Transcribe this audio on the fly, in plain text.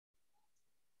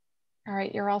All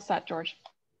right, you're all set, George.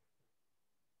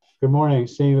 Good morning.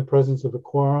 Seeing the presence of a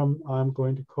quorum, I'm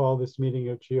going to call this meeting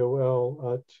of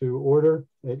GOL to order.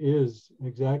 It is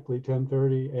exactly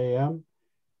 10:30 a.m.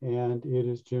 and it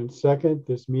is June 2nd.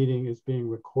 This meeting is being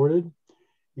recorded.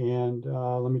 And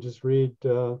let me just read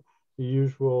the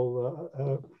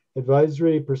usual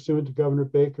advisory. Pursuant to Governor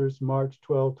Baker's March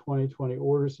 12, 2020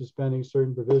 order suspending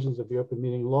certain provisions of the open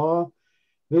meeting law,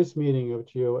 this meeting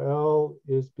of GOL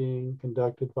is being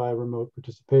conducted by remote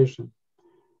participation.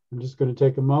 I'm just going to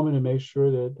take a moment and make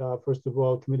sure that, first of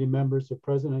all, committee members are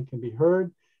present and can be heard,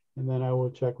 and then I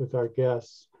will check with our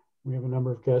guests. We have a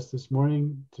number of guests this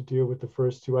morning to deal with the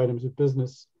first two items of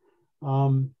business.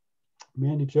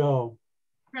 Mandy Jo.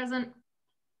 Present.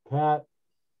 Pat.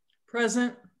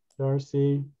 Present.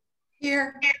 Darcy.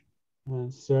 Here.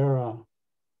 And Sarah.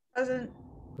 Present.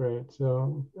 Great.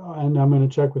 So, and I'm going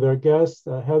to check with our guests.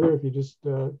 Heather, if you just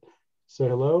say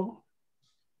hello.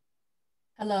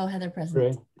 Hello, Heather present.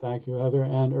 Great, thank you, Heather.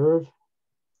 And Irv?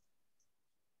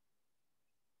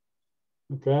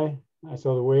 Okay, I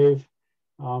saw the wave.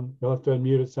 You'll have to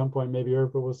unmute at some point, maybe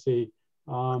Irv, but we'll see.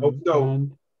 Oh,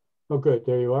 good,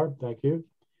 there you are, thank you.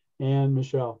 And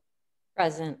Michelle?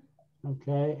 Present.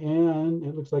 Okay, and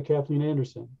it looks like Kathleen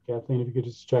Anderson. Kathleen, if you could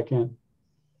just check in.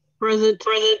 Present.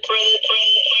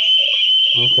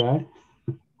 Okay,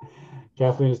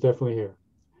 Kathleen is definitely here.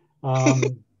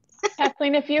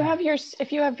 Kathleen, if you have your,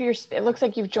 it looks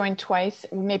like you've joined twice,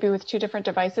 maybe with two different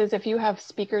devices. If you have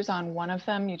speakers on one of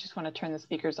them, you just want to turn the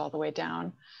speakers all the way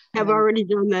down. I've already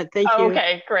done that. Thank you.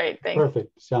 Okay, great. Thanks.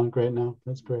 Perfect. Sound great now.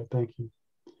 That's great. Thank you.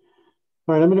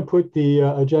 All right, I'm going to put the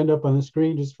agenda up on the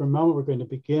screen just for a moment. We're going to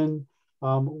begin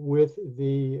with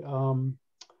the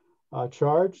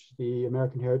charge, the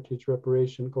American Heritage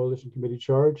Reparation Coalition Committee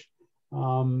charge,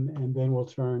 and then we'll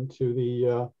turn to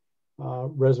the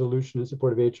resolution in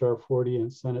support of HR 40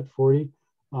 and Senate 40.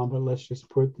 But let's just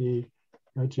put the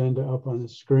agenda up on the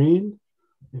screen.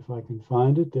 If I can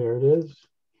find it, there it is.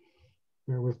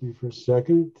 Bear with me for a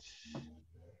second.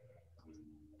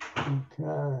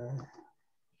 Okay.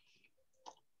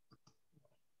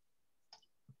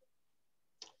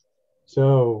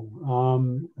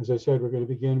 So, as I said, we're going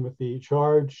to begin with the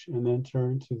charge and then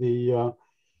turn to the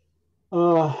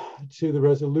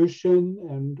resolution,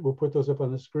 and we'll put those up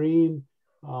on the screen.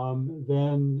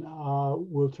 Then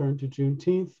we'll turn to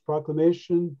Juneteenth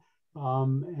proclamation,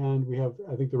 and we have,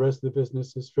 I think the rest of the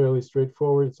business is fairly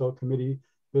straightforward. It's all committee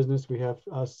business. We have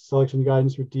selection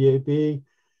guidance for DAB,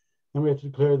 and we have to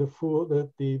declare the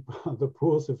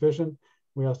pool sufficient.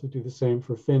 We also do the same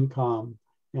for FinCom,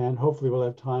 and hopefully we'll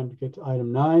have time to get to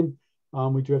item 9.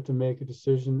 We do have to make a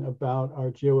decision about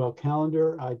our GOL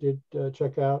calendar. I did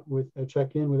check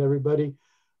in with everybody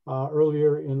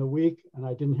earlier in the week, and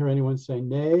I didn't hear anyone say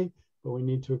nay, but we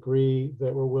need to agree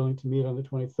that we're willing to meet on the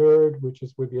 23rd, which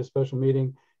would be a special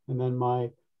meeting. And then my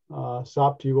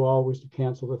SOP to you all was to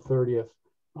cancel the 30th.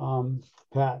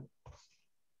 Pat.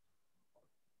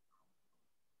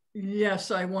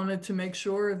 Yes, I wanted to make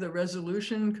sure the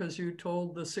resolution, because you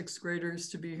told the 6th graders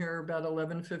to be here about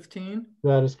 11:15.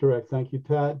 That is correct. Thank you,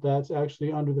 Pat. That's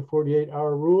actually under the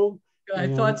 48-hour rule. I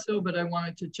thought so, but I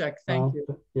wanted to check. Thank you.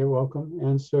 You're welcome.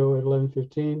 And so at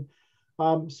 11:15.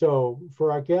 So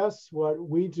for our guests, what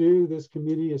we do, this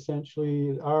committee,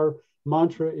 essentially, our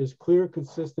mantra is clear,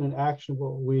 consistent, and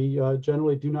actionable. We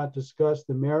generally do not discuss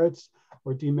the merits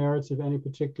or demerits of any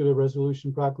particular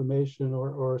resolution, proclamation,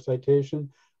 or citation.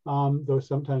 Though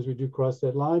sometimes we do cross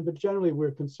that line, but generally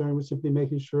we're concerned with simply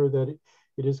making sure that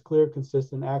it is clear,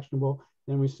 consistent, actionable,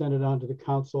 and we send it on to the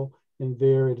council, and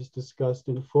there it is discussed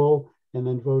in full and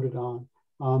then voted on.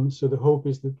 So the hope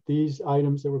is that these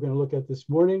items that we're going to look at this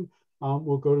morning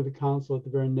will go to the council at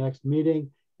the very next meeting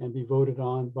and be voted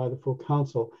on by the full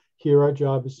council. Here our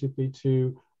job is simply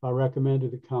to recommend to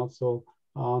the council,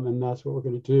 and that's what we're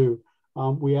going to do.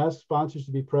 We ask sponsors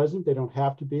to be present. They don't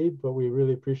have to be, but we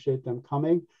really appreciate them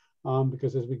coming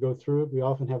because as we go through it, we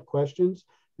often have questions,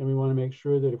 and we want to make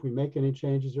sure that if we make any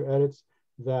changes or edits,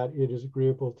 that it is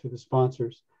agreeable to the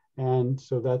sponsors. And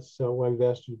so that's why we've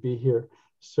asked you to be here.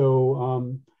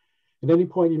 So at any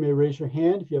point, you may raise your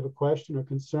hand if you have a question or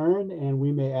concern, and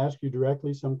we may ask you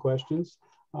directly some questions.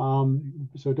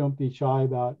 So don't be shy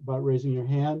about raising your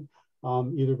hand,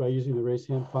 either by using the raise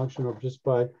hand function or just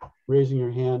by raising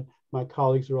your hand. My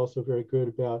colleagues are also very good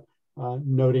about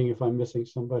noting if I'm missing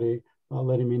somebody,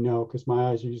 letting me know, because my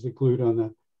eyes are usually glued on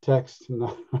the text and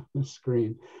not on the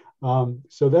screen.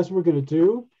 So that's what we're going to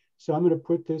do. So I'm going to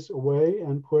put this away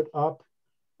and put up,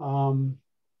 let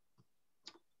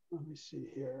me see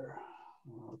here.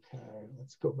 Okay,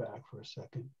 let's go back for a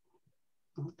second.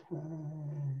 Okay.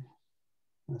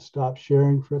 I'll stop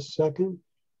sharing for a second.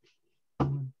 Put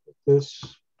this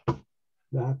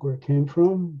back where it came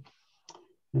from.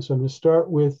 And so I'm going to start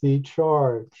with the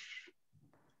charge.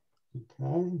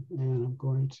 Okay, and I'm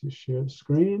going to share the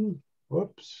screen.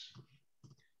 Whoops.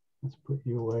 Let's put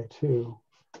you away too.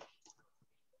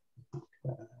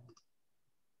 Okay.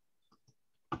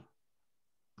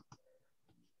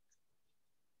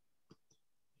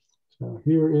 So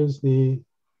here is the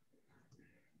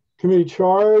committee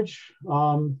charge.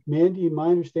 Mandy, my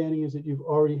understanding is that you've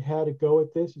already had a go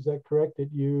at this. Is that correct?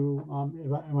 That you,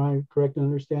 am I correct in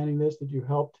understanding this, that you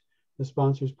helped the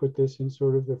sponsors put this in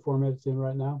sort of the format it's in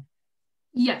right now?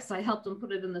 Yes, I helped them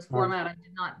put it in this format. I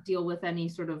did not deal with any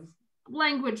sort of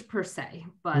language per se,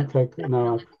 but okay,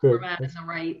 no, the good. format and the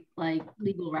right like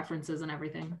legal references and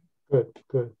everything. Good,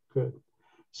 good, good.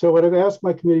 So what I've asked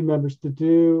my committee members to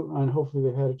do, and hopefully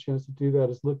they've had a chance to do that,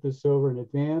 is look this over in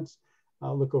advance.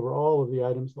 Look over all of the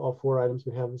items, all 4 items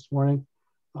we have this morning.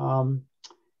 And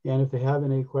if they have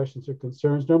any questions or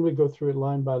concerns, normally go through it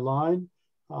line by line.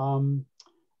 And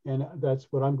that's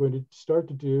what I'm going to start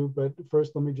to do. But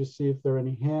first, let me just see if there are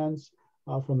any hands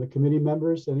from the committee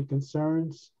members, any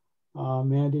concerns?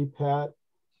 Mandy, Pat,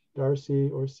 Darcy,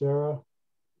 or Sarah?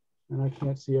 And I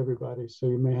can't see everybody, so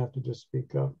you may have to just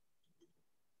speak up.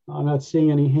 I'm not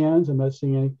seeing any hands. I'm not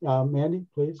seeing any. Mandy,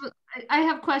 please. I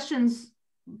have questions,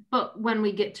 but when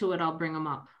we get to it, I'll bring them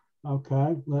up.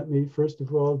 Okay, let me first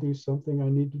of all do something I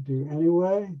need to do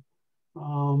anyway.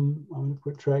 I'm going to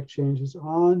put track changes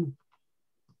on.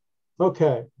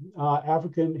 Okay,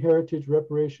 African Heritage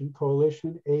Reparation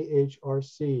Coalition,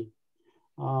 AHRC.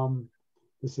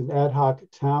 This is an ad hoc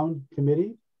town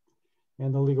committee,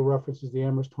 and the legal reference is the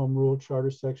Amherst Home Rule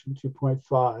Charter Section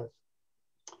 2.5.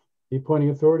 The appointing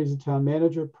authority is the town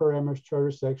manager per Amherst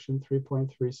Charter Section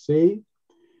 3.3C.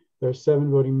 There are 7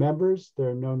 voting members. There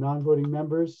are no non-voting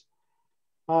members.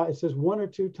 It says 1 or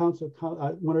 2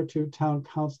 town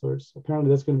councilors. Apparently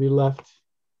that's going to be left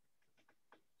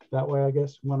that way, I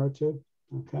guess, 1 or 2.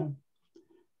 Okay.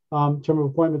 Term of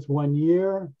appointments 1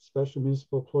 year. Special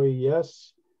municipal employee,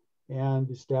 yes. And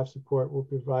the staff support will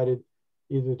be provided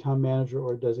either the town manager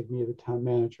or designee of the town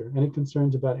manager. Any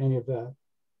concerns about any of that?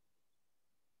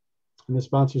 And the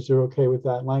sponsors are okay with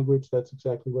that language. That's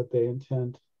exactly what they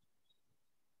intend.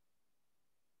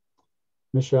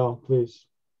 Michelle, please.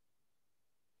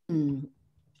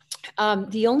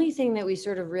 The only thing that we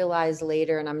sort of realized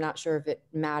later, and I'm not sure if it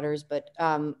matters, but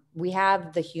we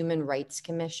have the Human Rights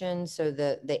Commission, so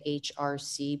the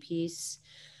HRC piece.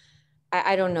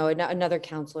 I don't know, another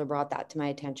counselor brought that to my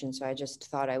attention, so I just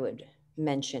thought I would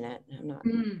mention it. I'm not.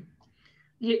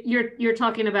 You're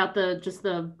talking about just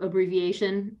the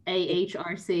abbreviation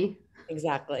AHRC.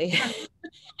 Exactly.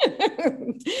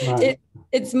 Right.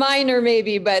 It's minor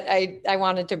maybe, but I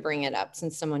wanted to bring it up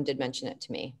since someone did mention it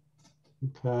to me.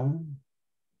 Okay.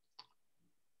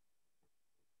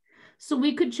 So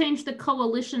we could change the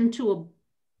coalition to a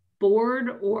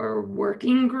board or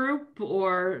working group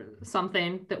or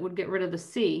something that would get rid of the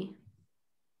C.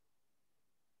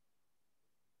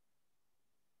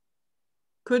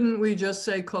 Couldn't we just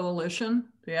say coalition,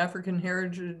 the African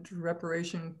Heritage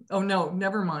Reparation? Oh no,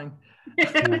 never mind.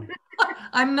 Yeah.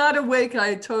 I'm not awake.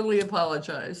 I totally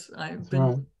apologize. I've been.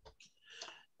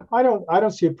 Right. I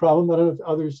don't see a problem. I don't know if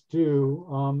others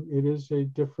do. It is a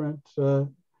different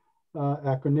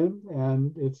acronym,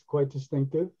 and it's quite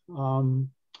distinctive.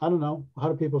 I don't know. How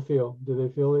do people feel? Do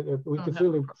they feel it? We can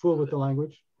certainly fool with the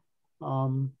language.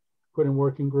 Put in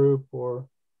working group or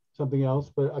something else,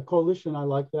 but a coalition, I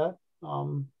like that.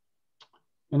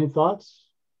 Any thoughts?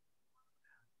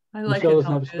 I like Michelle it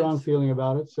doesn't have a strong feeling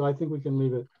about it, so I think we can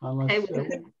leave it unless.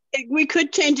 We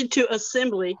could change it to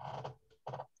assembly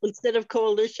instead of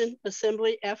coalition.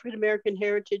 Assembly, African American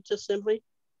Heritage Assembly.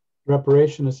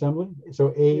 Reparation Assembly.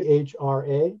 So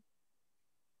AHRA.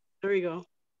 There you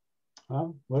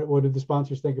go. What did the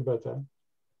sponsors think about that?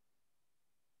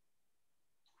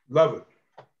 Love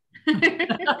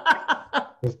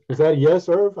it. Is that a yes,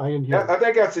 Irv? I didn't hear. I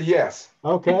think that's a yes.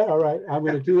 Okay, all right. I'm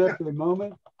going to do that for the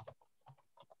moment.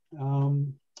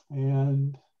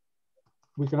 And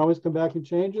we can always come back and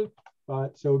change it.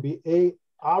 But so it would be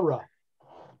AHRA.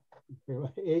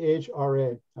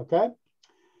 AHRA. Okay.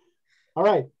 All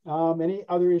right. Any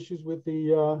other issues with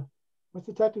the what's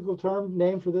the technical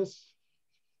name for this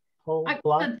whole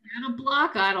block? Data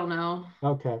block? I don't know.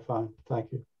 Okay, fine.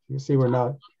 Thank you. You can see we're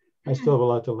not. I still have a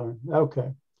lot to learn.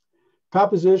 Okay.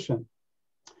 Composition.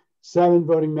 7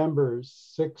 voting members,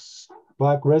 6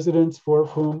 Black residents, 4 of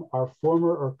whom are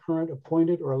former or current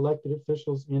appointed or elected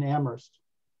officials in Amherst,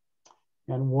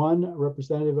 and 1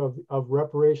 representative of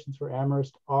reparations for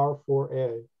Amherst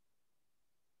R4A.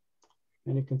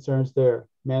 Any concerns there?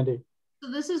 Mandy? So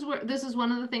this is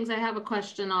one of the things I have a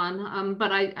question on,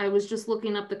 but I was just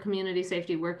looking up the Community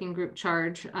Safety Working Group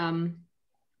charge.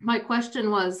 My question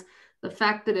was the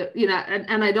fact that it,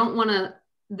 and I don't want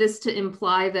this to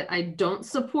imply that I don't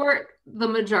support the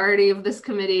majority of this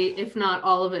committee, if not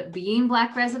all of it being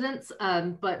Black residents,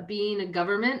 but being a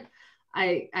government,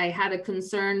 I had a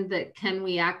concern that can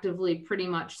we actively pretty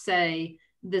much say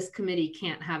this committee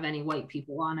can't have any white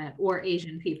people on it or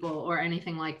Asian people or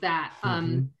anything like that.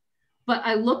 But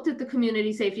I looked at the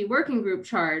Community Safety Working Group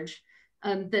charge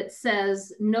that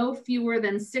says no fewer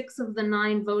than 6 of the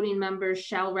 9 voting members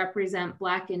shall represent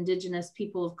Black, Indigenous,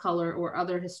 people of color, or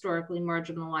other historically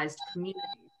marginalized communities.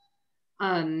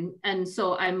 And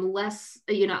so I'm less,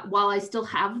 while I still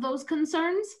have those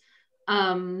concerns,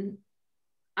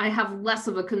 I have less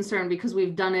of a concern because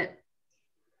we've done it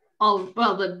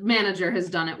the manager has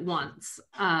done it once,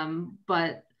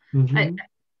 but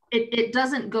it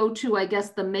doesn't go to, I guess,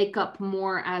 the makeup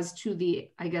more as to the,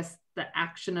 I guess, the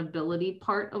actionability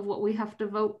part of what we have to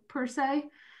vote per se.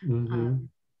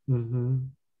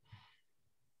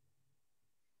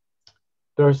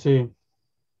 Darcy.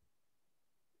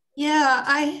 Yeah,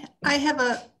 I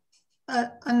have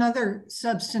another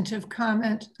substantive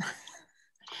comment,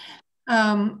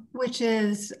 which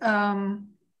is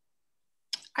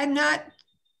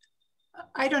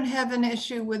I don't have an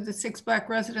issue with the 6 Black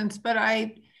residents, but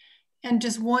I am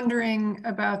just wondering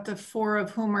about the 4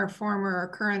 of whom are former or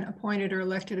current appointed or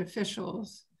elected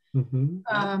officials. And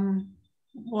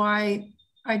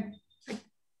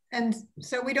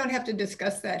so we don't have to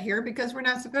discuss that here because we're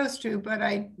not supposed to, but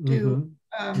I do.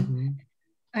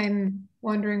 I'm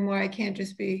wondering why it can't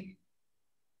just be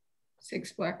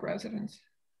 6 Black residents.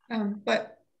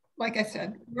 But like I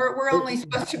said, we're only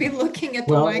supposed to be looking at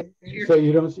the language here. So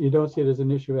you don't see it as an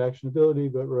issue of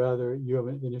actionability, but rather you have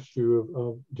an issue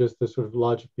of just the sort of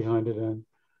logic behind it, and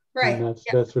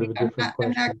that's sort of a different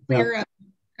question.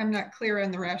 I'm not clear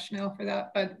on the rationale for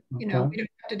that, but we don't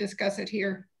have to discuss it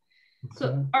here.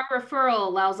 So our referral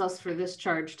allows us for this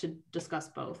charge to discuss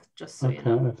both, just so you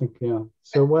know. I think,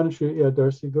 So why don't you,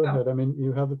 Darcy, go ahead. I mean,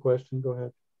 you have the question, go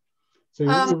ahead. So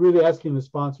you're really asking the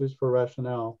sponsors for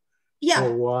rationale.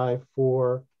 For why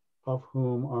 4 of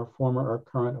whom are former or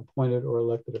current appointed or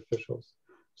elected officials.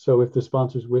 So if the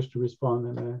sponsors wish to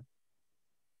respond, then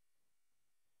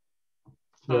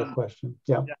your question.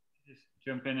 Yeah. Just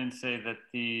jump in and say that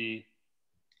the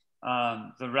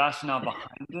rationale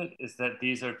behind it is that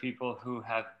these are people who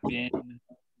have been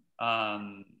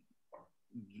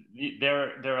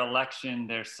their election,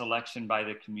 their selection by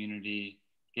the community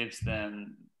gives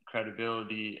them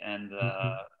credibility and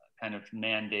kind of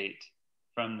mandate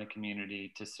from the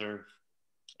community to serve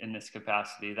in this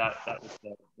capacity. That was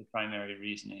the primary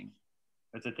reasoning,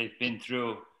 was that they've been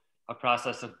through a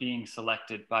process of being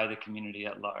selected by the community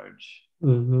at large.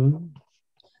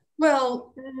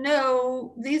 Well,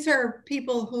 no, these are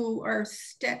people who are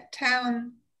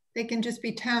town, they can just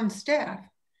be town staff.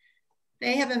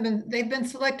 They've been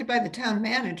selected by the town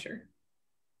manager.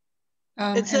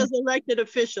 It says elected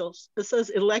officials. It says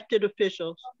elected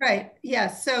officials. Right,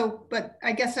 yes. So, but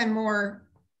I guess I'm more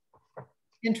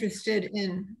interested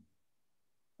in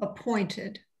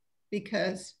appointed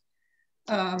because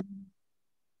that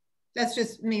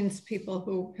just means people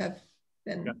who have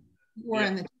been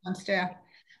on the town staff.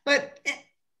 But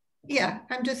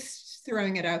I'm just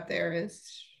throwing it out there as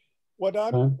what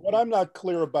I'm not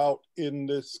clear about in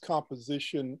this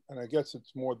composition, and I guess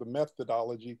it's more the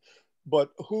methodology,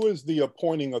 but who is the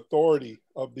appointing authority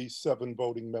of these 7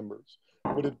 voting members?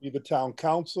 Would it be the town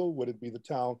council? Would it be the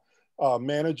town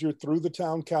manager through the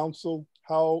town council?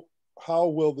 How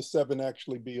will the 7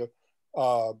 actually be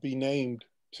named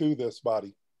to this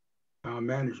body?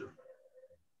 Manager.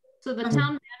 So the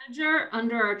town manager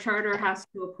under our charter has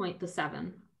to appoint the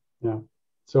 7. Yeah.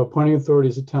 So appointing authority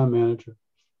is a town manager.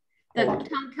 The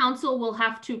town council will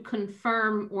have to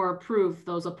confirm or approve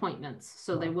those appointments.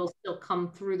 So they will still come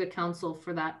through the council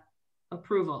for that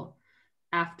approval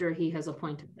after he has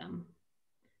appointed them.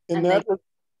 In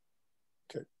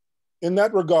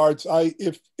that regards,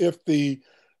 if the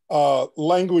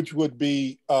language would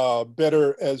be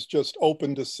better as just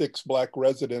open to 6 Black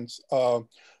residents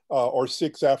or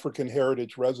 6 African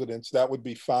heritage residents, that would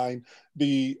be fine.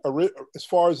 As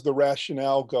far as the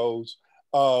rationale goes,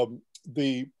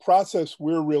 the process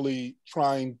we're really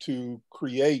trying to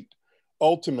create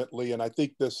ultimately, and I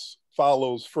think this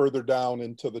follows further down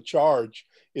into the charge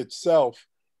itself,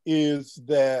 is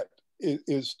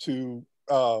to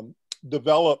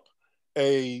develop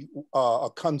a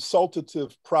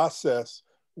consultative process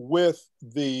with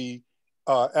the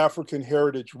African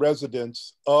heritage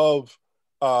residents of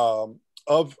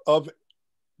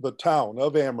the town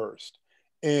of Amherst,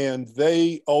 and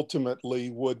they ultimately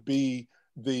would be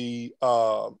the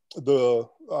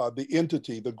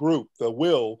entity, the group, the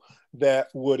will that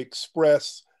would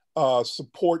express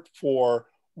support for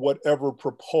whatever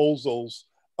proposals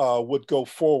would go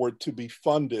forward to be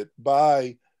funded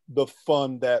by the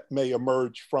fund that may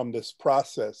emerge from this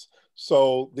process.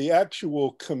 So the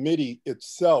actual committee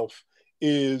itself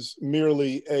is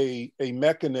merely a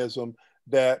mechanism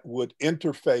that would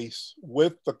interface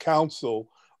with the council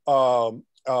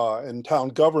and town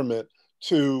government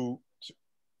to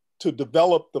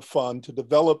develop the fund, to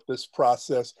develop this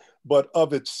process, but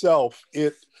of itself,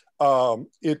 it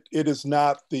is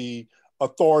not the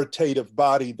authoritative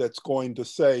body that's going to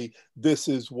say this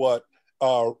is what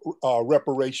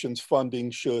reparations funding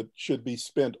should be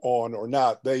spent on or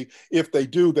not. If they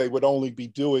do, they would only be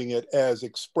doing it as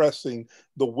expressing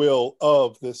the will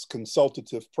of this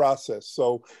consultative process.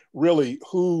 So really,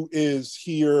 who is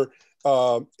here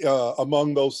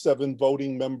among those 7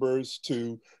 voting members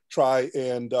to try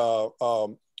and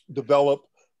develop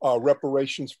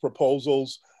reparations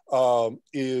proposals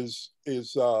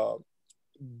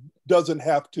doesn't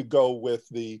have to go with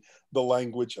the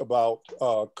language about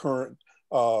current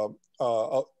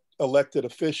elected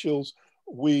officials.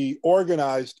 We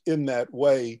organized in that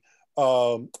way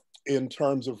in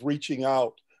terms of reaching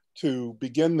out to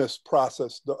begin this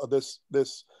process,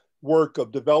 this work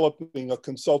of developing a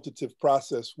consultative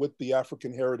process with the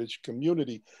African heritage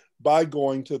community by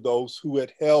going to those who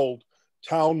had held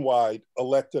townwide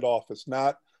elected office,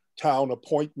 not town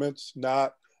appointments,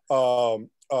 not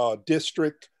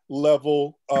district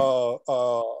level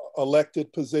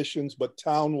elected positions, but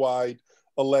townwide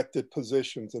elected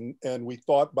positions. And we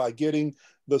thought by getting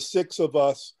the 6 of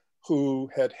us who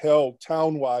had held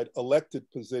townwide elected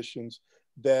positions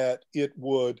that it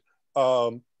would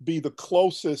be the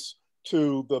closest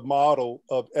to the model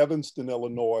of Evanston,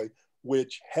 Illinois,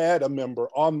 which had a member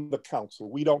on the council.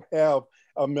 We don't have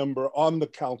a member on the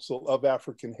Council of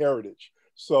African Heritage.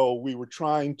 So we were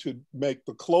trying to make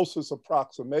the closest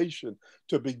approximation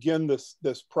to begin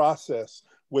this process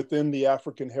within the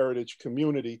African heritage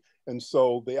community. And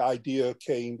so the idea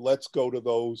came, let's go to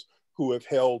those who have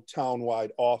held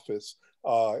townwide office.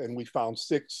 And we found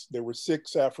there were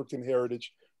 6 African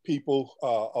heritage people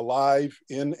alive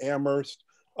in Amherst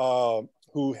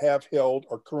who have held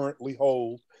or currently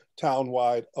hold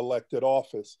townwide elected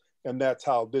office. And that's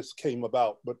how this came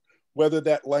about. But whether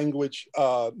that language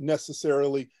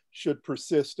necessarily should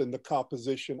persist in the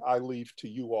composition, I leave to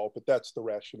you all, but that's the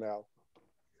rationale.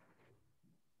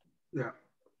 Yeah,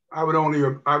 I would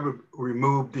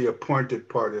remove the appointed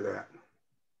part of that.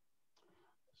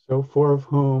 So 4 of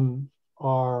whom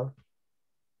are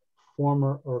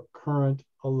former or current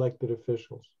elected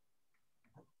officials,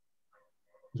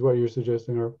 is what you're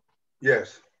suggesting, Herb?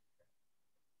 Yes.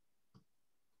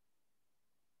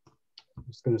 I'm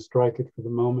just going to strike it for the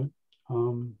moment.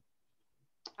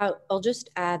 I'll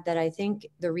just add that I think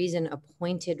the reason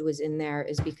appointed was in there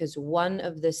is because one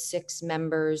of the 6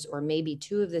 members, or maybe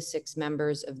 2 of the 6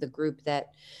 members of the group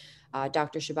that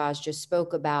Dr. Shabazz just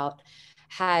spoke about,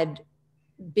 had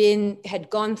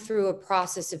gone through a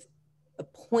process of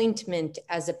appointment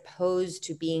as opposed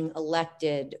to being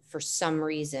elected for some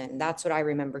reason. That's what I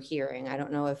remember hearing. I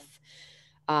don't know if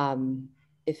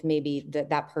maybe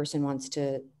that person wants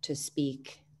to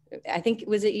speak. I think,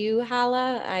 was it you,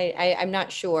 Hala? I'm not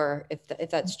sure if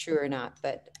that's true or not,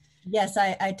 but. Yes,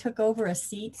 I took over a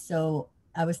seat, so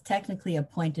I was technically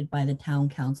appointed by the town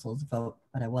council's vote,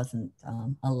 but I wasn't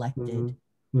elected.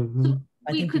 Mm-hmm. So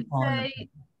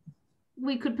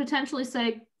we could potentially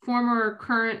say former or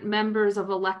current members of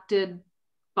elected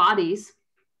bodies.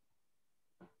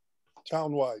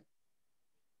 Townwide.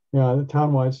 Yeah, the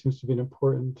townwide seems to be an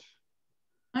important.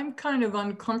 I'm kind of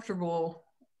uncomfortable.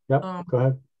 Yep, go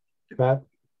ahead, Pat.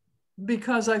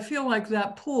 Because I feel like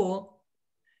that pool,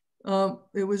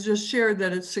 it was just shared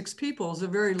that it's 6 people, is a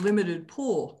very limited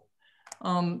pool.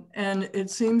 And it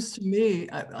seems to me,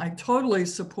 I totally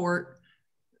support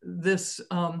this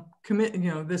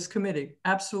this committee,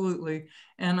 absolutely.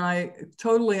 And I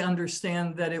totally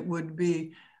understand that it would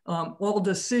be all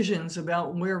decisions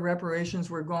about where reparations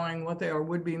were going, what they are,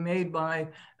 would be made by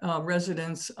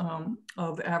residents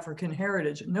of African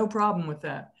heritage. No problem with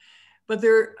that. But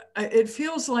it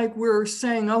feels like we're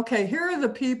saying, okay, here are the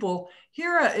people,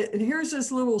 here's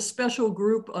this little special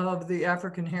group of the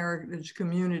African heritage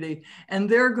community, and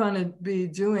they're going to be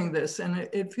doing this. And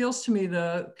it feels to me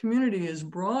the community is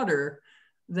broader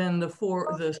than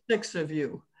the 6 of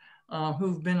you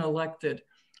who've been elected.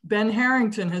 Ben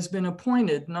Harrington has been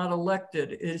appointed, not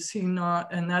elected, is he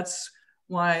not? And that's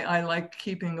why I like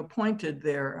keeping appointed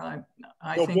there.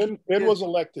 I No, think Ben was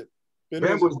elected. Ben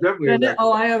was definitely Ben, elected.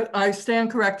 oh, I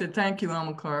stand corrected. Thank you,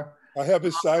 Amilcar. I have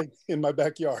his sign in my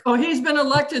backyard. Oh, he's been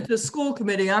elected to school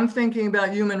committee. I'm thinking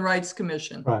about Human Rights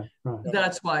Commission. Right, right.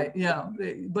 That's why, yeah,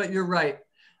 but you're right.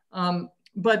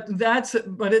 But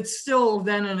it's still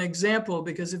then an example,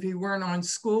 because if he weren't on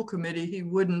school committee, he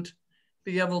wouldn't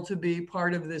be able to be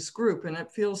part of this group. And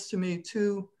it feels to me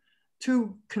too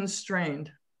constrained.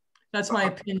 That's my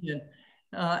opinion.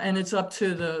 And it's up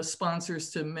to the sponsors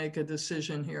to make a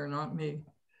decision here, not me.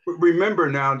 Remember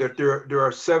now that there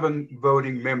are 7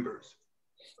 voting members,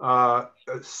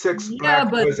 6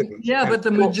 Black residents. Yeah, but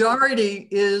the majority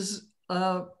is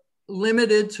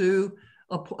limited to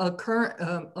a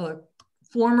current,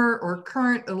 former or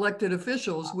current elected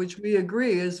officials, which we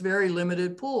agree is very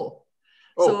limited pool.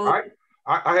 Oh, so,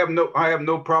 I have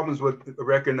no problems with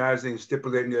recognizing,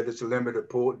 stipulating that it's a limited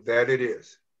pool. That it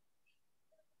is.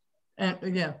 And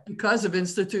yeah, because of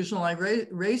institutionalized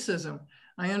racism,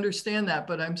 I understand that,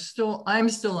 but I'm still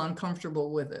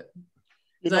uncomfortable with it.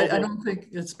 You know, I don't think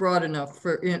it's broad enough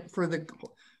for the.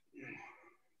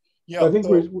 Yeah, I think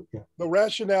the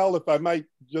rationale, if I might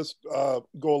just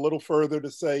go a little further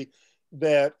to say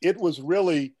that it was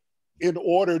really in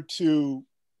order to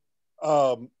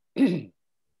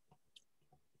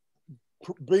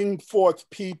bring forth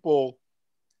people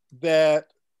that,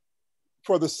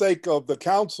 for the sake of the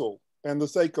council and the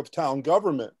sake of town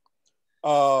government,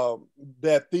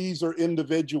 that these are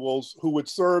individuals who would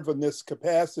serve in this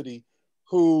capacity,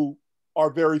 who are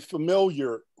very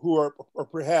familiar, who are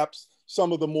perhaps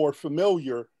some of the more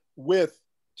familiar with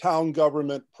town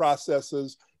government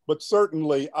processes, but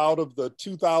certainly out of the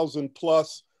 2,000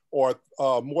 plus or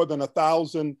more than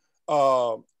 1,000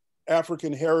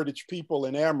 African heritage people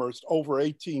in Amherst over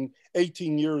 18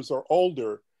 years or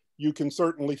older, you can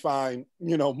certainly find,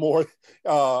 more,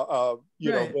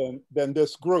 than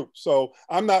this group. So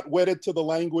I'm not wedded to the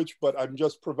language, but I'm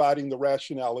just providing the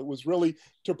rationale. It was really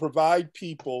to provide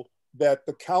people that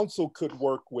the council could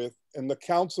work with, and the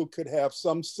council could have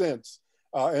some sense,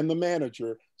 and the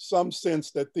manager, some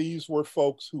sense that these were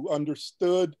folks who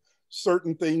understood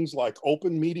certain things like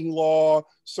open meeting law,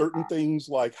 certain things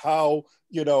like how,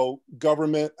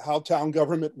 how town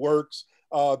government works,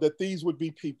 that these would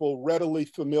be people readily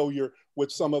familiar with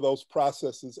some of those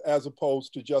processes, as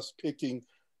opposed to just picking,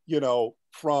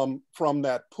 from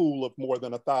that pool of more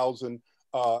than 1,000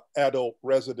 adult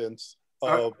residents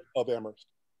of Amherst.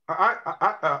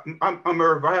 I'm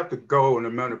Irv. I have to go in a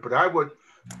minute, but I would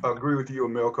agree with you,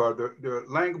 Amilcar. The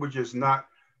language is not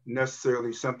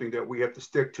necessarily something that we have to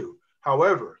stick to.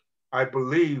 However, I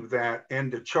believe that in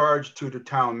the charge to the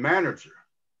town manager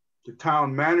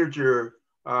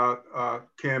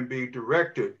can be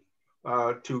directed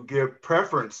to give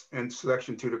preference in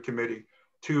selection to the committee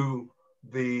to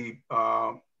the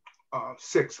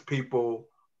 6 people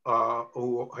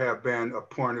who have been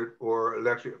appointed or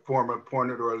elected, former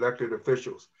appointed or elected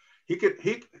officials.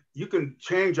 You can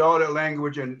change all that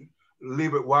language and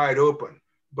leave it wide open,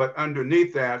 but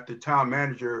underneath that, the town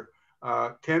manager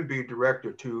can be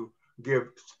directed to give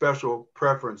special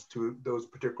preference to those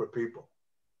particular people.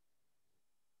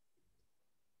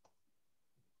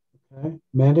 Okay,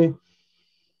 Mandy?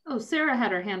 Oh, Sarah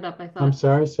had her hand up, I thought. I'm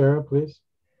sorry, Sarah, please.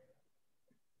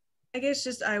 I guess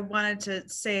just I wanted to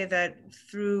say that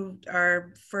through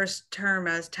our first term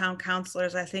as town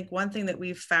councilors, I think one thing that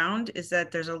we've found is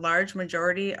that there's a large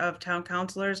majority of town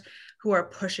councilors who are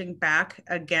pushing back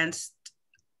against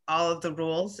all of the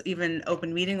rules, even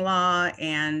open meeting law,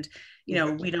 and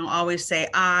we don't always say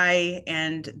aye,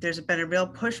 and there's been a real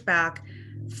pushback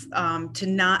to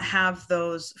not have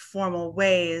those formal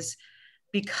ways,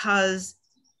 because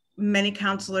many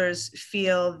councilors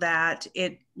feel that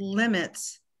it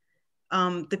limits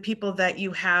the people that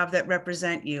you have that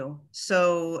represent you.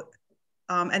 So,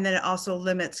 and then it also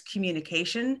limits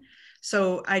communication.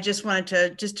 So I just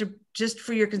wanted to, just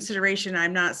for your consideration,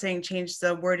 I'm not saying change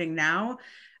the wording now,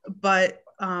 but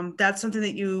that's something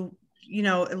that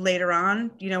later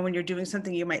on, when you're doing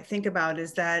something you might think about,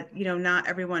 is that, not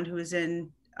everyone who is in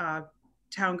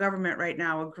town government right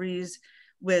now agrees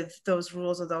with those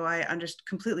rules, although I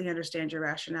completely understand your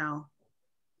rationale.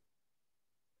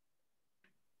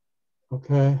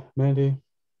 Okay, Mandy.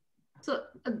 So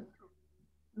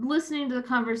listening to the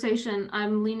conversation,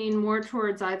 I'm leaning more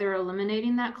towards either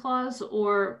eliminating that clause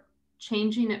or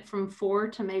changing it from 4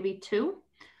 to maybe 2.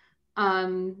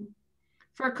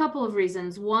 For a couple of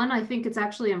reasons. One, I think it's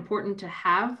actually important to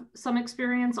have some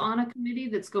experience on a committee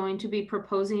that's going to be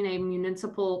proposing a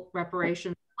municipal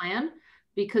reparations plan,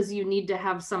 because you need to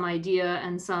have some idea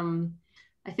and some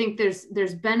I think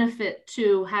there's benefit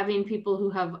to having people who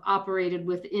have operated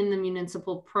within the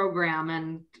municipal program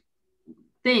and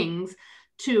things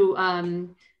to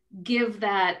give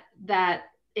that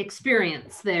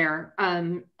experience there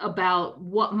about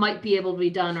what might be able to be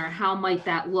done, or how might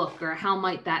that look, or how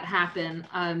might that happen.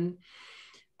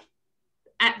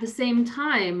 At the same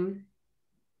time,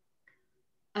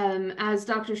 as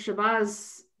Dr.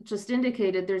 Shabazz just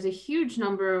indicated, there's a huge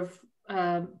number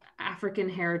of African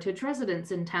heritage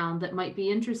residents in town that might be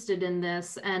interested in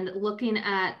this, and looking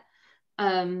at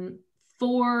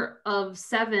 4 of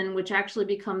 7, which actually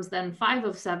becomes then 5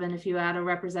 of 7 if you add a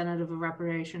representative of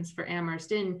reparations for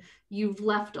Amherst in, you've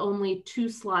left only 2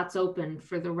 slots open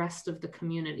for the rest of the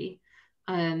community.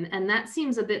 And that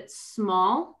seems a bit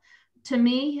small to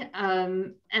me.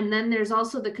 And then there's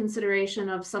also the consideration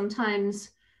of sometimes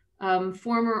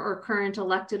former or current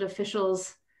elected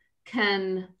officials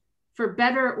can, for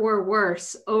better or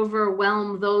worse,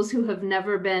 overwhelm those who have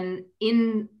never been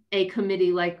in a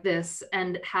committee like this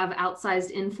and have outsized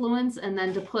influence, and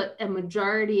then to put a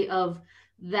majority of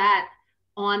that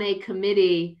on a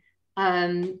committee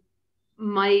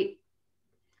might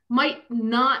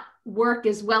not work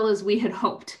as well as we had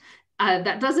hoped.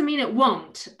 That doesn't mean it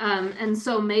won't. And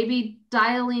so maybe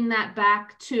dialing that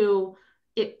back to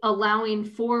it, allowing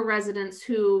for residents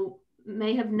who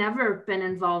may have never been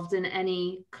involved in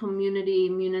any community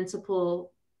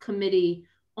municipal committee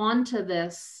onto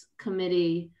this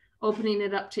committee, opening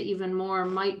it up to even more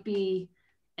might be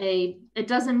it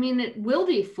doesn't mean it will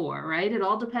be 4, right? It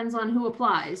all depends on who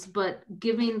applies, but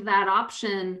giving that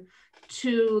option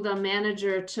to the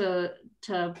manager to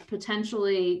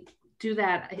potentially do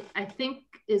that, I think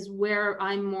is where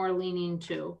I'm more leaning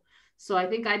to. So I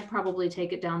think I'd probably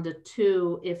take it down to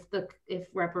 2 if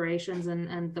reparations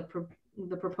and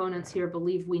the proponents here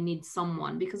believe we need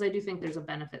someone, because I do think there's a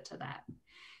benefit to that.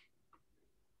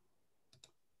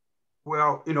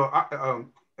 Well, you know,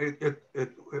 if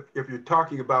you're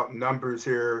talking about numbers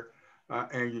here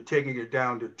and you're taking it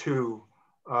down to 2,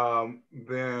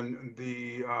 then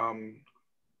the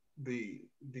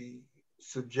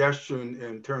suggestion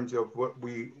in terms of what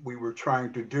we were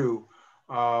trying to do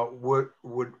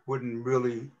wouldn't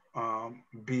really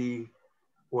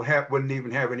wouldn't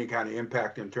even have any kind of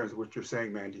impact in terms of what you're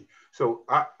saying, Mandy. So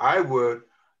I would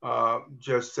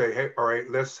just say, hey, all right,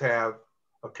 let's have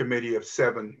a committee of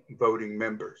 7 voting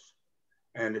members,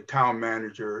 and the town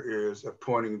manager is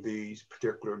appointing these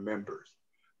particular members.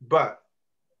 But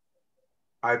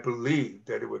I believe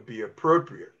that it would be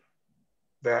appropriate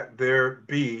that there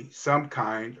be some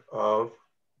kind of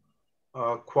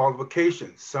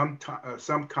qualifications, some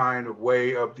kind of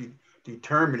way of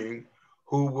determining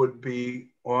who would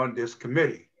be on this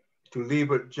committee. To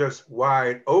leave it just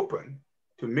wide open,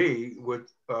 to me, would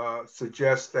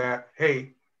suggest that,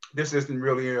 hey, this isn't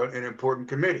really an important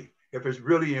committee. If it's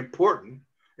really important,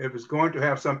 if it's going to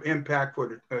have some impact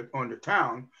on the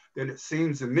town, then it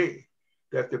seems to me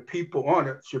that the people on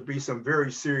it should be some very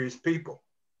serious people.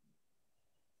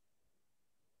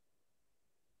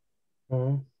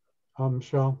 Okay,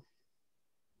 Michelle?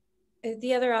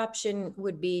 The other option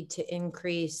would be to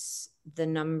increase the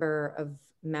number of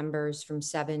members from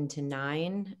 7 to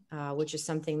 9, which is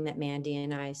something that Mandy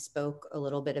and I spoke a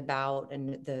little bit about,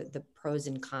 and the pros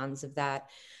and cons of that.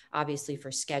 Obviously for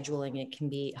scheduling, it can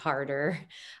be harder,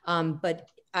 but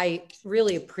I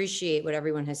really appreciate what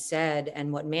everyone has said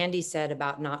and what Mandy said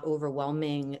about not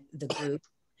overwhelming the group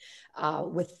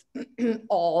with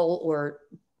all or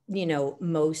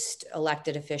most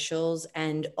elected officials,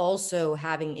 and also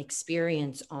having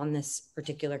experience on this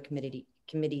particular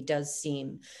committee does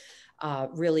seem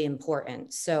really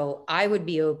important. So I would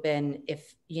be open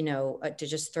if, to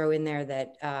just throw in there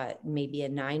that maybe a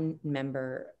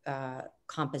 9-member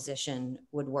composition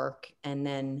would work. And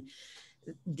then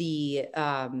the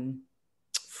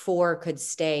 4 could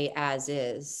stay as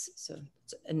is. So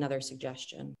it's another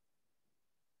suggestion.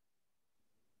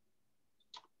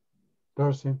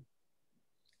 Darcy?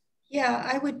 Yeah,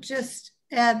 I would just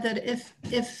add that if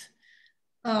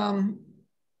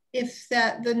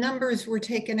the numbers were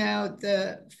taken out,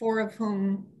 the 4 of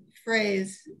whom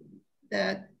phrase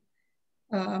that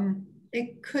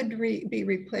it could be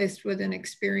replaced with an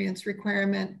experience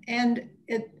requirement. And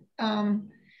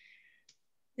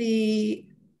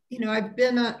I've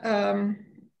been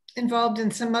involved in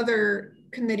some other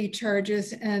committee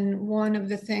charges, and one of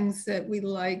the things that we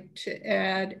like to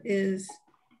add is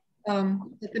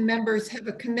that the members have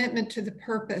a commitment to the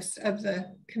purpose of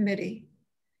the committee,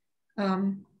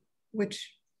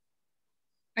 which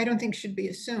I don't think should be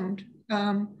assumed.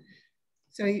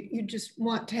 So you just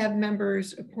want to have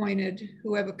members appointed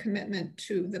who have a commitment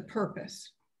to the purpose.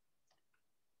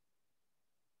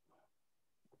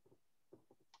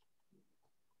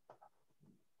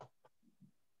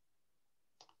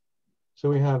 So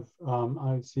we have,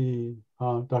 I see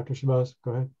Dr. Shabazz,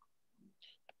 go ahead.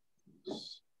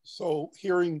 So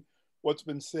hearing what's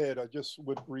been said, I just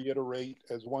would reiterate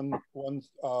as one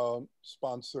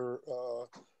sponsor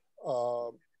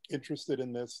interested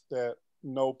in this, that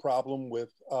no problem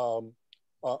with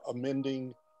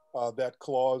amending that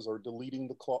clause or deleting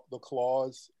the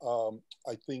clause.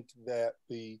 I think that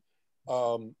the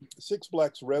Six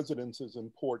Blacks residence is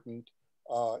important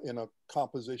in a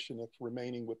composition that's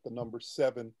remaining with the number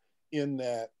 7, in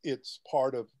that it's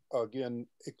part of, again,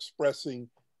 expressing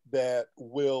that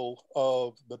will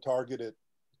of the targeted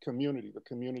community, the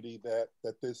community that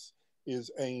this is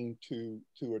aimed to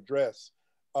address.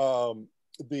 But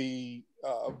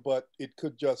it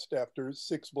could just, after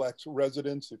Six Blacks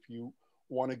residents, if you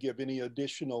want to give any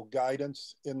additional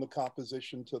guidance in the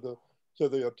composition to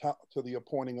the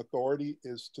appointing authority,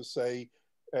 is to say,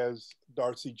 as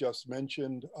Darcy just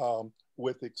mentioned,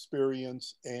 with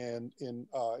experience and in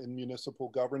municipal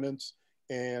governance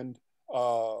and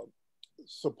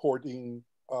supporting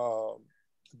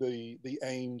the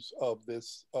aims of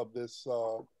this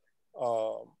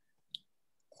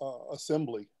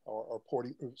assembly, or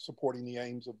supporting the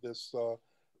aims of this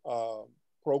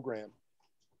program.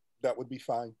 That would be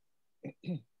fine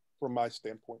from my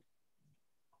standpoint.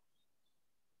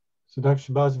 So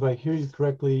Dr. Shabazz, if I hear you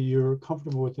correctly, you're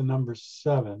comfortable with the number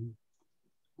 7,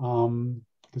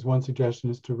 because one suggestion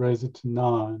is to raise it to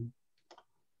 9.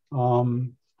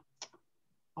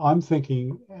 I'm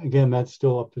thinking, again, that's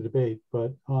still up to debate,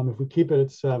 but if we keep it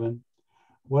at 7,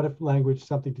 what if language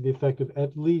something to the effect of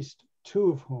at least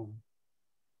 2 of whom?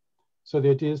 So the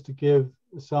idea is to give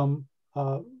some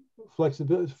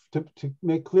flexibility, to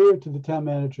make clear to the town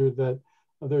manager that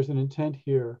there's an intent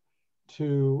here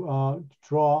to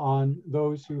draw on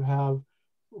those who have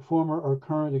former or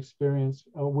current experience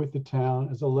with the town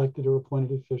as elected or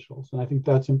appointed officials. And I think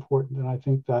that's important. And I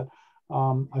think that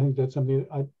that's something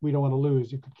that we don't want to lose.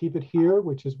 You could keep it here,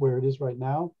 which is where it is right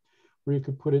now, or you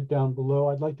could put it down below.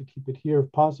 I'd like to keep it here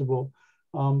if possible,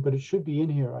 but it should be in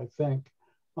here, I think.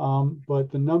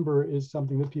 But the number is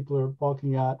something that people are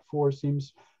balking at. 4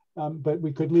 seems, but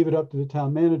we could leave it up to the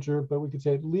town manager, but we could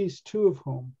say at least 2 of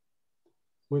whom.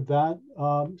 Would that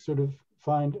sort of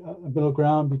find a middle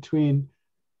ground between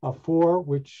 4,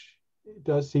 which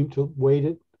does seem to weight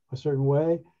it a certain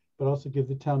way, but also give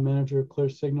the town manager a clear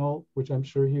signal, which I'm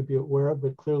sure he'd be aware of,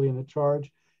 but clearly in the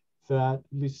charge, that at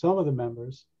least some of the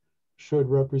members should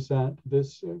represent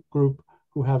this group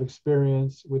who have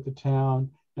experience with the town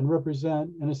and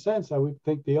represent, in a sense, I would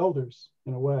think the elders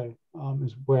in a way,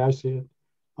 is the way I see it,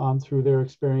 through their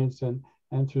experience and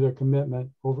through their commitment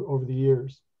over the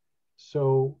years.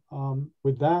 So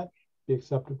would that be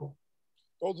acceptable?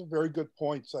 Those are very good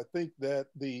points. I think that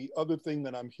the other thing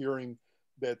that I'm hearing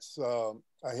that's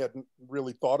I hadn't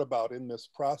really thought about in this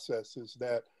process is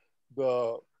that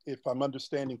if I'm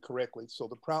understanding correctly, so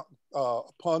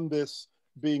upon this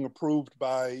being approved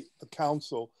by the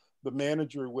council, the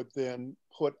manager would then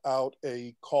put out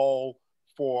a call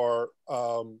for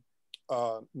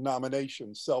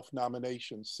nominations,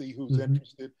 self-nominations, see who's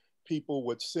interested. People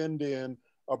would send in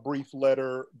a brief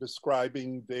letter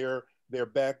describing their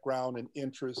background and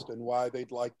interest and why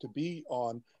they'd like to be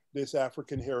on this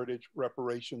African Heritage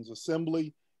Reparations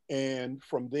Assembly. And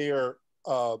from there,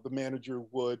 the manager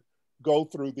would go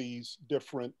through these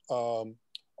different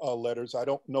letters. I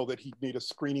don't know that he'd need a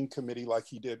screening committee like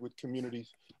he did with Community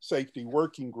Safety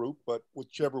Working Group, but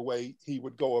whichever way he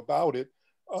would go about it,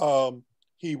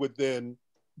 he would then,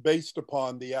 based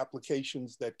upon the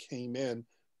applications that came in,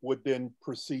 would then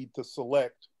proceed to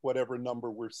select whatever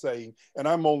number we're saying. And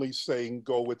I'm only saying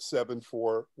go with 7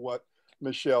 for what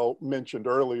Michelle mentioned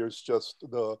earlier, is just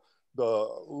the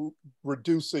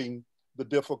reducing the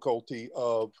difficulty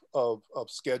of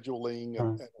scheduling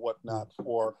and whatnot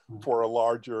for a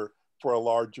larger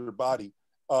body.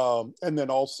 And then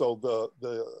also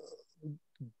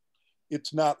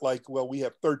it's not like, well, we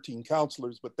have 13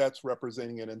 counselors, but that's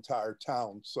representing an entire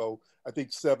town. So I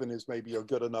think 7 is maybe a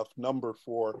good enough number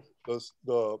for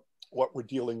what we're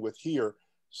dealing with here.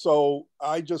 So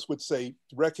I just would say,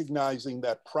 recognizing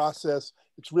that process,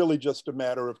 it's really just a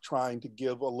matter of trying to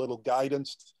give a little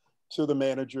guidance to the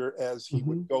manager as he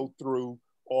would go through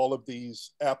all of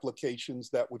these applications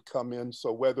that would come in.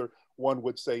 So whether one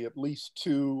would say at least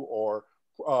 2 or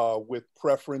with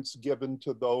preference given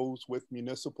to those with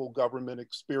municipal government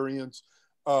experience,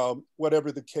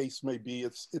 whatever the case may be,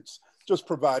 it's just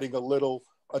providing a little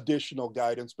additional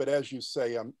guidance. But as you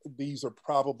say, these are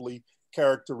probably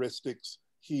characteristics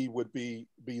he would be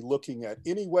looking at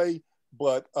anyway.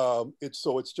 But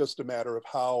it's just a matter of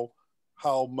how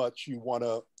much you want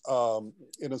to,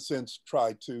 in a sense,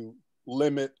 try to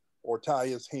limit or tie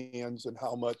his hands, and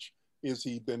how much is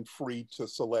he then free to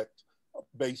select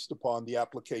based upon the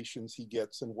applications he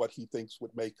gets and what he thinks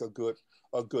would make a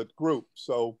good group.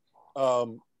 So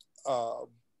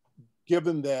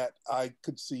given that, I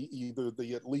could see either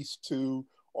the at least 2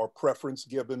 or preference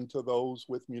given to those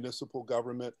with municipal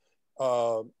government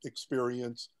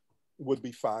experience would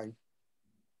be fine.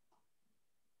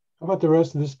 How about the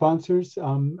rest of the sponsors?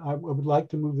 I would like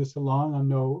to move this along.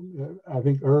 I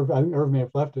think Irv may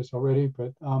have left us already,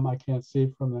 but I can't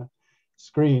see from the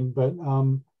screen. But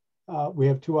we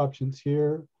have 2 options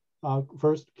here.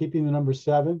 First, keeping the number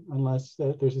 7, unless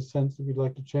there's a sense that we'd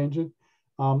like to change it.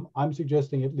 I'm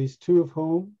suggesting at least 2 of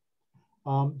whom.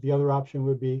 The other option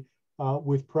would be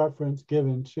with preference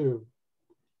given to.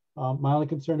 My only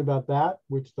concern about that,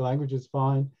 which the language is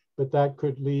fine, but that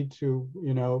could lead to,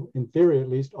 in theory at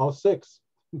least, all 6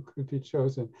 could be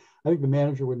chosen. I think the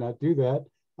manager would not do that.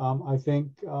 I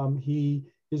think he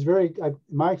is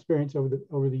my experience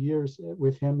over the years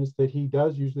with him is that he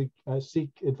does usually seek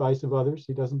advice of others.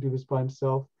 He doesn't do this by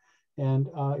himself. And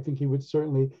I think he would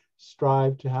certainly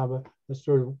strive to have a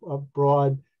sort of a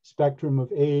broad spectrum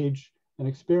of age and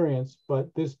experience.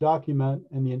 But this document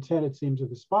and the intent, it seems, of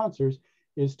the sponsors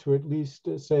is to at least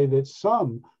say that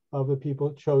some of the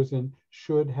people chosen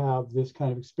should have this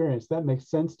kind of experience. That makes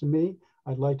sense to me.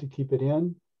 I'd like to keep it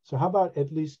in. So how about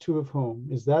at least 2 of whom?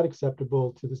 Is that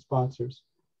acceptable to the sponsors?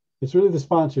 It's really the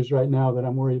sponsors right now that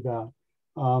I'm worried about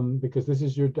because this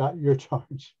is your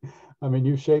charge. I mean,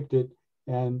 you shaped it.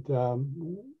 And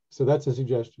so that's a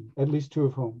suggestion, at least 2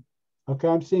 of whom. Okay,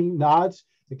 I'm seeing nods.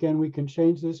 Again, we can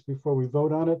change this before we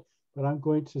vote on it, but I'm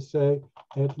going to say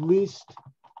at least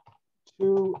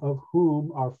 2 of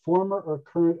whom are former or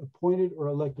current appointed or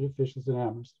elected officials in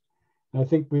Amherst. And I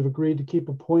think we've agreed to keep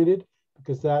appointed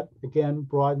because that, again,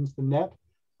 broadens the net.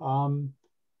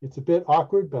 It's a bit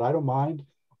awkward, but I don't mind.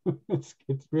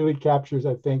 It really captures,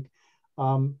 I think,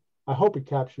 I hope it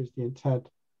captures the intent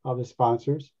of the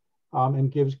sponsors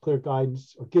and gives clear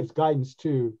guidance or gives guidance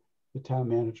to the town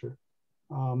manager.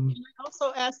 Can I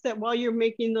also ask that while you're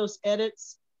making those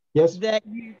edits, yes, that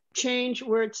you change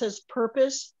where it says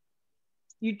purpose,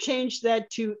 you change that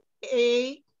to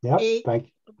A, yep,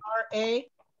 thank you. RA.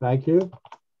 Thank you.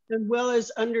 As well as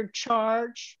under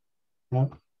charge.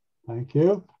 Yep, thank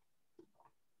you.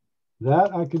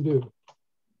 That I can do.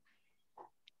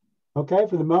 Okay,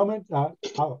 for the moment,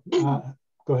 go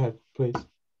ahead, please.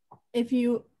 If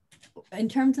you, in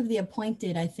terms of the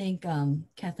appointed, I think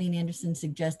Kathleen Anderson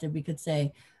suggested we could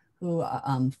say who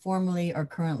formerly or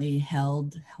currently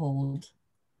hold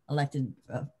elected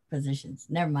positions.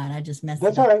 Never mind, I just messed it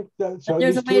up. That's all right. So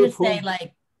there's a way to say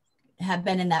like have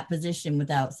been in that position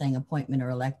without saying appointment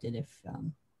or elected if,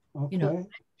 okay. I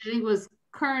think it was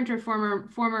current or former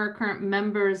or current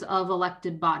members of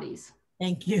elected bodies.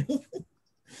 Thank you.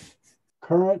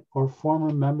 Current or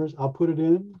former members, I'll put it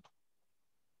in.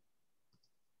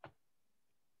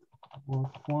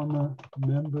 Or former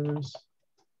members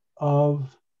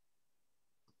of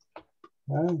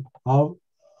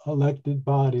elected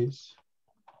bodies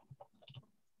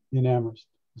in Amherst.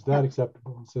 Is that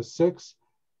acceptable? It says 6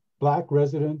 Black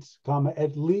residents, comma,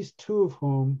 at least 2 of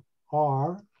whom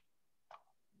are,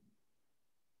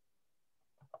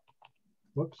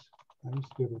 whoops, I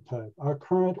just did a type, are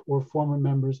current or former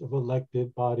members of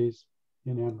elected bodies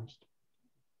in Amherst.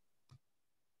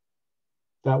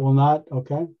 That will not,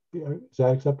 okay. Is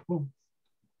that acceptable?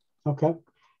 Okay.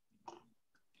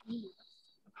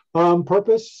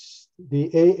 Purpose, the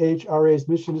AHRA's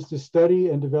mission is to study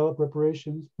and develop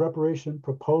reparation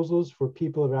proposals for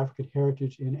people of African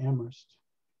heritage in Amherst.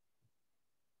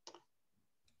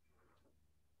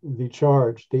 The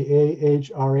charge, the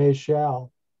AHRA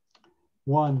shall,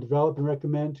 1, develop and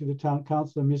recommend to the town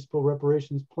council a municipal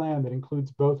reparations plan that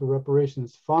includes both a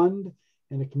reparations fund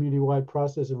and a community-wide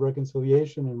process of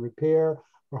reconciliation and repair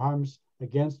for harms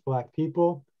against Black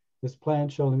people. This plan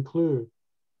shall include,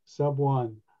 sub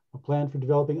 1, a plan for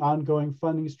developing ongoing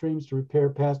funding streams to repair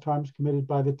past harms committed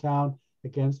by the town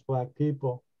against Black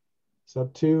people.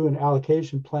 Sub 2, an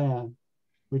allocation plan,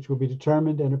 which will be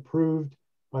determined and approved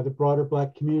by the broader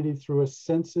Black community through a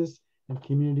census and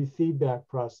community feedback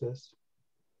process.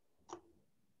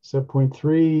 Subpoint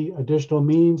 3, additional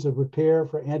means of repair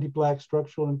for anti-Black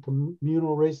structural and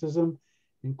communal racism,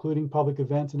 including public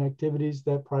events and activities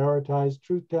that prioritize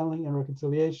truth-telling and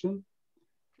reconciliation.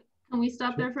 Can we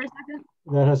stop there for a second?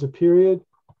 That has a period.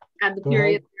 Add the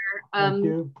period there. Thank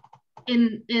you.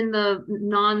 In the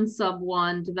non-sub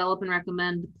 1, develop and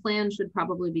recommend, the plan should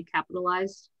probably be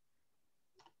capitalized.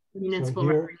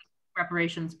 Municipal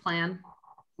reparations plan.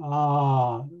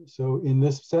 So in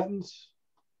this sentence?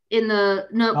 in the,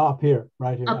 no. Up here,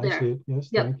 right here. Up I there. see it. Yes,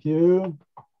 Yep. thank you.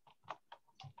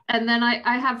 And then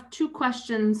I have two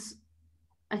questions.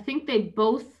 I think they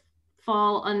both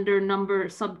fall under number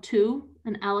sub 2,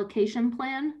 an allocation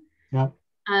plan. Yeah.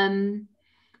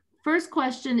 First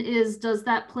question is, does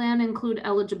that plan include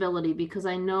eligibility? Because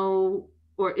I know,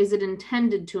 or is it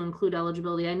intended to include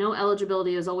eligibility? I know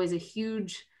eligibility is always a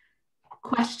huge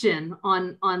question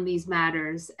on these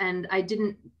matters, and I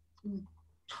didn't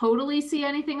totally see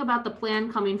anything about the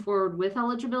plan coming forward with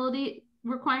eligibility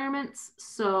requirements.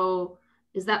 So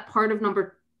is that part of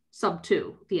number sub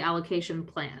 2, the allocation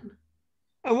plan?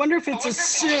 I wonder if it's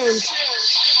assumed.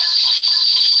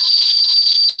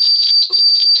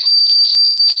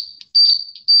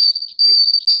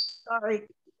 Sorry.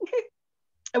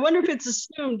 I wonder if it's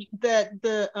assumed that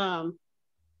the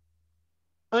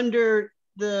under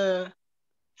the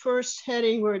first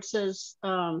heading where it says,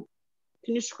 can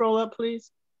you scroll up, please?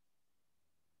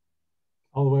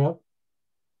 All the way up?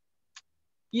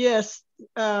 Yes,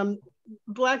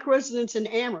 Black residents in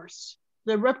Amherst.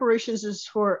 The reparations is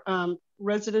for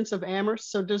residents of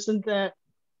Amherst. So doesn't that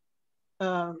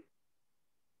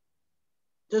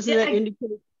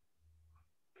indicate?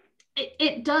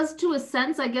 It does to a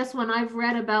sense. I guess when I've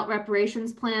read about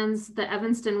reparations plans, the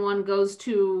Evanston one goes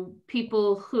to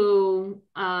people who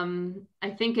I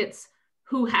think it's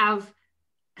who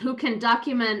can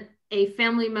document a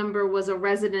family member was a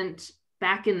resident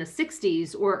back in the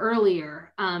 60s or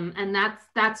earlier. And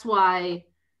that's why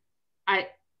I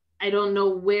don't know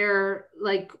where,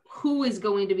 like, who is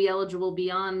going to be eligible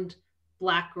beyond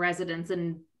Black residents,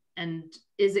 and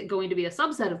is it going to be a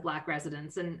subset of Black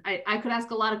residents? And I could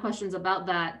ask a lot of questions about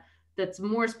that that's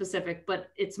more specific, but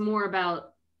it's more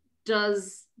about,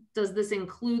 does this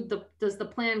include does the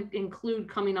plan include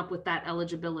coming up with that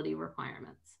eligibility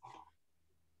requirements?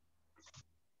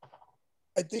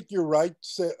 I think you're right.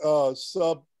 Subsection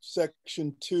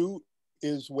 2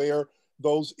 is where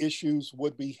those issues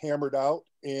would be hammered out.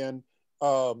 And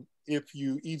if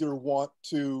you either want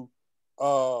to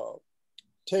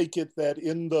take it that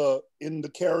in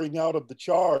the carrying out of the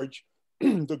charge,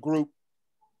 the group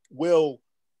will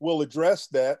address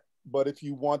that. But if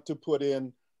you want to put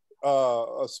in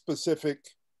a specific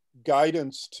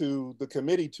guidance to the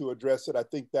committee to address it, I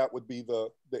think that would be the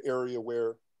area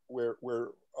where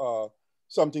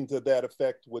something to that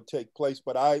effect would take place.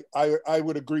 But I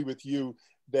would agree with you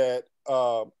that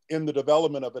in the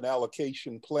development of an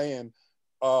allocation plan,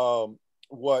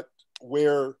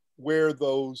 where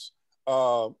those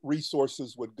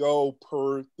resources would go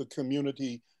per the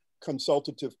community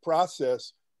consultative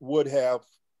process would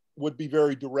be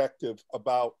very directive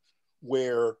about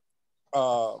where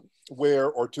or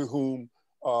to whom,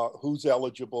 who's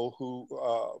eligible, who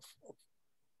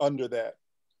under that.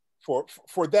 For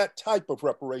that type of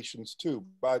reparations too.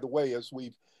 By the way, as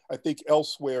we've, I think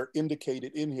elsewhere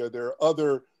indicated in here, there are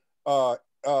other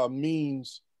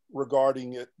means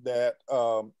regarding it that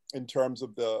in terms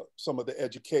of some of the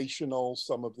educational,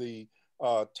 some of the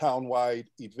townwide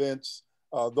events,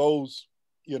 those,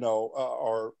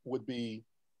 would be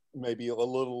maybe a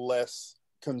little less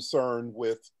concerned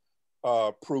with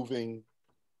proving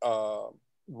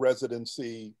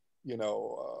residency,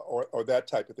 or that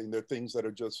type of thing. They're things that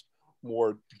are just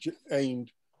more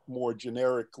aimed more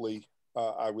generically,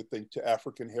 I would think, to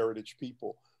African heritage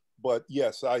people. But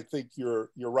yes, I think you're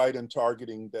right in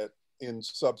targeting that in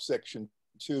subsection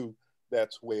 2,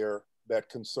 that's where that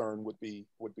concern would be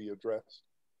addressed.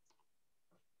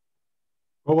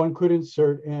 Well, one could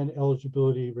insert and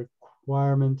eligibility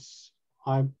requirements.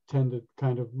 I tend to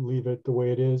kind of leave it the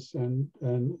way it is and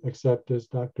accept, as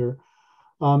Dr.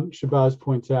 Shabazz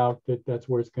points out, that that's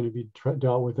where it's going to be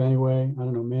dealt with anyway. I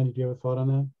don't know, Mandy, do you have a thought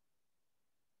on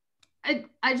that?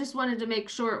 I just wanted to make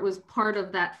sure it was part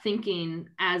of that thinking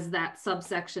as that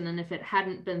subsection. And if it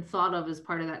hadn't been thought of as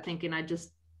part of that thinking, I'd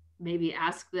just maybe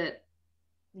ask that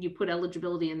you put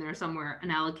eligibility in there somewhere, an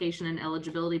allocation and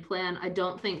eligibility plan. I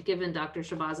don't think, given Dr.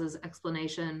 Shabazz's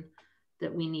explanation,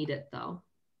 that we need it though.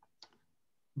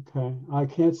 Okay, I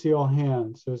can't see all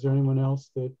hands. So is there anyone else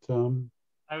that...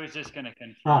 I was just going to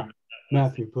confirm.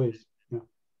 Matthew, please. Yeah.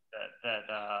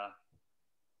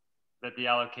 That the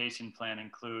allocation plan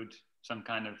include some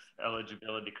kind of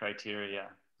eligibility criteria.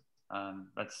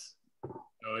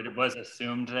 So it was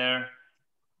assumed there,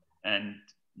 and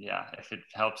yeah, if it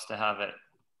helps to have it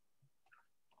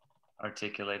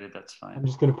articulated, that's fine. I'm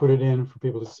just going to put it in for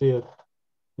people to see it.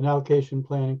 An allocation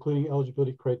plan, including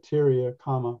eligibility criteria,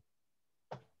 comma,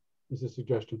 is a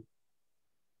suggestion.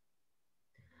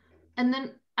 And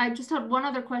then I just had one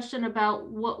other question about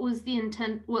what was the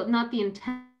intent, well, not the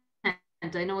intent,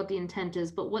 I know what the intent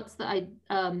is, but what's the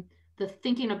the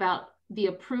thinking about the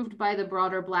approved by the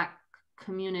broader Black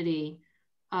community,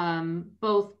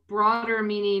 both broader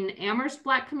meaning Amherst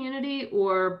Black community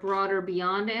or broader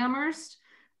beyond Amherst?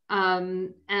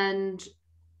 And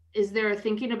is there a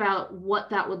thinking about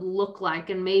what that would look like?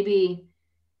 And maybe,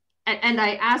 and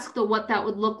I ask the what that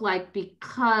would look like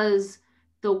because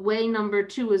the way number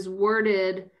 2 is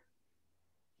worded,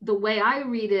 the way I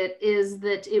read it is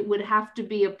that it would have to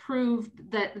be approved,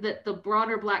 that the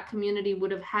broader Black community would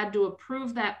have had to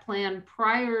approve that plan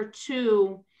prior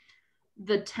to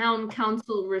the town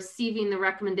council receiving the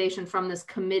recommendation from this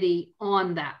committee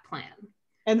on that plan.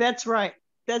 And that's right.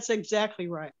 That's exactly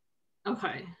right.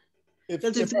 Okay. Is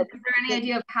there any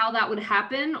idea of how that would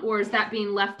happen, or is that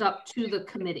being left up to the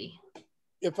committee?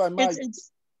 If I might,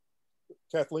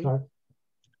 Kathleen?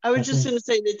 I was just going to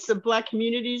say that it's the Black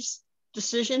community's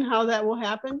decision how that will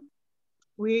happen.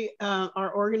 We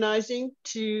are organizing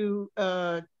to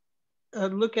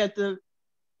look at the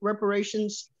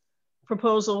reparations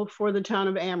proposal for the town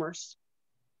of Amherst.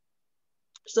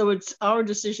 So it's our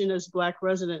decision as Black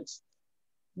residents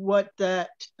what that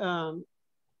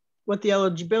what the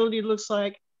eligibility looks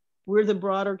like. We're the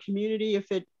broader community.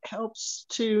 If it helps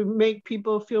to make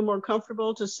people feel more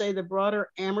comfortable to say the broader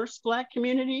Amherst Black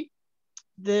community,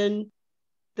 then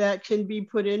that can be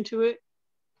put into it.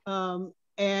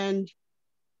 And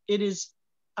it is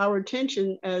our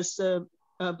intention as the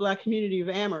Black community of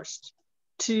Amherst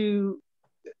to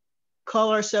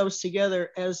call ourselves together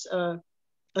as an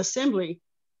assembly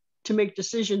to make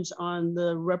decisions on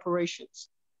the reparations.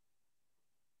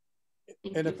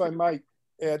 And if I might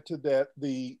add to that,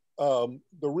 the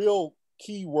real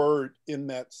key word in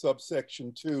that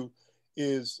subsection 2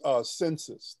 is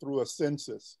census, through a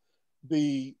census.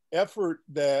 The effort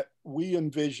that we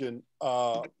envision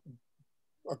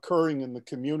occurring in the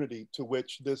community to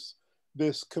which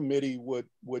this committee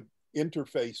would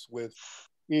interface with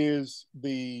is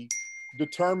the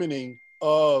determining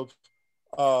of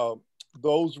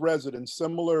those residents,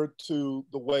 similar to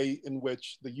the way in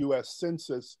which the US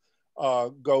Census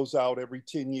goes out every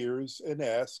 10 years and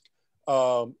asks,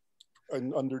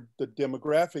 and under the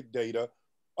demographic data,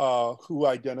 who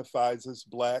identifies as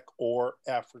Black or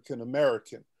African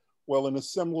American. Well, in a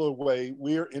similar way,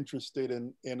 we're interested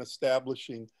in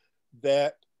establishing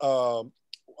that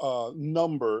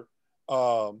number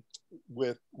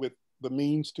with the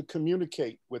means to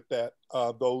communicate with that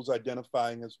those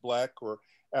identifying as Black or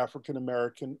African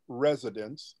American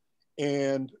residents,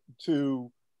 and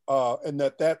to and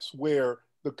that's where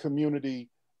the community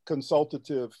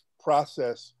consultative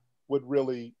process would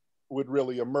really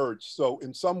emerge. So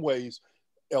in some ways,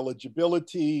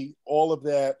 eligibility, all of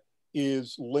that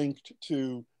is linked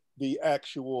to the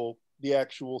actual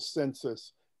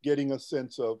census, getting a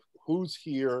sense of who's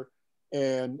here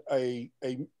and a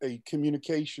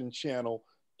communication channel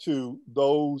to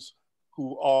those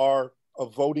who are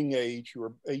of voting age, who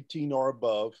are 18 or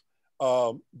above,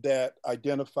 that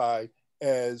identify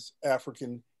as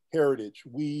African heritage.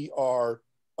 We are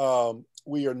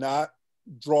not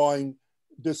drawing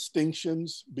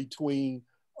distinctions between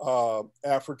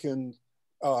African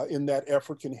in that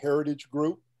African heritage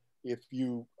group. If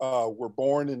you were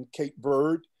born in Cape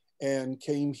Verde and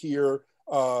came here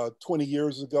 20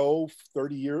 years ago,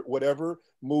 30 years, whatever,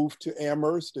 moved to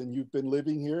Amherst and you've been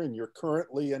living here and you're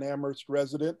currently an Amherst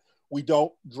resident, we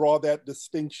don't draw that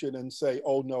distinction and say,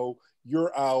 oh no,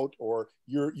 you're out, or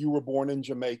you were born in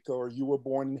Jamaica, or you were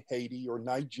born in Haiti or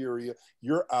Nigeria,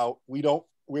 you're out.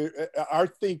 Our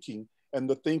thinking, and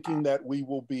the thinking that we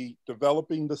will be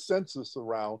developing the census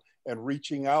around and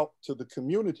reaching out to the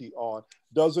community on,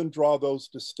 doesn't draw those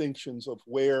distinctions of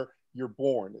where you're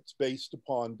born. It's based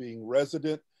upon being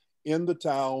resident in the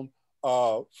town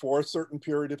for a certain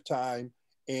period of time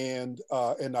and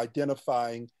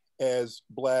identifying as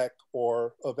Black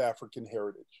or of African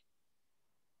heritage.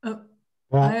 I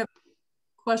have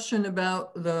a question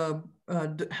about the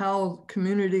how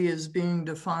community is being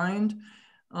defined.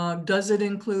 Does it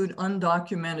include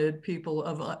undocumented people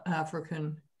of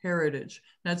African heritage?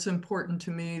 That's important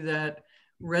to me, that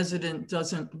resident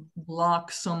doesn't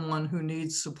block someone who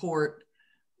needs support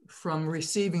from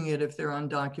receiving it if they're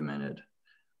undocumented.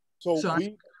 So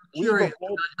I'm curious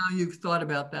about how you've thought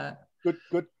about that.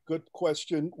 Good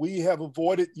question. We have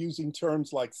avoided using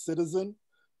terms like citizen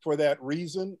for that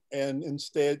reason, and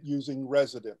instead using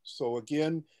resident. So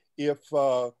again, if,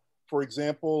 for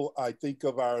example, I think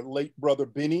of our late brother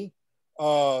Benny,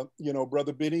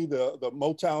 Brother Benny, the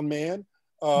Motown man,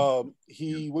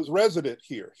 he was resident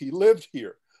here, he lived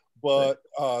here, but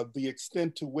the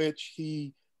extent to which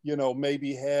he,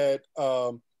 maybe had,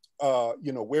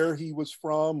 where he was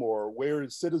from or where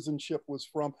his citizenship was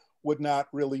from, would not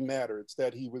really matter. It's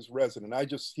that he was resident.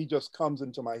 He just comes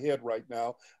into my head right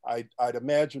now. I'd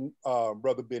imagine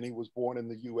Brother Benny was born in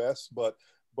the U.S., but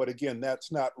again,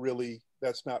 that's not really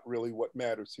what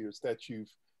matters here. It's that you're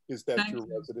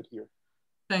resident here.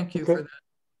 Thank you for that.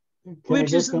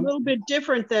 Which is a little bit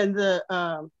different than the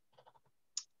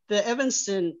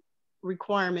Evanston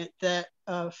requirement that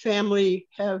family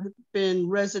have been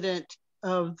resident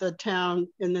of the town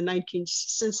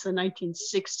since the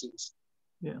 1960s.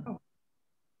 Yeah.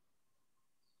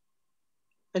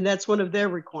 And that's one of their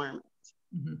requirements.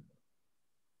 Mm-hmm.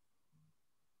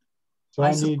 So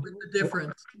I need the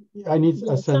difference. I need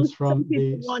a sense from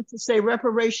the. Want to say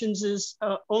reparations is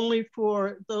only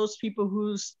for those people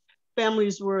whose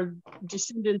families were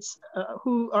descendants,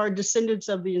 who are descendants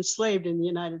of the enslaved in the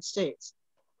United States.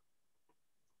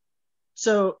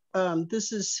 So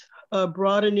this is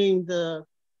broadening the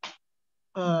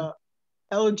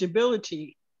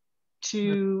eligibility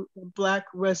to Black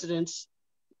residents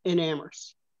in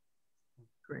Amherst.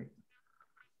 Great.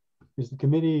 Is the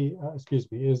committee,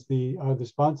 is the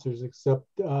sponsors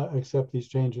accept these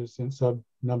changes in sub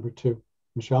number 2?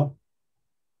 Michelle?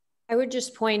 I would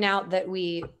just point out that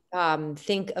we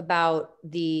think about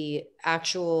the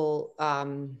actual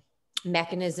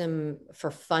mechanism for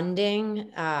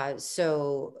funding.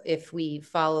 So if we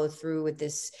follow through with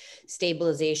this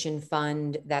stabilization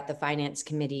fund that the Finance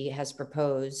Committee has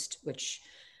proposed, which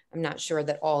I'm not sure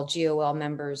that all GOL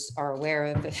members are aware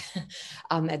of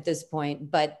at this point,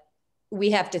 but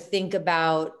we have to think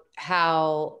about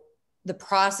how the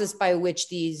process by which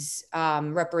these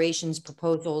reparations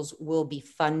proposals will be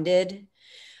funded.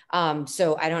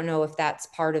 So I don't know if that's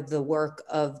part of the work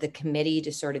of the committee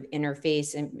to sort of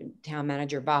interface, and Town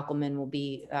Manager Bockelman will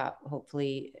be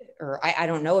hopefully, or I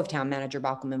don't know if Town Manager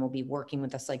Bockelman will be working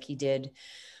with us like he did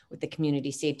with the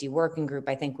Community Safety Working Group.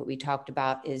 I think what we talked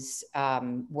about is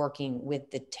working with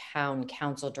the town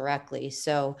council directly.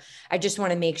 So I just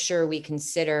want to make sure we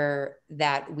consider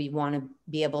that we want to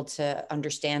be able to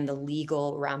understand the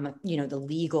legal the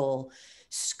legal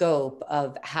scope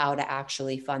of how to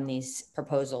actually fund these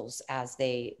proposals as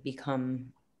they become,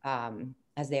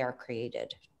 as they are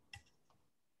created.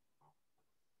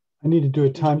 I need to do a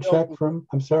time check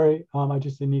I'm sorry, I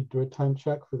just need to do a time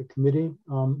check for the committee.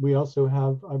 We also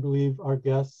have, I believe, our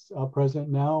guests present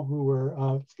now who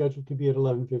were scheduled to be at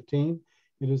 11:15.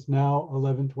 It is now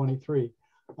 11:23.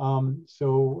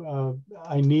 So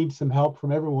I need some help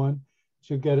from everyone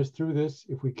to get us through this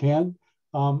if we can.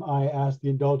 I ask the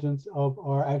indulgence of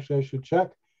actually I should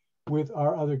check with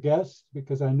our other guests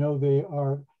because I know they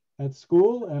are at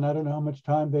school and I don't know how much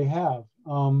time they have.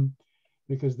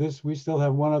 Because we still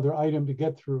have one other item to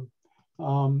get through.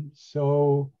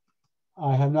 So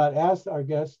I have not asked our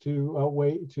guests to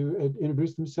wait to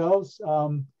introduce themselves.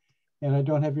 And I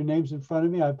don't have your names in front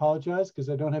of me. I apologize because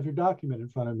I don't have your document in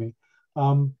front of me.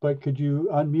 But could you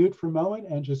unmute for a moment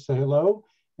and just say hello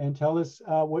and tell us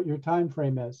what your time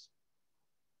frame is?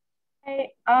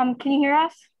 Hey, can you hear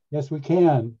us? Yes, we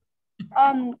can.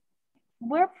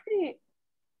 We're pretty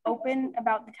open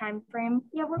about the time frame.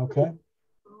 Yeah, we're okay.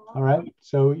 All right,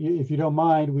 so if you don't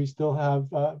mind, we still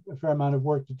have a fair amount of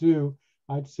work to do.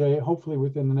 I'd say hopefully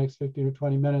within the next 15 or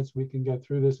 20 minutes, we can get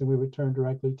through this and we would turn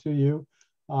directly to you.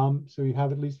 So you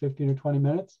have at least 15 or 20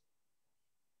 minutes?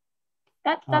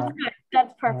 That's good,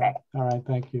 that's perfect. All right,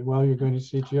 thank you. Well, you're going to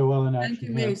see GOL in action. Thank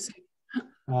you, Macy.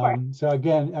 So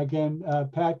again,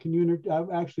 Pat, can you,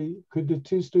 actually, could the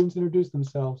 2 students introduce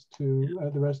themselves to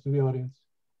the rest of the audience?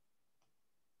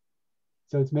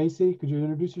 So it's Macy, could you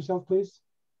introduce yourself, please?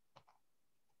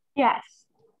 Yes.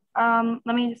 Let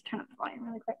me just turn up the volume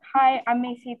really quick. Hi, I'm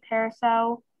Macy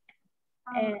Paraso.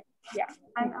 And yeah,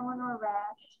 I'm Eleanor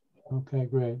Rash. Okay,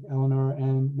 great. Eleanor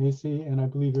and Macy, and I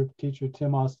believe your teacher,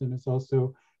 Tim Austin, is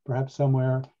also perhaps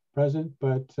somewhere present,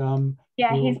 but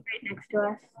yeah, he's right next to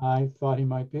us. I thought he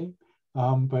might be,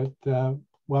 but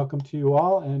welcome to you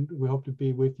all, and we hope to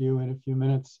be with you in a few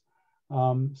minutes.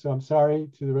 So I'm sorry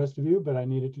to the rest of you, but I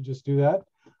needed to just do that.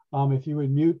 If you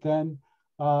would mute then,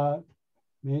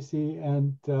 Macy,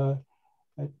 and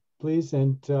please.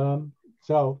 And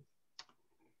so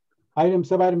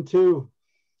sub-item 2,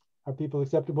 are people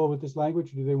acceptable with this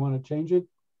language? Or do they want to change it,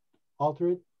 alter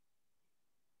it?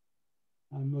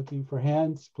 I'm looking for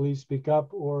hands. Please speak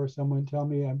up or someone tell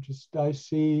me. I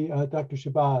see Dr.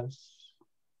 Shabazz.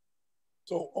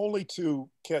 So only to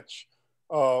catch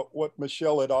what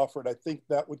Michelle had offered, I think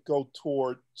that would go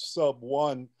toward sub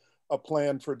 1, a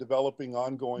plan for developing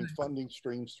ongoing funding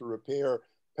streams to repair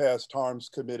past harms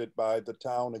committed by the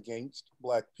town against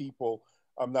Black people.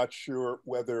 I'm not sure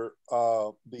whether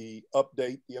the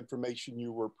update, the information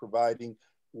you were providing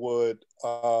would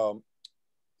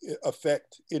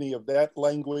affect any of that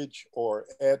language or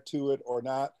add to it or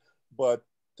not, but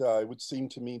it would seem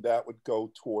to me that would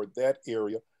go toward that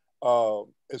area.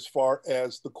 As far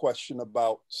as the question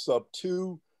about sub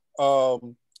 2,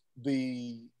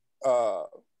 the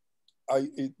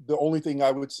only thing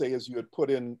I would say is you had put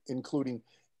in including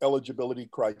eligibility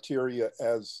criteria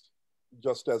as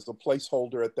just as a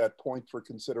placeholder at that point for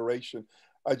consideration.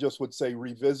 I just would say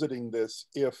revisiting this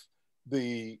if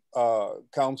the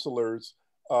counselors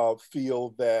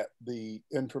feel that the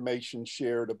information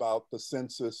shared about the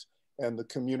census and the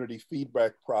community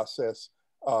feedback process,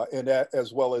 and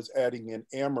as well as adding in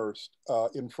Amherst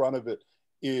in front of it,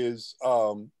 is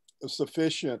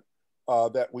sufficient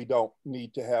that we don't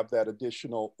need to have that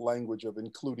additional language of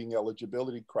including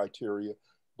eligibility criteria.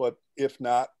 But if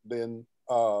not, then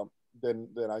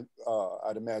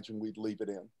I'd imagine we'd leave it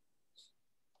in.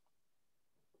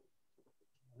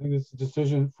 I think it's a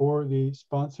decision for the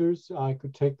sponsors. I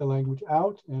could take the language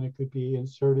out and it could be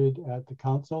inserted at the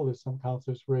council if some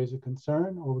councilors raise a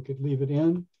concern, or we could leave it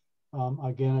in.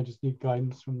 Again, I just need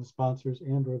guidance from the sponsors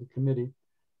and or the committee.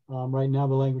 Right now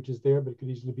the language is there, but it could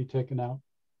easily be taken out.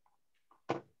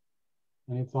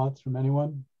 Any thoughts from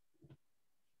anyone?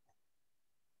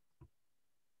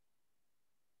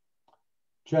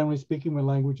 Generally speaking, when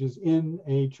language is in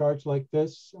a charge like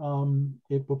this,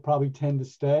 it will probably tend to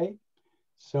stay.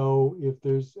 So if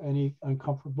there's any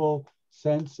uncomfortable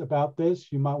sense about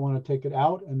this, you might want to take it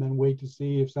out and then wait to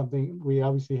see if something, we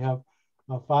obviously have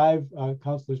 5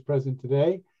 counselors present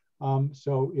today.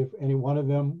 So if any one of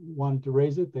them wanted to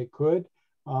raise it, they could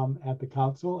at the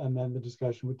council, and then the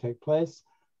discussion would take place.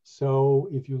 So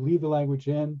if you leave the language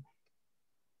in,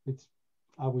 it's,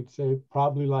 I would say,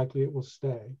 probably likely it will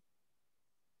stay,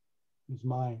 is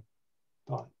my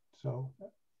thought. So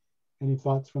any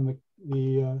thoughts from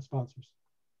the sponsors?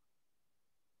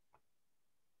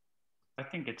 I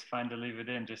think it's fine to leave it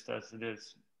in just as it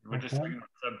is. We're just talking about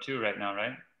sub 2 right now,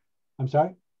 right? I'm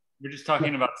sorry? We're just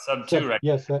talking about sub 2 right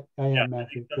now. Yes, I am, yeah,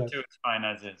 Matthew. Sub 2 is fine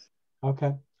as is.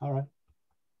 Okay, all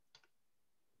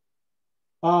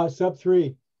right. Sub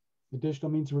 3,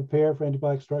 additional means of repair for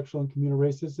anti-Black structural and communal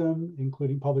racism,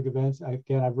 including public events.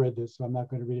 Again, I've read this, so I'm not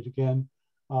going to read it again.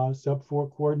 Sub 4,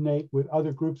 coordinate with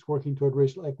other groups working toward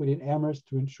racial equity in Amherst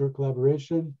to ensure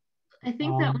collaboration. I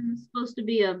think that one was supposed to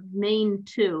be a main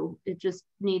 2. It just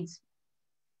needs,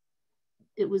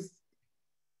 it was,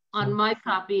 on my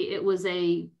copy, it was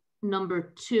a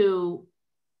number 2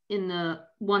 in the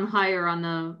one higher on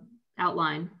the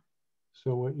outline.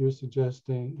 So what you're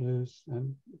suggesting is,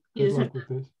 and good luck with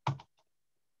this.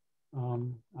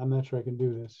 I'm not sure I can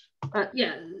do this.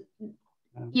 Yeah,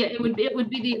 yeah, it would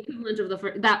be the equivalent of the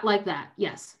first, that, like that,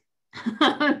 yes.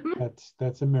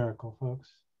 That's a miracle,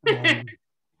 folks.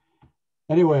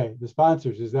 Anyway, the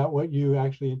sponsors, is that what you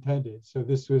actually intended? So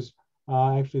this was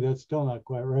actually, that's still not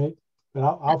quite right, but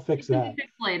I'll fix that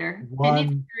later. 1, it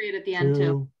needs a period at the end 2,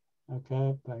 too.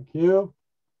 Okay, thank you.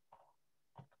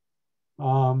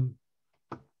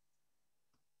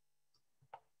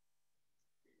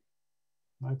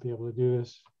 Might be able to do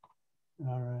this.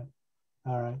 All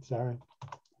right, sorry.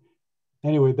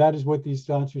 Anyway, that is what these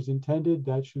sponsors intended.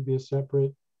 That should be a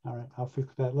separate. All right, I'll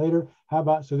fix that later. How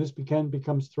about, so this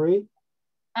becomes 3?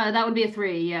 That would be a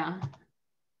 3, yeah.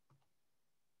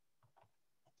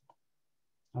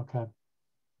 Okay.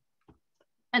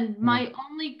 And my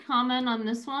only comment on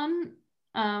this one,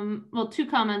 well, 2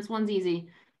 comments, one's easy.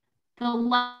 The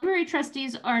library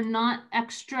trustees are not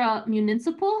extra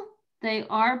municipal. They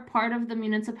are part of the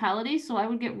municipality. So I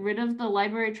would get rid of the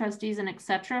library trustees and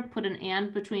etc. Put an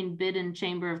and between BID and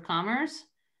Chamber of Commerce.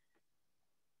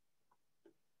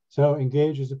 So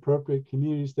engage as appropriate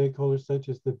community stakeholders such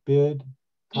as the BID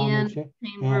and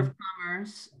Chamber of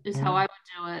Commerce is how I would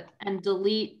do it, and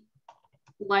delete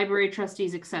library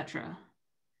trustees, etc.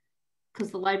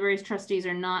 Because the library's trustees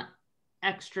are not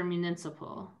extra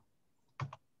municipal.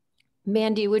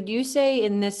 Mandy, would you say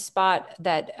in this spot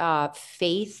that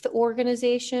faith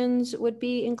organizations would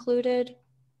be included?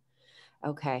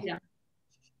 Okay. Yeah.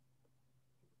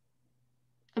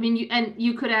 I mean,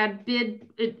 you could add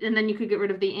BID, and then you could get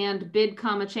rid of the and BID,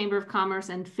 comma, Chamber of Commerce,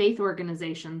 and faith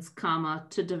organizations, comma,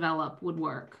 to develop would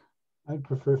work. I'd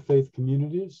prefer faith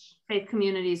communities. Faith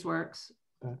communities works.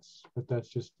 But that's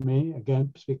just me.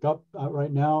 Again, speak up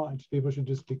right now. People should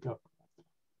just speak up.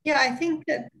 Yeah, I think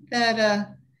that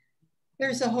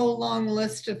there's a whole long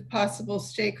list of possible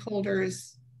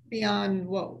stakeholders beyond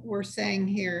what we're saying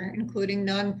here, including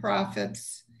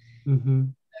nonprofits. Mm-hmm.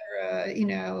 You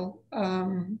know,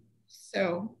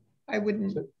 so I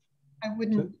wouldn't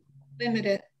limit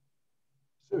it.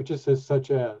 So it just says such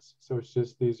as. So it's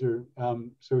just these are.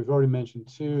 So we've already mentioned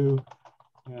 2,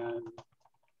 And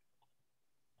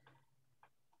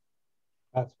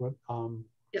that's what,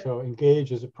 Yep. so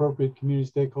engage as appropriate community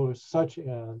stakeholders such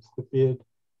as the BID,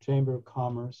 Chamber of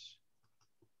Commerce,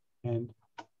 and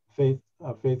faith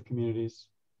communities.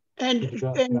 And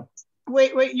Yeah.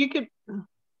 wait, you could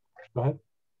Go ahead.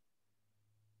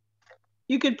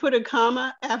 You could put a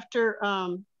comma after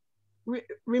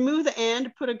remove the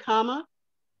and, put a comma.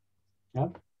 Yeah.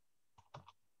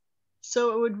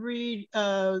 So it would read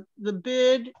the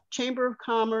BID, Chamber of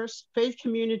Commerce, faith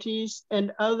communities,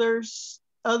 and other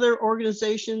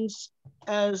organizations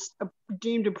as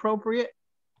deemed appropriate.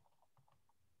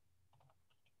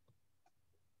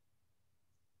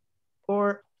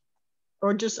 Or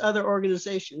just other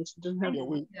organizations. It doesn't have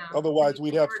Otherwise,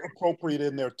 we'd have appropriate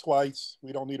in there twice.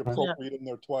 We don't need appropriate in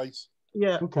there twice.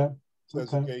 Yeah. Okay. It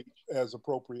says engage as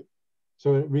appropriate.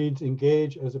 So it reads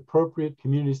engage as appropriate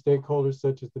community stakeholders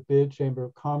such as the BID, Chamber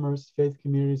of Commerce, faith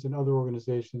communities, and other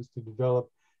organizations to develop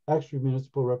extra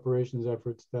municipal reparations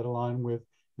efforts that align with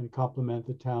and complement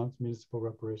the town's municipal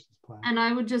reparations plan. And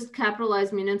I would just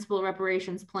capitalize municipal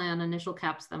reparations plan, initial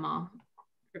caps them all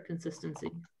for consistency.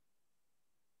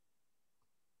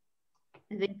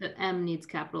 I think the M needs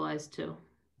capitalized too.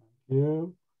 Yeah.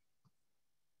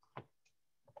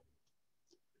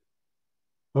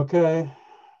 Okay.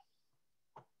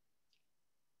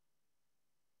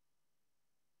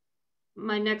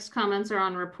 My next comments are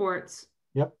on reports.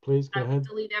 Yep, please go ahead.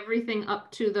 Delete everything up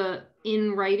to the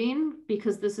in writing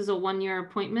because this is a one-year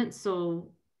appointment. So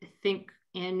I think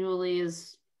annually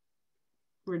is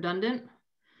redundant.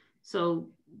 So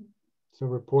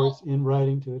reports in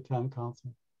writing to the town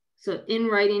council. So in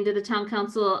writing to the town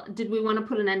council, did we want to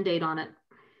put an end date on it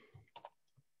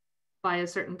by a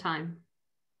certain time?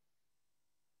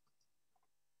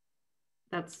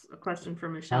 That's a question for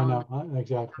Michelle. I know,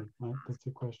 exactly. That's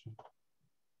the question.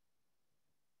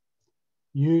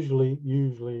 Usually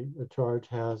a charge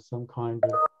has some kind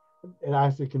of, it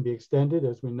actually can be extended,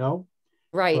 as we know.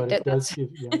 Right. But it does give,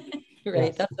 right.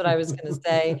 Yes. That's what I was going to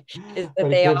say. Is that but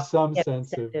they it gives some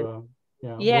sense of,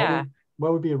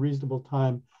 what would be a reasonable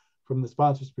time from the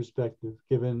sponsor's perspective,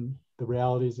 given the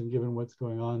realities and given what's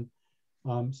going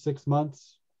on? 6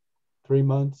 months, 3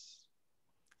 months,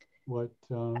 what?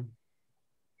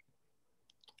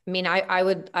 I mean, I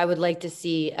would like to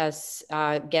see us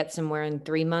get somewhere in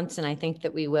 3 months, and I think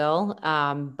that we will.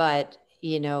 But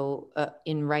you know,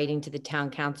 in writing to the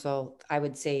town council, I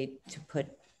would say to put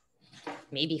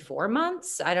maybe 4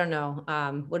 months. I don't know.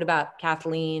 What about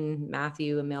Kathleen,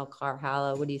 Matthew, Emil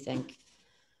Carhallo? What do you think?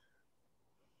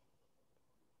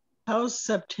 How's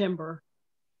September?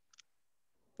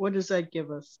 What does that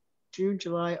give us? June,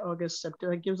 July, August,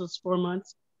 September. That gives us 4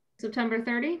 months. September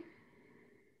 30?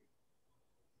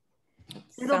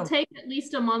 It'll take at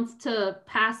least a month to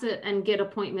pass it and get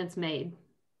appointments made.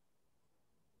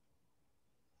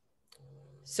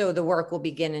 So the work will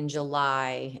begin in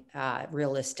July,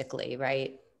 realistically,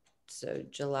 right? So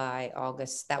July,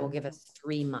 August, that will give us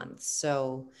 3 months.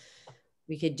 So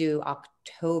we could do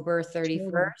October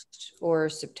 31st or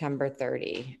September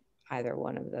 30, either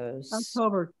one of those.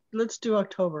 October, let's do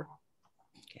October.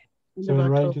 Okay. So in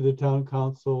writing to the town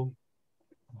council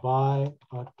by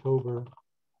October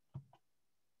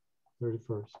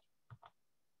 31st.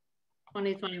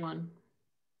 2021.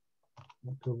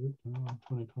 October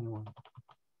 2021.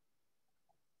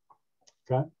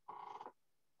 Okay.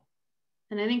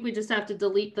 And I think we just have to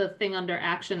delete the thing under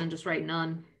action and just write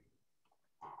none.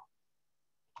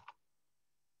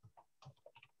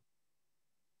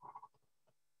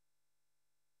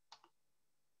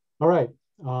 All right.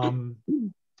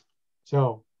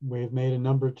 So we've made a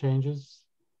number of changes.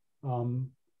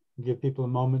 Give people a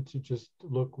moment to just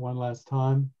look one last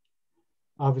time.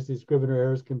 Obviously, Scrivener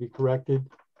errors can be corrected,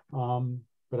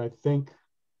 but I think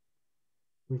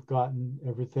we've gotten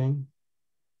everything.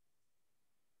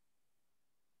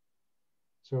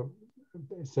 So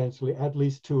essentially, at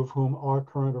least 2 of whom are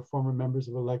current or former members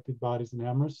of elected bodies in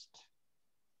Amherst,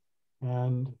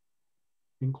 and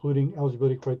including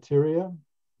eligibility criteria,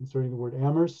 inserting the word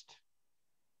Amherst.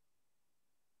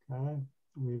 Okay.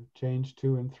 We've changed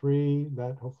 2 and 3.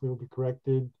 That hopefully will be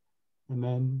corrected. And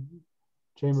then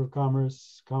Chamber of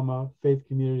Commerce, comma, faith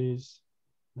communities.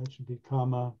 That should be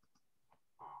comma.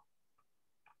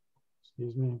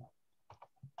 Excuse me.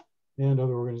 And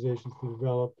other organizations to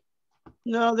develop.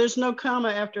 No, there's no comma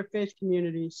after faith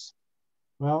communities.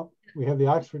 Well, we have the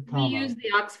Oxford comma. We use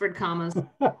the Oxford commas.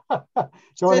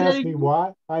 Don't ask me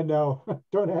why. I know.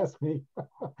 Don't ask me.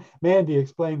 Mandy,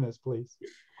 explain this, please.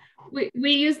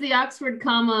 We use the Oxford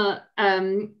comma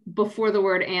before the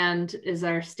word and is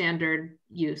our standard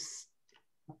use.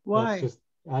 Why?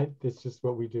 It's just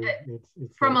what we do. It's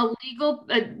from a legal,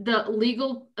 the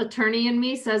legal attorney in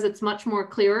me says it's much more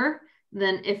clearer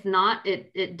than if not,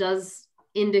 it does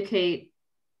indicate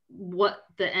what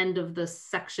the end of the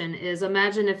section is.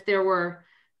 Imagine if there were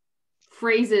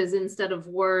phrases instead of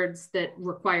words that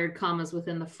required commas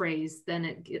within the phrase,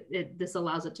 then this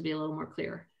allows it to be a little more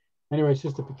clear. Anyway, it's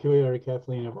just a peculiarity,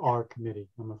 Kathleen, of our committee,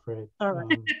 I'm afraid. All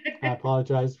right. I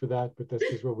apologize for that, but that's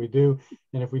just what we do.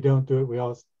 And if we don't do it, we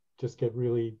all just get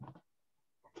really...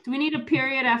 Do we need a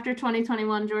period after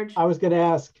 2021, George? I was going to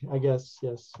ask, I guess,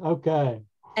 yes. Okay.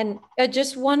 And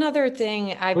just one other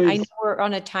thing, I know we're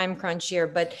on a time crunch here,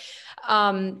 but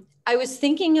I was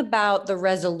thinking about the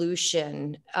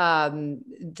resolution,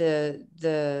 the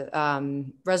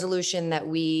resolution that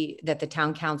the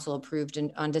town council approved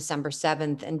on December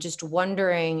 7th, and just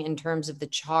wondering in terms of the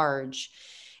charge,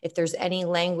 if there's any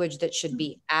language that should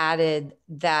be added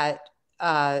that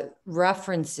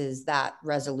references that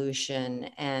resolution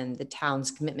and the town's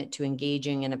commitment to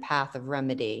engaging in a path of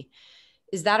remedy.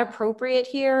 Is that appropriate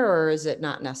here, or is it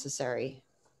not necessary?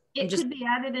 It could be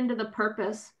added into the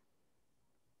purpose.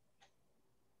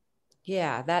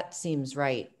 Yeah, that seems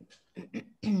right.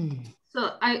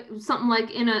 So something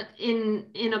like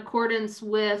in accordance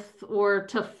with, or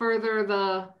to further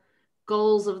the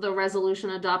goals of the resolution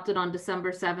adopted on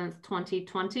December 7th,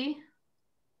 2020.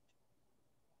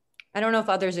 I don't know if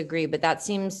others agree, but that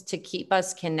seems to keep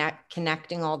us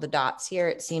connecting all the dots here.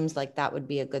 It seems like that would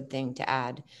be a good thing to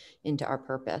add into our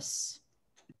purpose.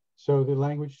 So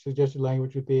the suggested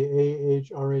language would be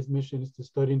AHRA's mission is to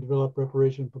study and develop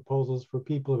reparation proposals for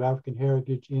people of African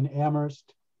heritage in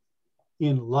Amherst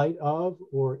in light of,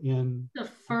 or in... To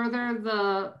further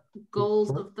the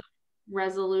goals of the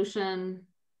resolution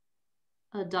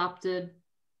adopted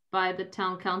by the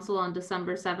town council on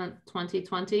December 7th,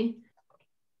 2020.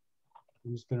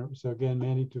 I'm just gonna, so again,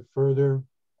 Mandy, to further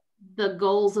the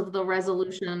goals of the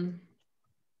resolution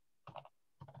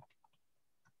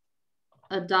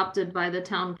adopted by the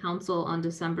town council on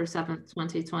December 7th,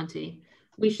 2020.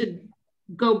 We should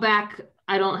go back.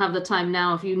 I don't have the time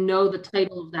now. If you know the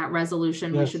title of that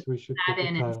resolution, yes, we should add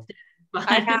in instead.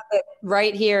 I have it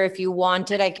right here. If you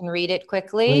want it, I can read it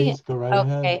quickly. Please go right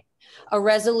ahead. A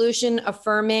resolution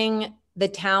affirming the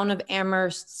town of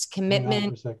Amherst's commitment. Hang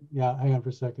on for a second. Yeah, hang on for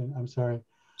a second. I'm sorry.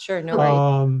 Sure, no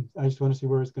worries. I just want to see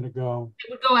where it's going to go.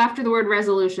 It would go after the word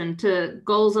resolution to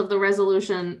goals of the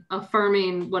resolution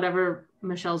affirming whatever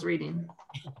Michelle's reading.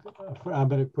 I'm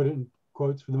going to put it in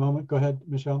quotes for the moment. Go ahead,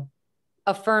 Michelle.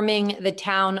 Affirming the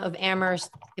town of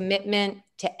Amherst's commitment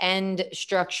to end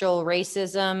structural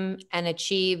racism and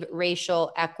achieve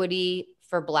racial equity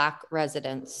for Black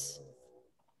residents.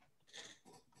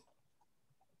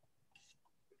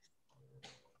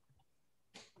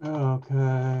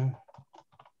 Okay.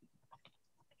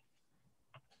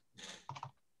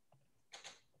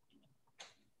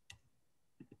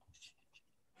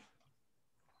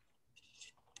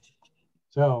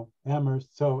 So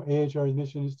Amherst, so AHR's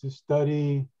mission is to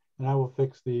study, and I will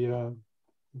fix the,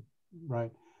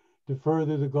 to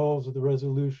further the goals of the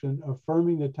resolution,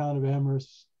 affirming the town of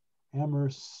Amherst's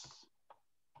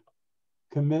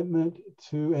commitment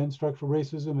to end structural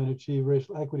racism and achieve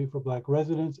racial equity for Black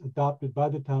residents, adopted by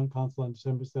the town council on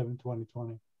December 7,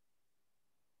 2020.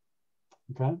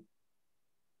 Okay.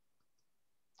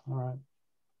 All right.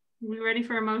 We ready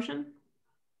for a motion?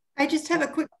 I just have a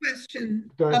quick question.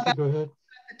 Darcy, about go ahead.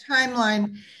 The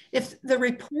timeline. If the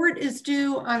report is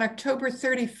due on October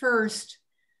 31st,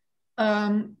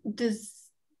 and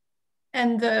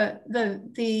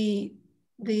the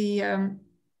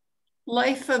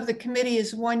life of the committee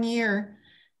is 1 year,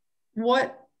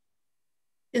 what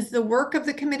is the work of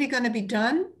the committee going to be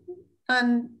done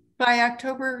by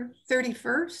October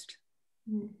 31st?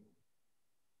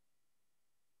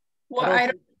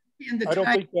 Well,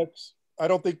 I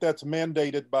don't think that's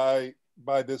mandated by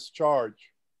this charge.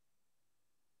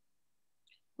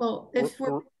 Well, if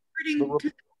we're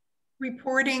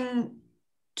reporting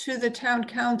to the town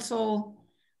council,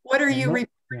 what are you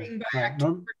reporting by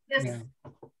October? Yes.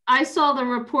 I saw the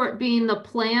report being the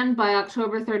plan by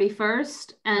October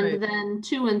 31st, and then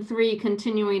 2 and 3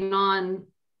 continuing on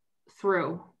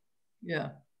through. Yeah.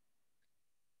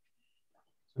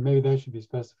 So maybe that should be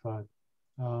specified.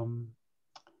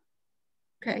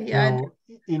 Okay. Yeah. So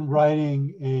in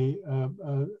writing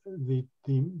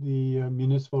the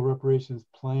municipal reparations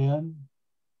plan,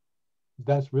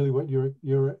 that's really what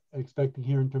you're expecting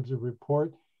here in terms of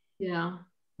report. Yeah.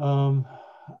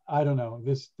 I don't know.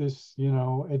 This you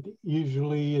know,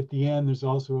 usually at the end there's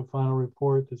also a final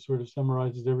report that sort of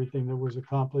summarizes everything that was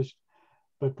accomplished.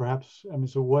 But perhaps, I mean,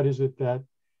 so what is it that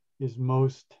is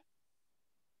most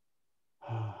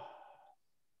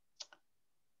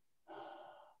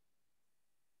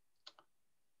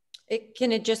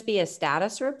Can it just be a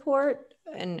status report,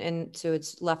 and so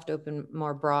it's left open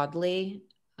more broadly?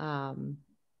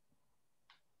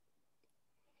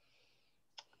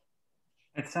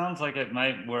 It sounds like it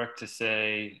might work to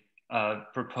say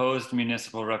proposed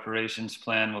municipal reparations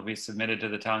plan will be submitted to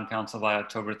the town council by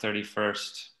October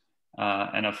 31st,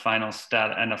 and a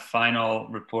final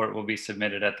report will be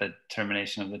submitted at the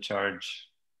termination of the charge.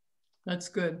 That's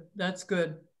good. That's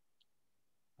good.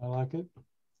 I like it.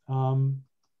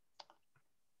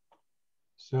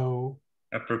 So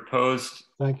a proposed,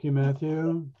 thank you,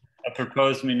 Matthew. A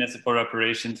proposed municipal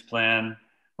reparations plan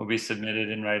will be submitted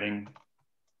in writing.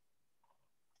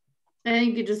 I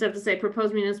think you just have to say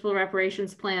proposed municipal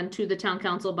reparations plan to the town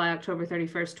council by October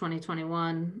 31st,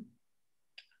 2021.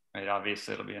 Right,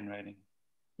 obviously it'll be in writing.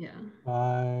 Yeah.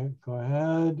 Go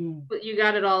ahead. But you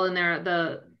got it all in there.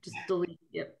 Just delete.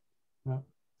 Yep.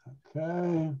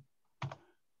 Okay.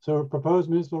 So a proposed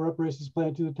municipal reparations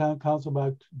plan to the town council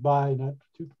by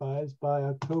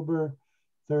October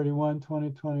 31,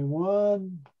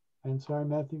 2021. And sorry,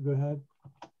 Matthew, go ahead.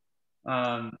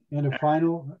 And a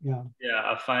final, yeah,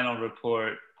 a final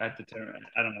report at the term.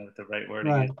 I don't know what the right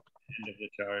wording is. End of the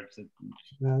charge.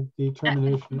 The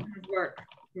termination. Work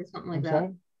or something like that.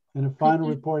 Sorry? And a final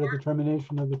report at the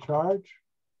termination of the charge.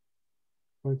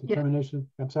 Or the termination.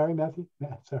 I'm sorry, Matthew.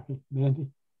 Sorry, Mandy.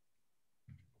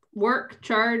 Work,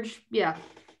 charge, yeah.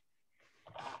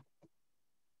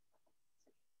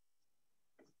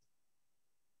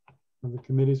 Of the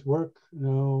committee's work,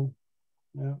 no.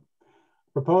 Yeah.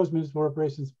 Proposed municipal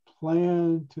reparations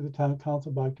plan to the town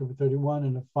council by October 31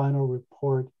 and a final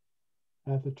report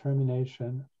at the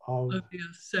termination of the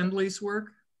assembly's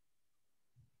work.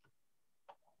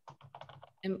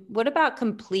 And what about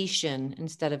completion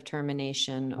instead of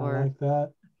termination? Or I like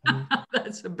that.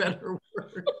 That's a better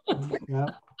word. Yeah.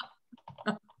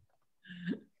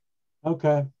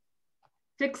 Okay.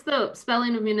 Fix the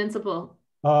spelling of municipal.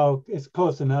 Oh, it's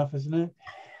close enough, isn't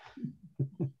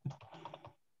it?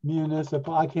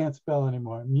 Municipal. I can't spell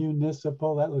anymore.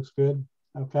 Municipal. That looks good.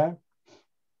 Okay.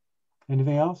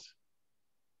 Anything else?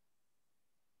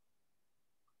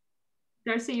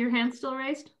 Darcy, your hand's still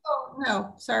raised? Oh,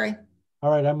 no, sorry.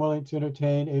 All right. I'm willing to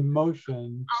entertain a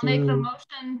motion. I'll make the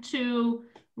motion to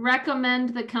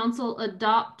recommend the council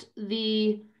adopt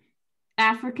the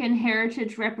African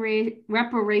Heritage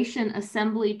Reparation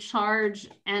Assembly charge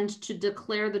and to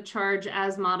declare the charge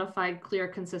as modified, clear,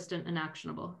 consistent, and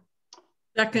actionable.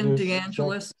 Second,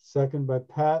 DeAngelis. Second by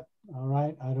Pat. All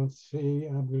right. I don't see.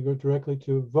 I'm going to go directly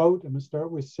to a vote. I'm going to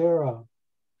start with Sarah.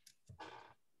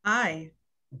 Aye.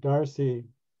 Darcy.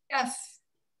 Yes.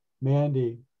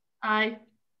 Mandy. Aye.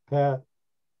 Pat.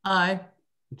 Aye.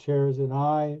 The chair is an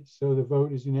aye. So the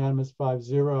vote is unanimous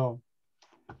 5-0.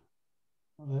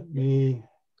 Let me,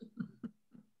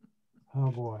 oh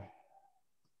boy,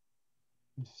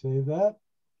 let me save that.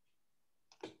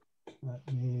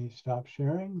 Let me stop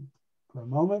sharing for a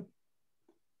moment.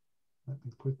 Let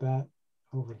me put that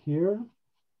over here.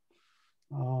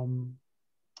 And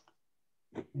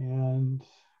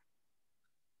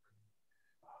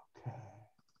okay.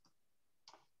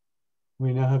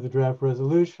 We now have the draft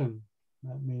resolution.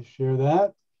 Let me share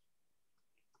that.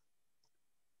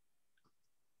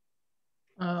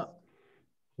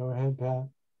 Go ahead, Pat.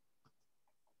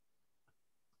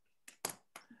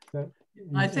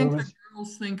 I think the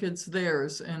girls think it's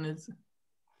theirs, and it's.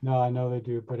 No, I know they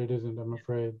do, but it isn't, I'm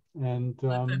afraid. And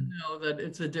let them know that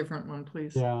it's a different one,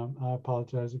 please. Yeah, I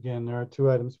apologize again. There are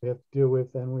two items we have to deal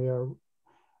with, and we are,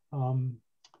 and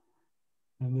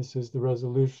this is the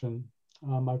resolution.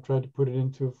 I've tried to put it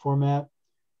into a format.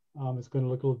 It's going to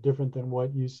look a little different than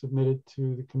what you submitted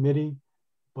to the committee,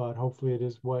 but hopefully it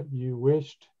is what you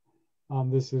wished.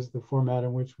 This is the format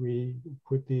in which we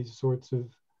put these sorts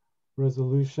of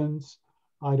resolutions.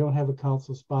 I don't have a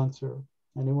council sponsor.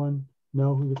 Anyone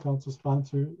know who the council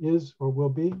sponsor is or will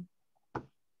be?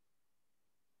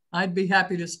 I'd be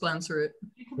happy to sponsor it.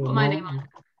 You can put my name on it.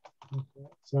 Okay.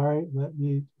 Sorry, let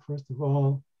me, first of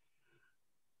all,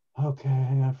 okay,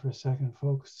 hang on for a second,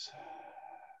 folks.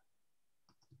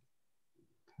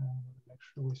 Okay, make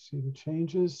sure we see the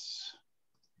changes.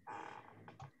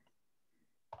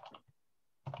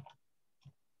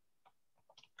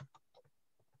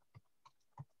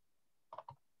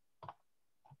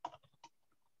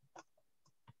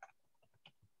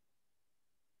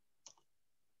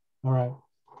 All right.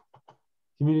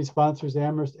 Community sponsors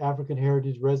Amherst African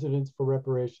Heritage Residents for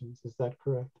Reparations. Is that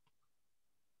correct?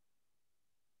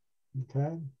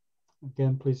 Okay.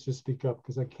 Again, please just speak up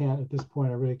because I can't, at this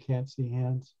point, I really can't see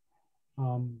hands.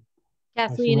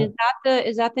 Kathleen, is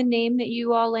that the name that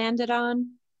you all landed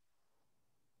on?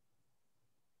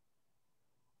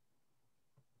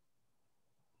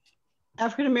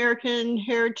 African American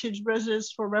Heritage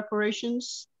Residents for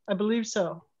Reparations. I believe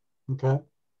so. Okay.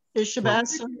 Is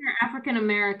Shabazz? African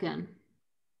American.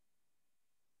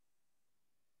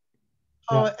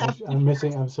 Yeah, I'm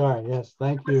missing. I'm sorry. Yes,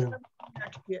 thank you.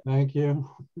 Thank you.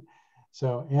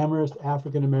 So Amherst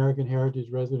African American Heritage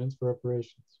Residents for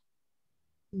Reparations.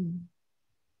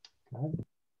 Okay.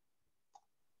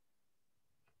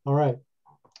 All right.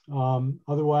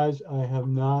 Otherwise, I have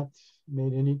not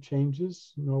made any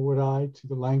changes, nor would I, to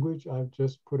the language. I've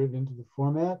just put it into the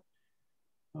format,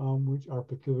 which our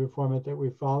peculiar format that we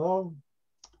follow.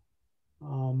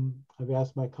 I've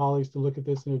asked my colleagues to look at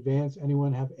this in advance.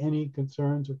 Anyone have any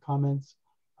concerns or comments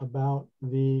about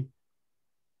the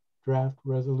draft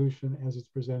resolution as it's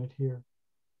presented here?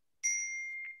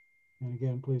 And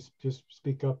again, please just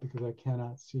speak up because I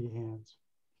cannot see hands.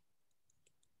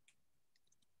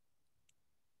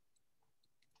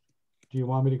 Do you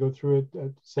want me to go through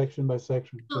it section by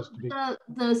section? Just to be...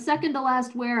 the second to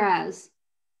last whereas.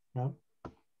 Yeah.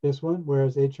 This one,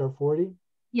 whereas HR 40?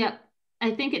 Yep.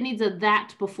 I think it needs a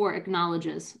that before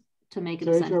acknowledges to make it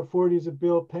so a sentence. HR 40 is a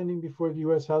bill pending before the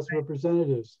U.S. House of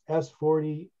Representatives,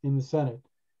 S40 in the Senate.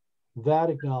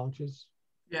 That acknowledges.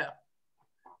 Yeah.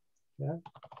 Yeah.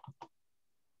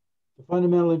 The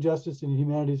fundamental injustice in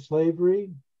humanity of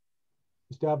slavery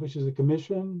establishes a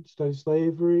commission, studies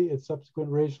slavery, its subsequent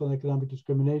racial and economic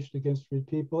discrimination against free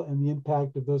people, and the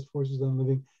impact of those forces on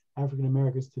living African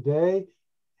Americans today,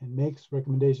 and makes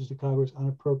recommendations to Congress on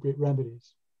appropriate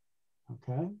remedies.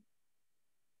 Okay.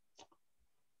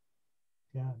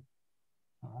 Yeah.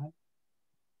 All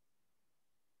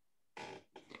right.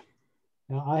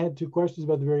 Now, I had two questions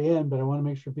about the very end, but I want to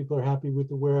make sure people are happy with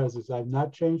the whereases. I've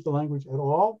not changed the language at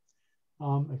all,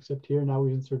 except here now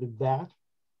we've inserted that.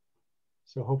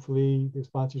 So hopefully the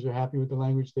sponsors are happy with the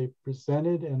language they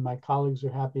presented, and my colleagues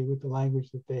are happy with the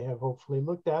language that they have hopefully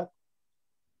looked at.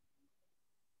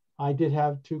 I did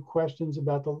have two questions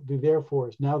about the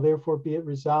therefores. Now, therefore, be it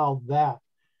resolved that,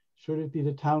 should it be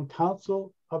the town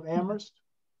council of Amherst?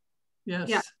 Yes.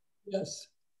 Yeah. Yes.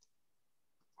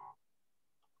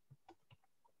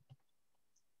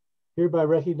 Hereby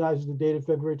recognizes the date of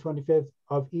February 25th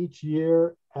of each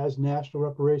year as National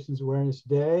Reparations Awareness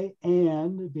Day,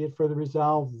 and be it further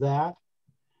resolved that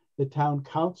the town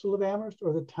council of Amherst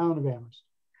or the town of Amherst?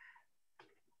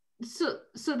 So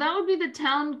that would be the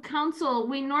town council.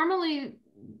 We normally,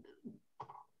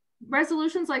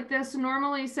 resolutions like this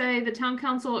normally say the town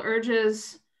council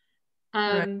urges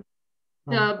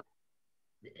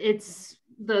it's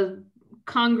the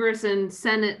Congress and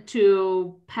Senate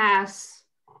to pass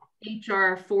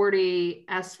HR 40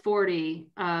 S40,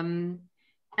 and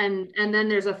then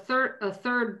there's a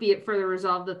third be it further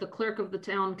resolved that the clerk of the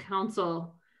town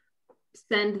council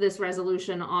send this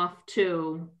resolution off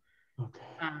to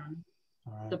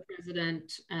the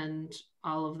president and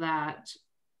all of that.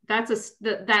 That's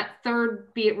that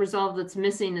third be it resolved that's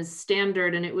missing is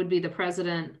standard, and it would be the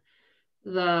president,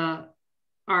 our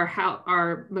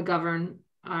McGovern.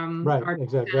 Right,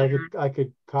 exactly. I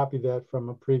could copy that from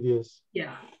a previous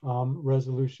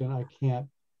resolution. I can't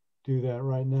do that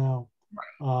right now.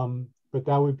 Right. But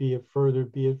that would be a further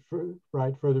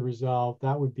further resolved.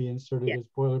 That would be inserted as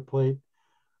boilerplate.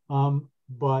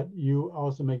 But you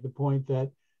also make the point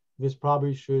that this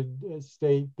probably should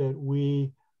state that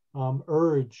we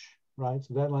urge, right?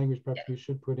 So that language perhaps we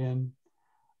should put in.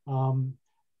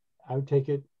 I would take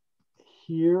it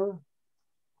here.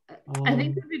 I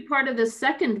think it would be part of the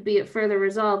second be it further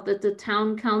resolved that the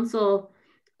town council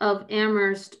of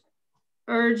Amherst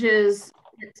urges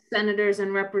its senators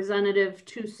and representatives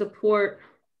to support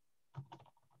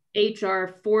HR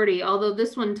 40, although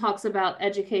this one talks about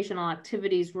educational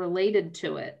activities related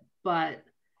to it, but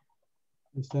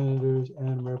the senators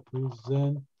and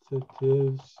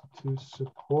representatives to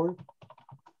support.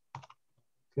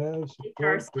 Okay,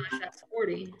 HR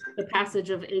 /S40, the passage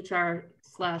of HR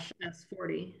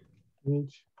 /S40.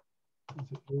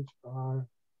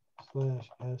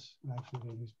 HR/S, actually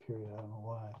they use period, I don't know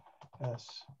why,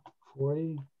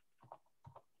 S40.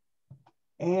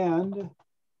 And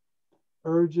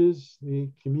urges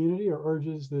the community or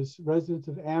urges this residents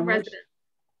of Amherst,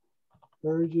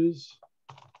 urges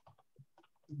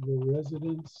the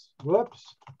residents,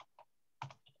 whoops,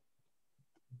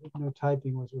 no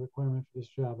typing was a requirement for this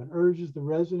job, and urges the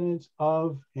residents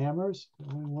of Amherst,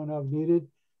 only one of needed,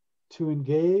 to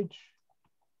engage.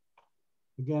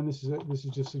 Again, this is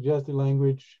just suggested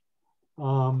language,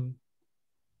 to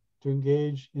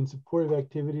engage in supportive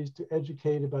activities to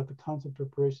educate about the concept of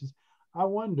reparations. I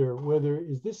wonder whether,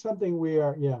 is this something we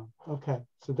are, yeah, okay.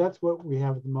 So that's what we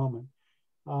have at the moment.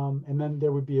 And then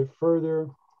there would be a further,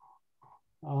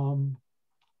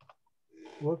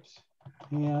 whoops,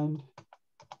 and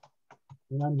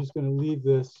I'm just going to leave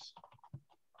this.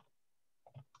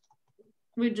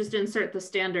 We just insert the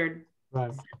standard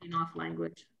right sending off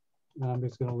language. And I'm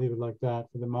just going to leave it like that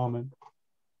for the moment.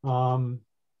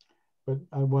 But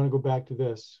I want to go back to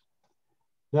this.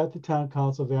 That the Town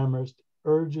Council of Amherst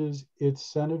urges its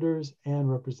senators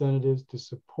and representatives to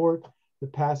support the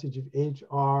passage of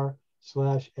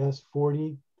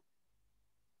HR/S40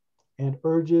 and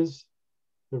urges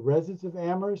the residents of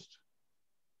Amherst,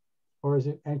 or is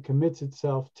it, and commits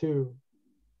itself to?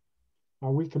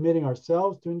 Are we committing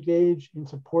ourselves to engage in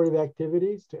supportive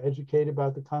activities, to educate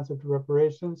about the concept of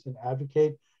reparations and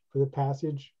advocate for the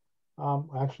passage?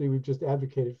 Actually, we've just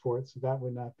advocated for it, so that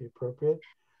would not be appropriate.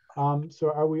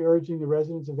 So are we urging the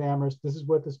residents of Amherst, this is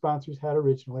what the sponsors had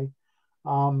originally,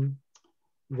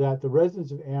 that the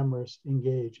residents of Amherst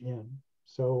engage in?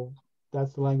 So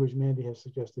that's the language Mandy has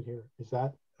suggested here. Is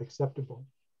that acceptable?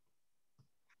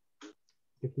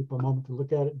 Give people a moment to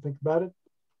look at it and think about it.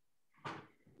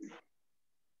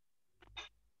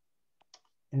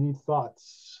 Any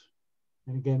thoughts?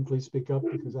 And again, please speak up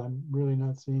because I'm really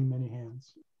not seeing many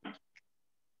hands.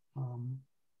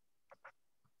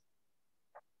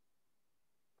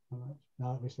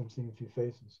 Now at least I'm seeing a few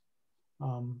faces.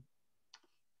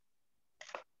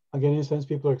 Again, in a sense,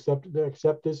 people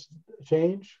accept this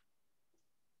change.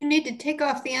 You need to take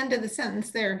off the end of the sentence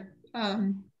there,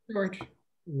 George.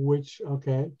 Which,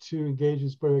 okay, to engage in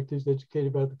sport activities, educate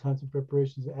about the concept of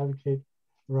reparations, advocate,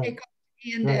 right. Take off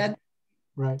and add.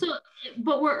 Right. So,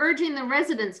 but we're urging the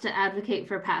residents to advocate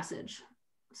for passage.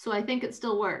 So I think it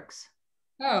still works.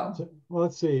 Oh. So, well,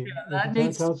 let's see. Yeah, that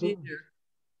needs to be there.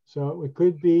 So it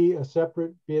could be a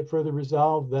separate, be it further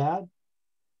resolved that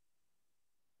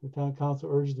the Town Council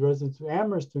urges the residents of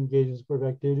Amherst to engage in supportive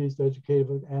activities to educate,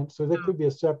 and so that could be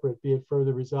a separate, be it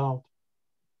further resolved.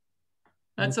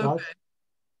 That's okay.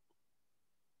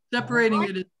 Separating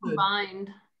it is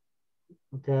combined.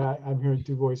 Okay, I'm hearing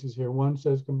two voices here. One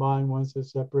says combine, one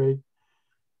says separate.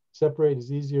 Separate is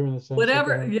easier in the sense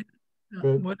whatever, that, yeah,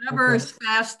 whatever is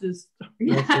fastest.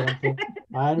 I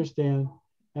understand.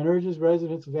 And urges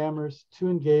residents of Amherst to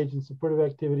engage in supportive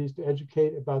activities to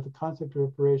educate about the concept of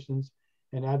reparations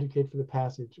and advocate for the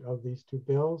passage of these two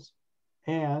bills,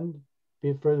 and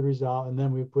be it further resolved. And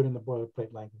then we put in the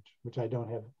boilerplate language, which I don't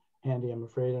have handy, I'm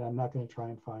afraid, and I'm not going to try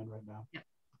and find right now. Yep.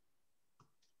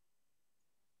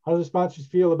 How do the sponsors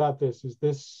feel about this? Is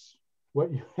this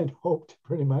what you had hoped,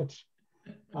 pretty much?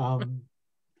 Now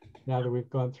that we've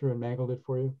gone through and mangled it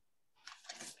for you,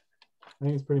 I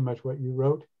think it's pretty much what you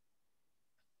wrote.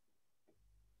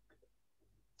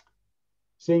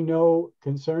 Seeing no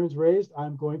concerns raised,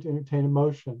 I'm going to entertain a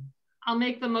motion. I'll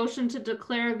make the motion to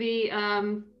declare the,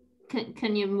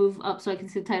 can you move up so I can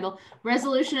see the title?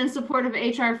 Resolution in support of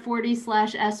HR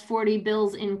 40/S40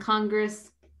 bills in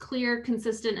Congress, clear,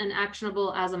 consistent, and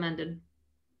actionable as amended.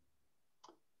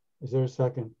 Is there a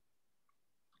second?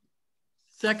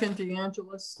 Second,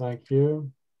 DeAngelis. Thank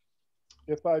you.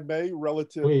 If I may,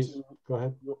 relative Please, to go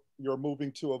ahead. You're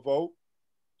moving to a vote,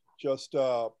 just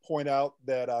point out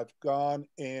that I've gone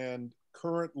and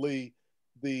currently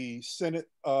the Senate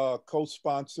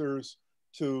co-sponsors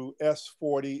to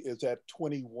S40 is at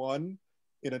 21,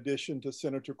 in addition to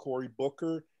Senator Cory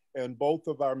Booker, and both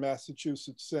of our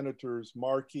Massachusetts senators,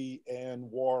 Markey and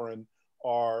Warren,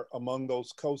 are among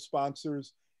those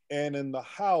co-sponsors. And in the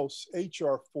House,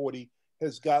 HR 40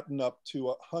 has gotten up to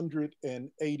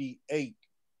 188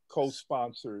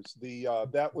 co-sponsors.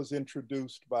 That was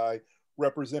introduced by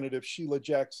Representative Sheila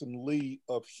Jackson Lee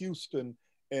of Houston,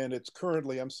 and it's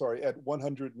currently, I'm sorry, at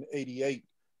 188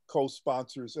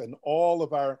 co-sponsors, and all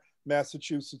of our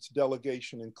Massachusetts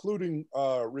delegation, including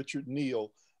Richard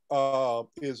Neal,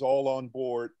 is all on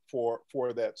board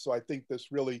for that. So I think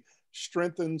this really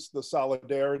strengthens the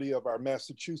solidarity of our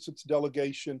Massachusetts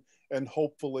delegation, and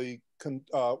hopefully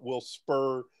will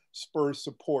spur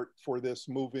support for this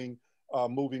moving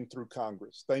through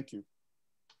Congress. Thank you.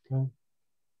 Okay.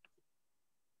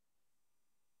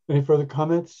 Any further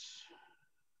comments?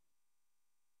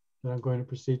 Then I'm going to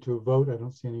proceed to a vote. I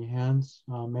don't see any hands.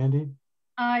 Mandy?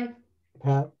 Aye.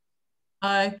 Pat?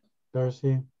 Aye.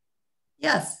 Darcy?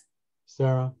 Yes.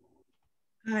 Sarah?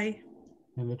 Aye.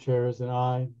 And the chair is an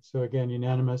aye. So again,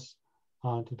 unanimous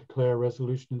to declare a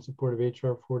resolution in support of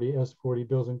HR 40/S40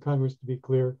 bills in Congress to be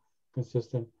clear,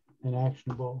 consistent, and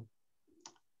actionable.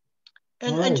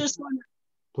 And right. I just want to,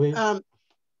 please.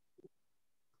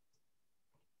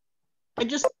 I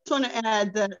just want to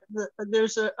add that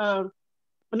there's a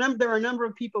there are a number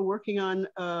of people working on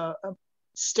a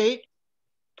state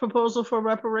proposal for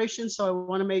reparations. So I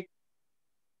want to make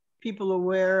people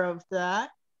aware of that,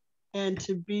 and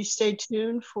to stay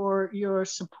tuned for your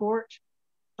support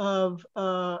of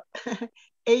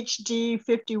HD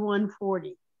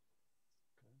 5140.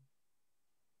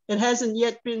 It hasn't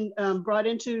yet been brought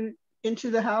into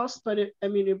the House, but it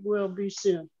will be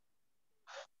soon.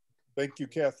 Thank you,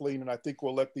 Kathleen. And I think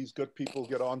we'll let these good people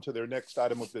get on to their next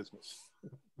item of business.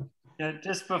 Yeah,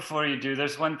 just before you do,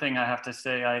 there's one thing I have to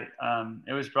say.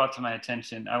 It was brought to my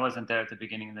attention. I wasn't there at the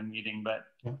beginning of the meeting, but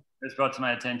it was brought to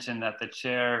my attention that the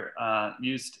chair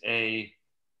used a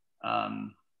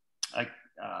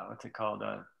what's it called?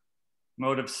 A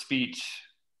mode of speech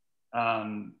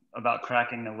about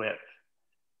cracking the whip.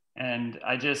 And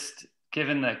I just,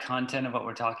 given the content of what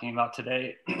we're talking about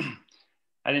today,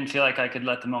 I didn't feel like I could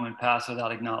let the moment pass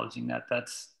without acknowledging that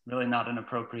that's really not an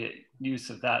appropriate use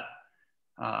of that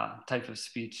type of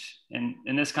speech in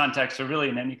this context, or really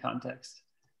in any context.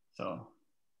 So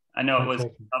I know it was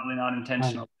probably not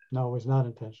intentional. No, it was not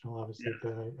intentional, obviously,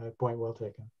 but a point well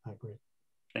taken. I agree.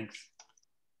 Thanks.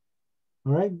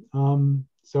 All right.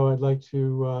 So I'd like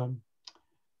to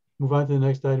move on to the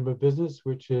next item of business,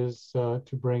 which is to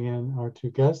bring in our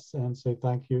two guests and say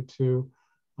thank you to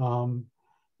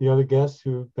the other guests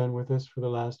who've been with us for the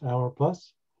last hour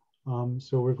plus.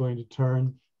 So we're going to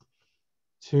turn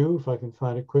to, if I can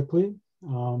find it quickly.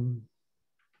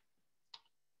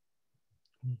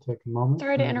 Take a moment.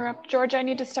 Sorry to interrupt, George. I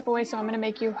need to step away, so I'm going to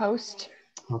make you host.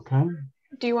 Okay.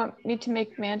 Do you want me to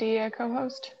make Mandy a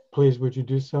co-host? Please, would you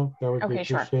do so? That would be Okay,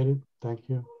 appreciated. Sure. Thank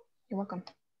you. You're welcome.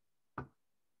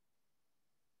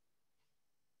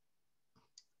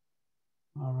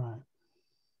 All right.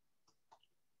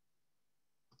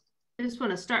 I just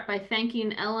want to start by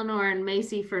thanking Eleanor and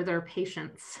Macy for their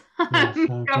patience. Yes,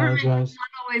 Government does not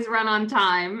always run on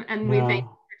time, and we thank you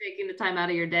for taking the time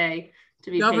out of your day to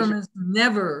be Governments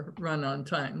never run on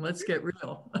time. Let's get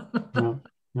real.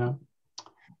 Yeah.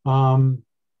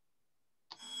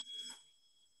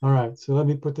 All right, so let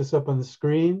me put this up on the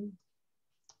screen,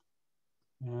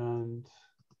 and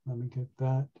let me get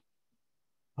that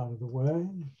out of the way.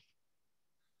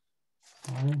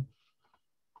 Okay.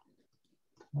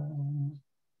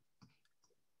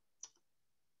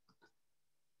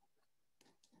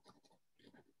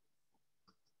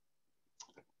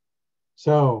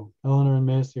 So, Eleanor and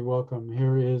Macy, welcome.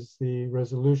 Here is the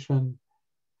resolution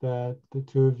that the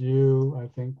two of you, I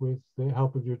think with the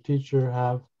help of your teacher,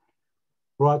 have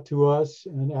brought to us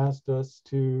and asked us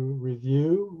to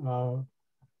review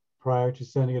prior to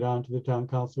sending it on to the town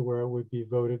council, where it would be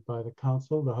voted by the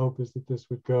council. The hope is that this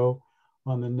would go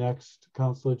on the next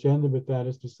council agenda, but that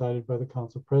is decided by the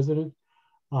council president.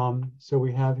 So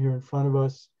we have here in front of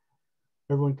us,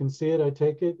 everyone can see it, I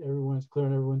take it. Everyone's clear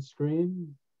on everyone's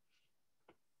screen.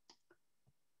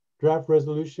 Draft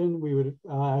resolution, we would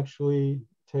actually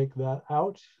take that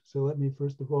out. So let me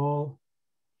first of all,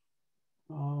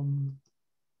 thank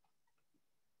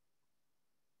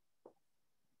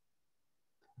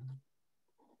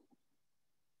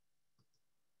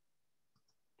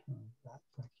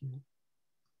you.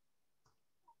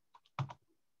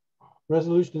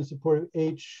 Resolution in support of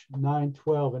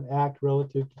H912, an act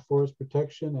relative to forest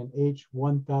protection, and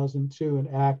H1002, an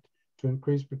act to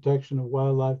increase protection of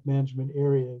wildlife management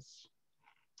areas.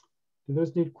 Do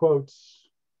those need quotes?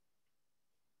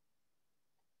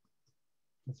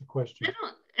 That's a question.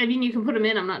 I mean, you can put them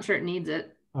in. I'm not sure it needs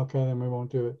it. Okay, then we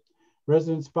won't do it.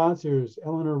 Resident sponsors,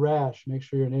 Eleanor Rash. Make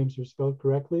sure your names are spelled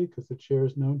correctly because the chair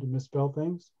is known to misspell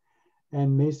things.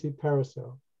 And Macy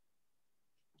Paraso.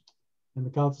 And the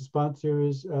council sponsor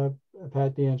is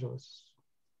Pat DeAngelis.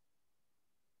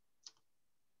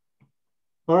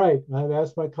 All right, I've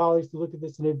asked my colleagues to look at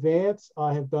this in advance.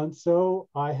 I have done so.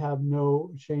 I have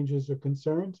no changes or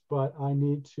concerns, but I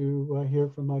need to hear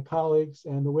from my colleagues.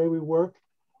 And the way we work,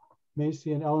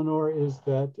 Macy and Eleanor, is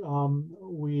that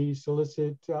we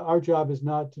solicit, our job is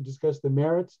not to discuss the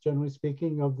merits, generally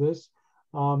speaking, of this,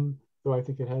 though I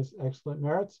think it has excellent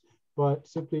merits, but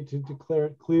simply to declare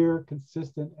it clear,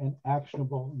 consistent, and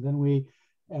actionable.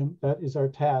 And that is our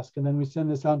task. And then we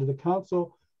send this on to the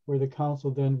council, where the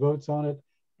council then votes on it.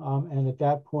 And at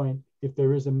that point, if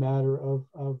there is a matter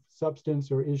of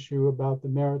substance or issue about the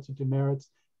merits or demerits,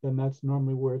 then that's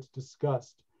normally where it's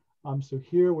discussed. So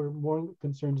here we're more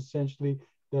concerned essentially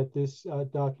that this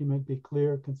document be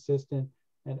clear, consistent,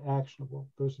 and actionable.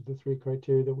 Those are the three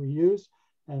criteria that we use.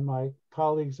 And my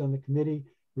colleagues on the committee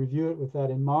review it with that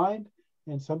in mind.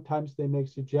 And sometimes they make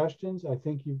suggestions. I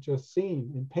think you've just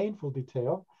seen in painful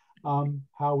detail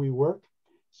how we work.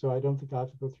 So I don't think I have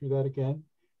to go through that again.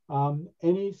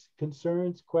 Any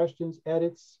concerns, questions,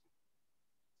 edits,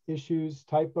 issues,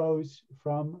 typos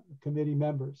from committee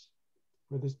members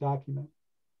for this document?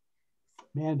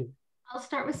 Mandy. I'll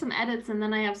start with some edits and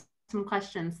then I have some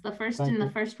questions. The first Thank you. the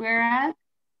first whereas,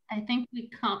 I think we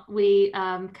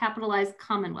capitalize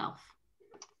Commonwealth.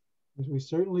 We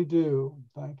certainly do.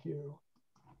 Thank you.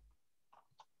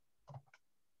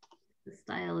 The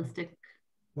stylistic.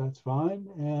 That's fine.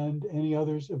 And any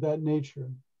others of that nature?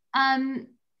 Of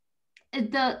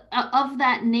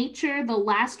that nature, the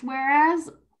last whereas,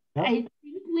 yep. I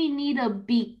think we need a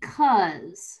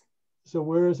because. So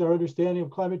whereas our understanding of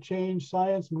climate change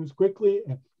science moves quickly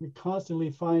and we constantly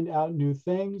find out new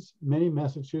things, many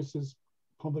Massachusetts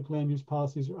public land use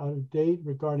policies are out of date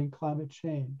regarding climate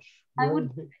change.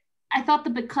 I thought the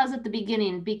because at the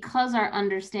beginning, because our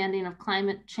understanding of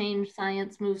climate change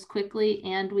science moves quickly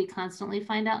and we constantly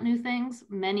find out new things,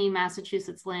 many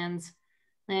Massachusetts land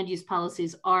use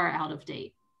policies are out of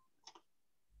date.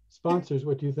 Sponsors,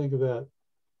 what do you think of that?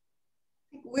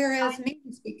 Whereas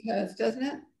means because, doesn't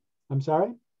it? I'm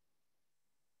sorry?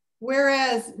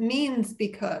 Whereas means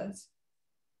because,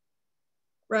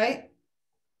 right?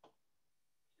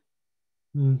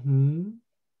 Mm-hmm.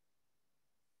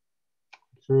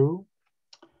 True.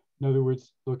 In other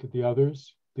words, look at the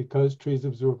others. Because trees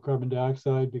absorb carbon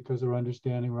dioxide, because our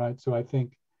understanding, right? So I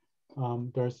think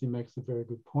Darcy makes a very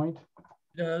good point.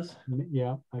 Yes.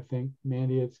 Yeah, I think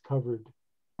Mandy, it's covered.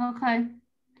 Okay.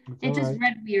 It just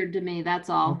read weird to me, that's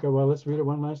all. Okay, well, let's read it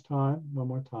one more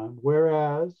time.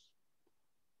 Whereas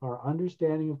our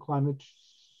understanding of climate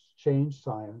change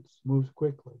science moves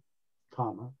quickly,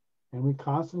 comma, and we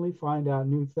constantly find out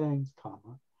new things,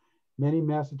 comma, many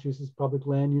Massachusetts public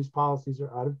land use policies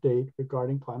are out of date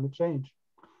regarding climate change.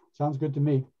 Sounds good to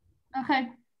me. Okay,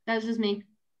 that's just me.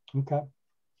 Okay.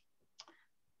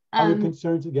 Other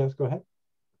concerns? Yes, go ahead.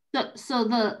 So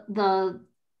the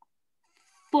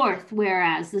fourth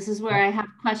whereas, this is where I have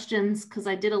questions because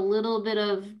I did a little bit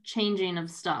of changing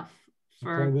of stuff.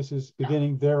 Okay, this is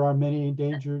beginning. There are many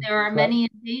endangered. There are many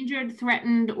endangered,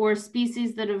 threatened, or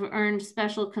species that have earned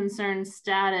special concern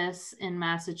status in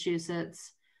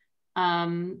Massachusetts. I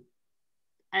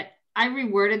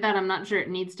reworded that. I'm not sure it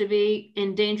needs to be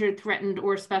endangered, threatened,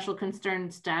 or special concern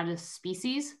status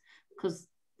species because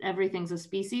everything's a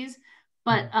species.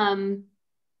 But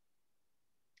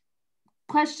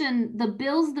question the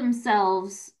bills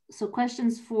themselves. So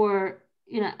questions for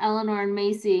Eleanor and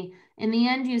Macy. In the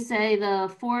end, you say the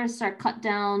forests are cut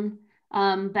down,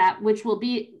 which will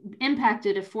be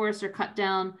impacted if forests are cut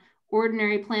down.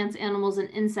 Ordinary plants, animals, and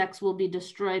insects will be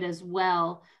destroyed as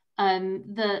well.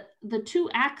 The two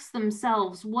acts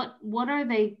themselves, what are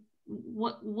they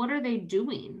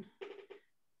doing?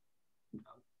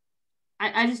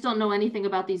 I just don't know anything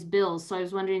about these bills, so I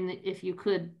was wondering if you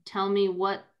could tell me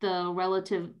what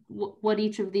what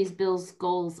each of these bills'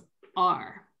 goals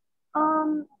are.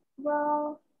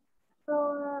 Well,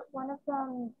 for one of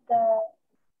them, the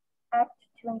act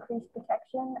to increase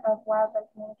protection of wildlife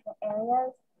management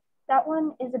areas, that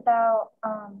one is about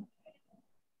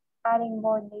adding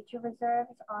more nature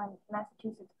reserves on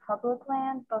Massachusetts public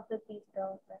land. Both of these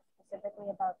bills are specifically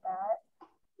about that.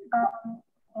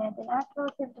 And an act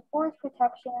relative to forest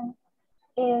protection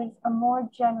is a more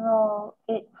general,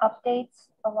 it updates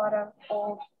a lot of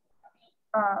old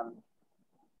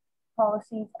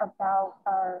policies about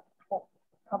our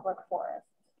public forests.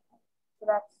 So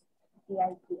that's the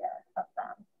idea of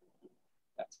them.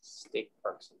 That's state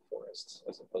parks and forests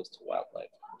as opposed to wildlife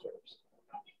reserves.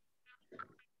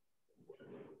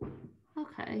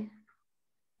 Okay.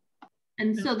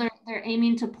 And so they're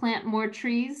aiming to plant more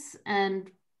trees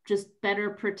and just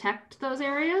better protect those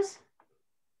areas?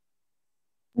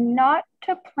 Not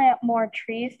to plant more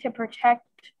trees, to protect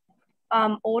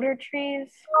older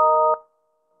trees,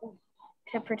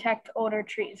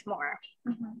 more.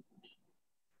 Mm-hmm.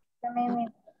 They're mainly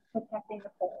protecting the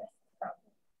forests that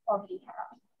we already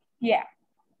have. Yeah.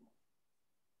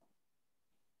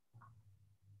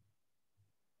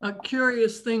 A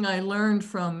curious thing I learned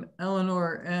from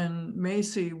Eleanor and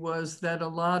Macy was that a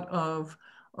lot of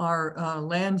our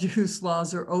land use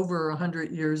laws are over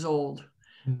 100 years old.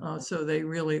 So they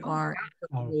really are.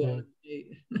 Okay.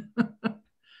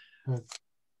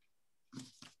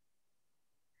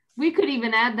 We could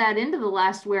even add that into the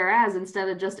last whereas instead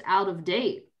of just out of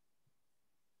date.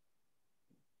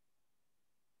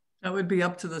 That would be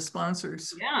up to the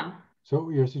sponsors. Yeah. So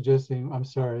you're suggesting, I'm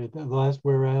sorry, the last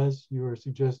whereas, you were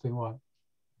suggesting what?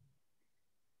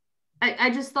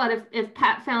 I just thought if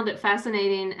Pat found it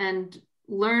fascinating and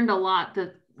learned a lot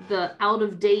that the out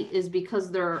of date is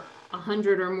because they're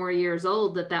 100 or more years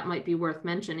old, that might be worth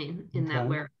mentioning in that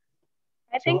where.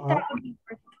 I think that would be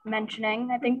worth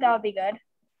mentioning. I think that would be good.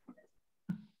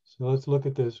 So let's look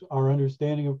at this. Our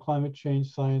understanding of climate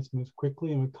change science moves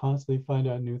quickly and we constantly find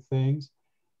out new things.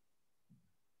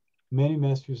 Many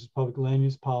Massachusetts public land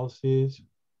use policies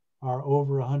are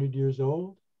over 100 years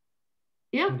old.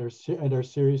 Yeah. And are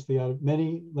seriously out of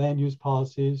many land use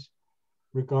policies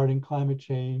regarding climate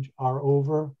change are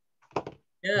over.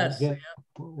 Yes. Again,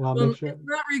 Yeah. well, make sure.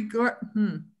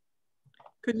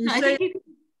 Could you say?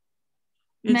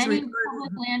 Many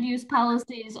public land use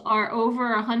policies are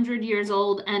over 100 years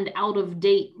old and out of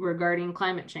date regarding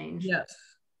climate change. Yes.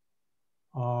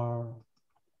 Are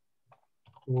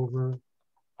over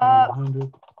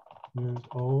 100 years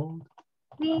old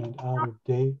and out of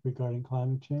date regarding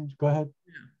climate change. Go ahead.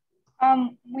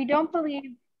 We don't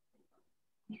believe,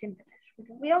 you can finish.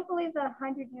 We don't believe the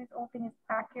 100 years old thing is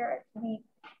accurate. We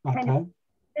kind of,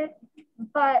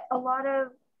 but a lot of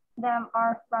them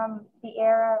are from the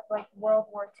era of like World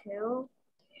War II.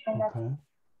 And that's a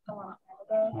long time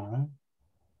ago. All right.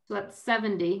 So that's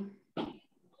 70,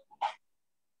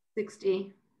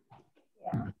 60.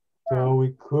 Yeah. So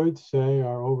we could say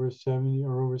are over 70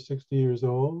 or over 60 years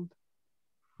old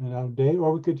and out of date,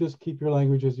 or we could just keep your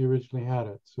language as you originally had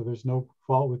it. So there's no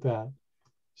fault with that.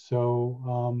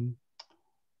 So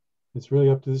it's really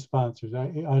up to the sponsors. I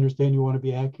understand you want to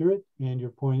be accurate, and your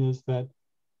point is that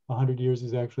 100 years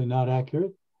is actually not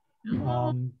accurate. That's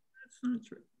not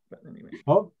true, but anyway.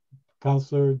 Oh,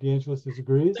 Councillor DeAngelis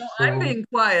disagrees. No, so I'm being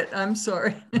quiet. I'm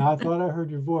sorry. I thought I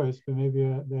heard your voice, but maybe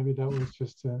that was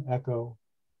just an echo.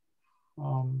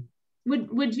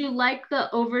 Would you like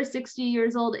the over 60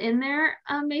 years old in there,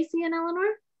 Macy and Eleanor?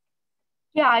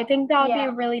 Yeah, I think that would be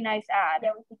a really nice ad. Yeah,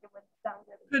 we think it would sound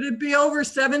good. Could it be over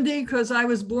 70? Because I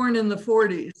was born in the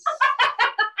 40s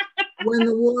when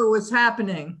the war was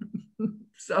happening.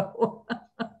 So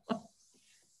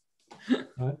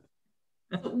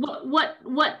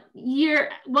what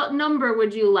year, what number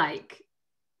would you like?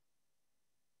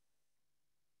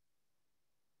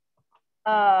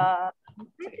 Over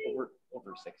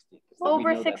 60.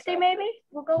 Over 60 maybe?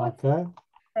 We'll go with that.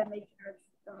 Make sure it's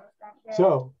the most accurate.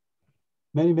 So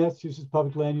many Massachusetts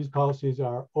public land use policies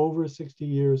are over 60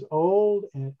 years old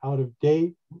and out of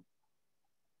date.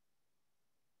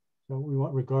 So we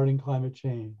want regarding climate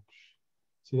change.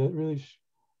 See, that really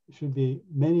should be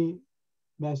many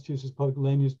Massachusetts public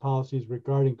land use policies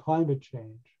regarding climate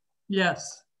change.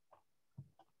 Yes.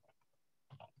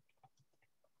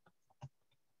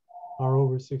 Are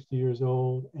over 60 years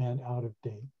old and out of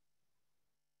date.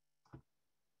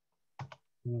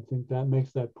 And I think that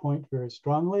makes that point very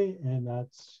strongly, and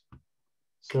that's,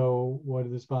 so what do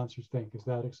the sponsors think? Is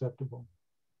that acceptable?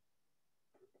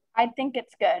 I think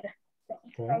it's good.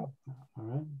 Okay, all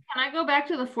right. Can I go back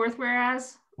to the fourth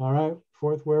whereas? All right,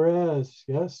 fourth whereas,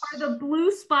 yes. Are the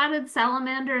blue spotted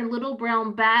salamander and little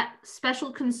brown bat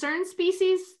special concern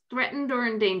species, threatened or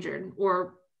endangered,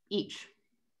 or each?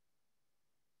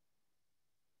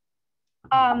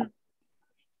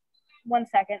 One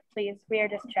second, please. We are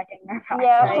just checking our box.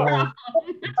 Yeah. Right?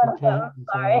 Okay.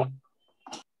 Sorry.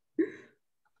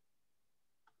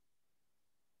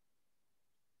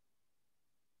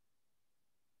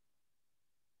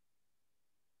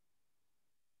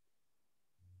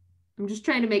 I'm just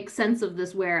trying to make sense of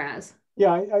this whereas.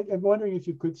 Yeah, I'm wondering if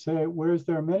you could say, whereas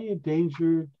there are many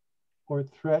endangered or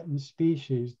threatened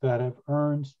species that have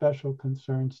earned special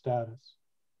concern status.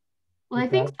 Well, I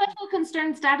think special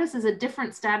concern status is a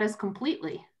different status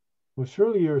completely. Well,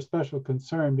 surely you're a special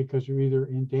concern because you're either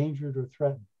endangered or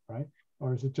threatened, right?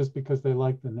 Or is it just because they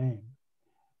like the name?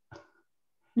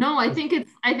 No, I think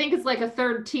it's like a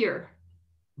third tier.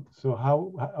 So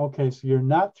okay, so you're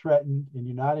not threatened and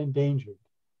you're not endangered,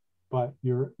 but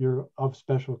you're of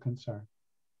special concern.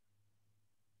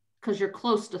 Because you're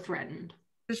close to threatened.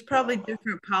 There's probably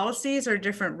different policies or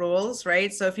different rules,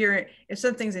 right? So if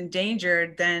something's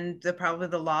endangered, then probably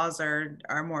the laws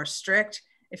are more strict.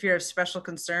 If you're of special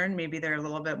concern, maybe they're a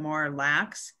little bit more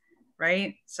lax,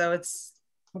 right? So it's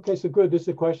okay. So good. This is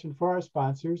a question for our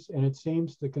sponsors, and it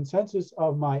seems the consensus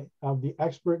of the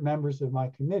expert members of my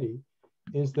committee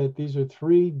is that these are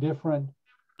three different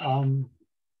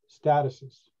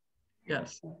statuses.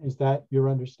 Yes. Is that your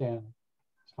understanding,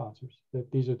 sponsors? That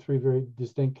these are three very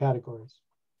distinct categories.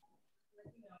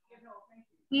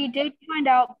 We did find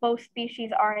out both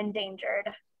species are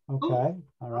endangered. Okay,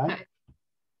 all right. Okay.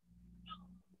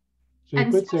 So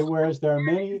you could say, whereas there are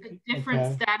many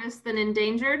different status than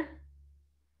endangered.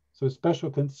 So special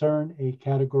concern, a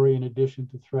category in addition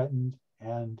to threatened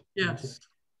and. Yes.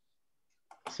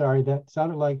 Sorry, that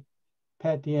sounded like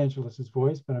Pat DeAngelis'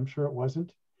 voice, but I'm sure it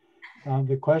wasn't.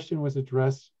 The question was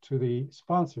addressed to the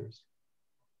sponsors.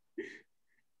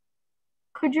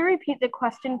 Could you repeat the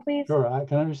question, please? Sure, I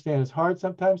can understand. It's hard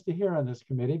sometimes to hear on this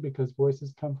committee because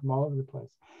voices come from all over the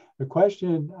place. The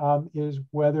question is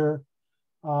whether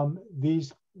we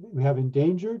have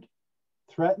endangered,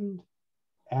 threatened,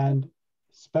 and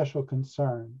special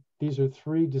concern. These are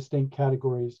three distinct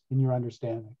categories in your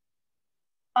understanding.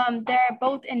 They're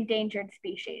both endangered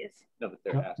species. No, but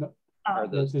they're asking. Are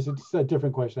those... This is a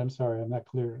different question. I'm sorry, I'm not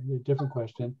clear. A different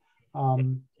question.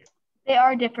 They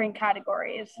are different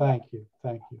categories. Thank you.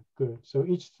 Good. So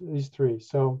each of these three.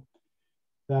 So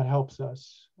that helps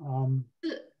us.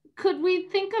 Could we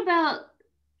think about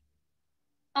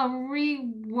a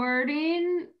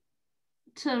rewording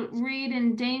to read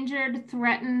endangered,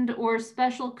 threatened, or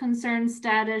special concern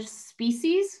status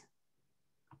species?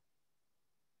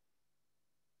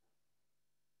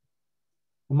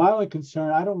 My only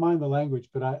concern, I don't mind the language,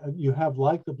 but you have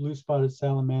like the blue-spotted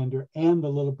salamander and the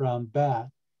little brown bat,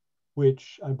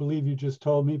 which I believe you just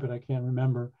told me, but I can't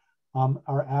remember,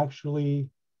 are actually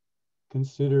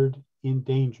considered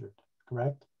endangered,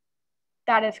 correct?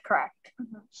 That is correct.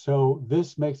 So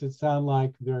this makes it sound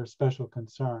like they're a special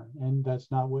concern, and that's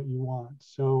not what you want.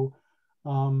 So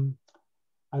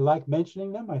I like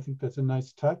mentioning them. I think that's a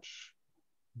nice touch,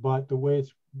 but the way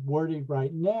it's worded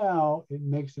right now, it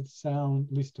makes it sound,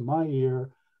 at least to my ear,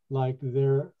 like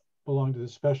they're belong to the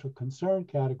special concern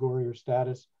category or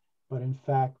status, but in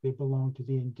fact, they belong to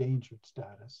the endangered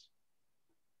status.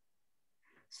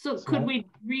 So could we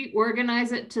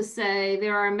reorganize it to say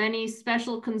there are many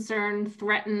special concern,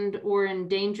 threatened, or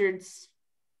endangered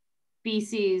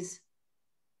species?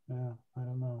 Yeah, I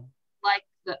don't know. Like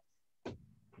the...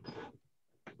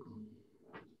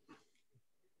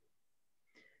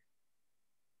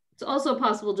 It's also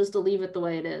possible just to leave it the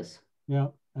way it is. Yeah,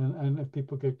 and if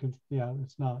people get confused, yeah,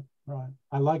 it's not right.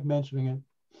 I like mentioning it.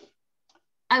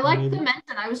 I like the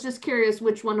mention. I was just curious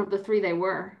which one of the three they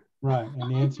were. Right,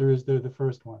 and the answer is they're the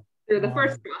first one. They're the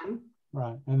first one.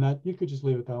 Right, and that you could just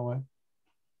leave it that way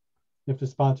if the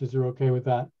sponsors are okay with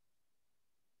that.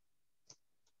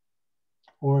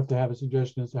 Or if they have a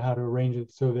suggestion as to how to arrange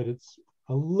it so that it's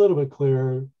a little bit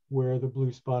clearer where the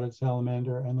blue-spotted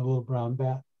salamander and the little brown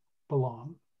bat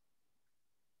belong.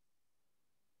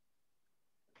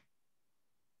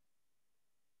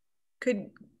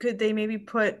 Could they maybe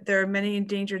put there are many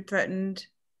endangered, threatened,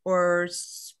 or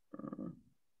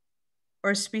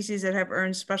species that have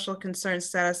earned special concern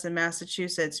status in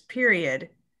Massachusetts, period,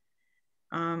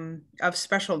 of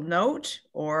special note,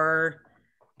 or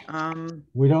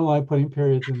we don't like putting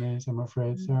periods in these, I'm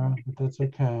afraid, Sarah, but that's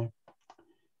okay.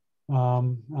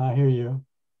 I hear you.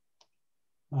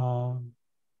 I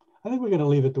think we're going to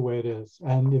leave it the way it is.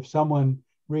 And if someone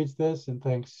reads this and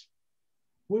thinks,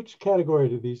 which category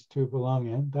do these two belong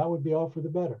in? That would be all for the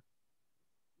better.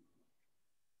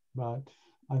 But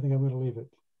I think I'm going to leave it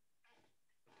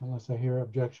unless I hear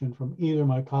objection from either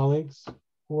my colleagues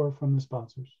or from the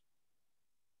sponsors.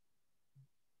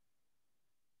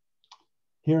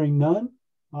 Hearing none,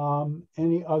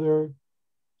 any other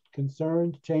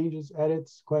concerns, changes,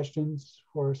 edits, questions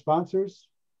for sponsors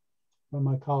from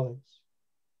my colleagues?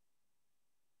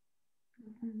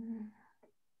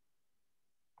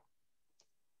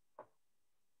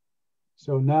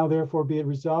 So now therefore be it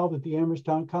resolved that the Amherst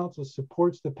Town Council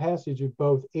supports the passage of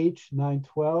both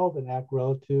H912, an act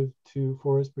relative to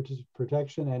forest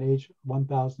protection, and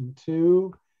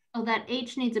H1002. Oh, that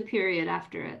H needs a period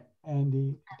after it. And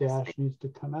the dash needs to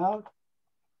come out.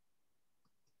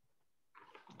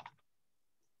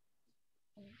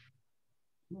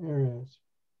 There it is.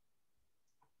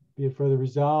 Be it further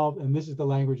resolved, and this is the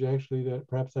language actually that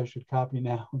perhaps I should copy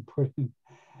now and put in.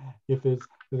 If it's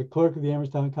the clerk of the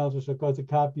Amherst Town Council shall cause a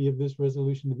copy of this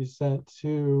resolution to be sent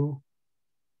to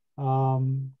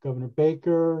Governor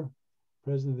Baker,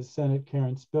 President of the Senate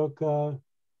Karen Spilka,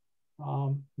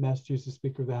 Massachusetts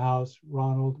Speaker of the House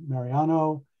Ronald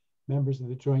Mariano, members of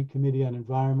the Joint Committee on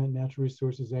Environment, Natural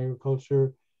Resources, and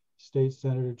Agriculture, State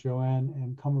Senator Joanne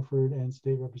M. Comerford, and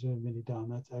State Representative Minnie Dunn.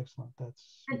 That's excellent.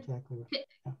 That's exactly right.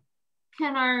 Yeah.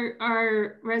 Can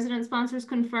our resident sponsors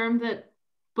confirm that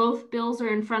both bills are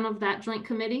in front of that joint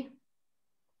committee?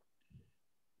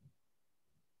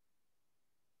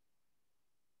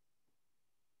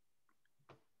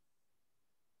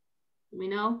 Do we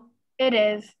know? It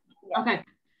is. Okay.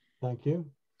 Thank you.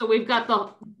 So we've got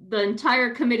the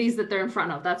entire committees that they're in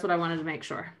front of. That's what I wanted to make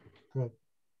sure. Good.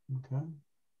 Okay.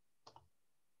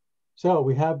 So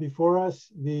we have before us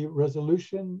the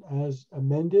resolution as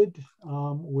amended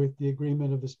with the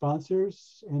agreement of the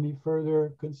sponsors. Any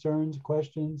further concerns,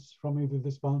 questions from either the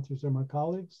sponsors or my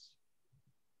colleagues?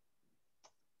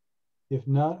 If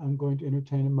not, I'm going to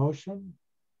entertain a motion.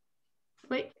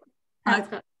 Wait.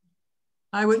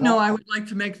 I would like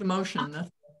to make the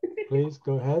motion. Please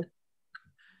go ahead.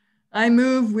 I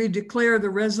move we declare the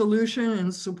resolution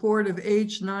in support of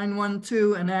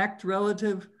H912, an act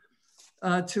relative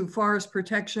to forest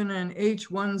protection, and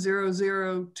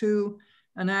H1002,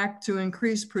 an act to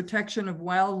increase protection of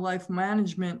wildlife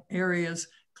management areas,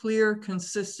 clear,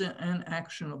 consistent, and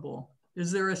actionable.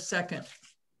 Is there a second?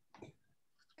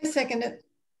 I second it.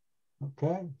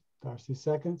 Okay, Darcy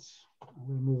seconds. I'm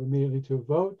going to move immediately to a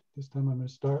vote. This time I'm going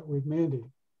to start with Mandy.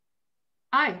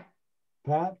 Aye.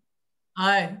 Pat?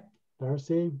 Aye.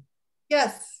 Darcy?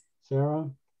 Yes. Sarah?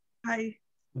 Aye.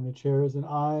 And the chair is an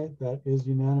aye. That is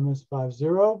unanimous,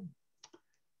 5-0.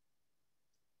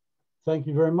 Thank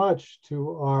you very much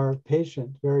to our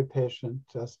patient, very patient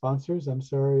sponsors. I'm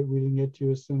sorry we didn't get to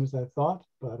you as soon as I thought,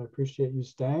 but I appreciate you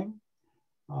staying.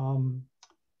 Do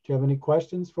you have any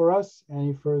questions for us?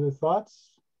 Any further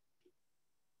thoughts?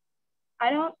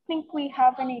 I don't think we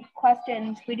have any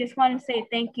questions. We just want to say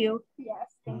thank you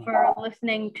for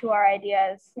listening to our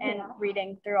ideas and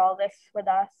reading through all this with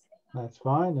us. That's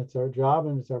fine. That's our job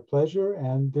and it's our pleasure.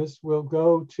 And this will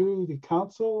go to the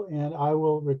council, and I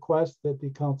will request that the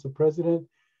council president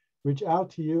reach out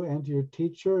to you and to your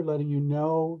teacher, letting you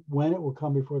know when it will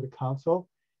come before the council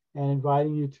and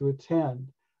inviting you to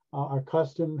attend. Our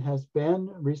custom has been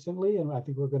recently, and I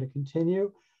think we're going to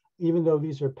continue, even though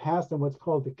these are passed on what's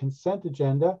called the consent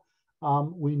agenda,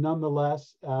 we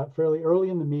nonetheless, fairly early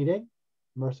in the meeting,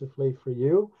 mercifully for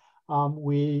you,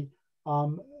 we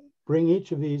bring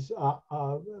each of these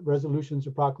resolutions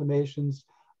or proclamations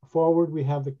forward. We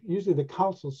have usually the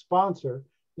council sponsor,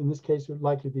 in this case would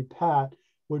likely be Pat,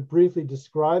 would briefly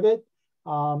describe it.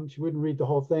 She wouldn't read the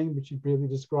whole thing, but she'd briefly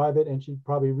describe it, and she'd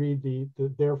probably read the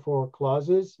therefore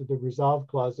clauses, the resolve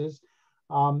clauses.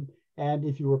 And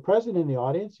if you were present in the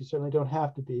audience, you certainly don't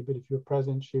have to be, but if you're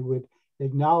present, she would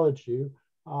acknowledge you.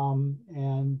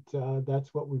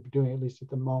 That's what we're doing, at least at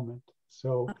the moment.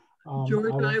 So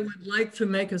George, I would like to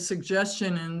make a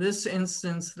suggestion in this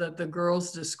instance that the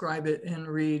girls describe it and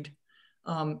read,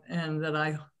 and that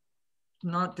I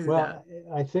not do that.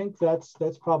 I think that's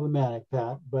problematic,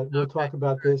 Pat, but we'll talk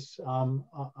about this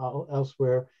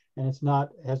elsewhere. And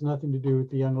has nothing to do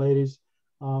with the young ladies.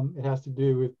 It has to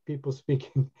do with people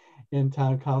speaking in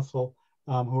town council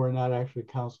who are not actually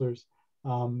counselors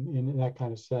in that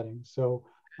kind of setting. So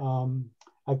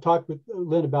I've talked with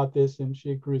Lynn about this, and she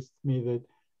agrees with me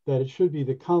that it should be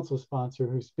the council sponsor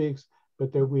who speaks,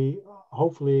 but that we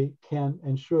hopefully can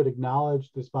and should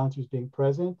acknowledge the sponsors being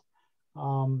present.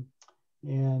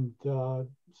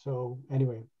 So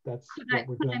anyway, that's what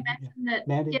we're doing. I mention that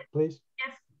Mandy, please.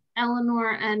 If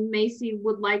Eleanor and Macy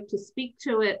would like to speak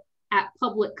to it at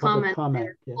public comment,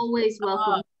 they're always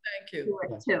welcome. Thank you.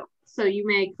 To it too. So you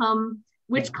may come,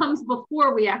 which comes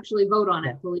before we actually vote on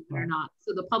it, believe it or not.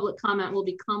 So the public comment will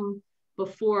become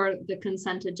before the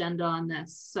consent agenda on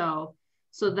this. So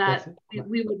that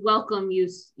we would welcome you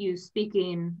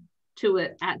speaking to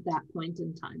it at that point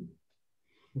in time.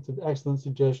 It's an excellent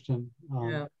suggestion,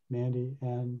 Mandy.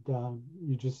 And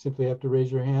you just simply have to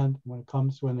raise your hand when it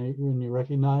comes, when you're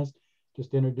recognized.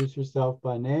 Just introduce yourself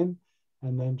by name,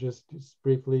 and then just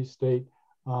briefly state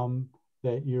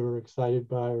that you're excited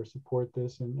by or support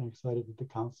this, and excited that the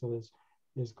council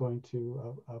is going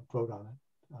to vote on it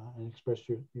and express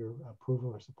your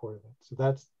approval or support of it. So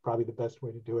that's probably the best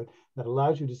way to do it. That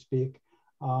allows you to speak.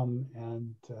 So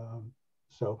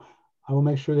I will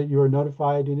make sure that you are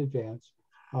notified in advance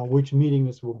which meeting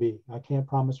this will be. I can't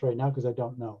promise right now because I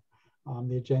don't know.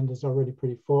 The agenda is already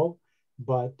pretty full,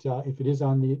 but if it is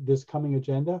on this coming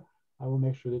agenda, I will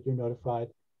make sure that you're notified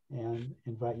and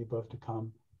invite you both to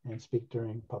come and speak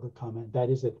during public comment. That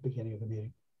is at the beginning of the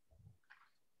meeting.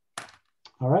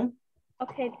 All right.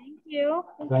 Okay, thank you.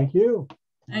 Thank you.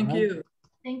 Thank you.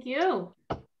 Thank you.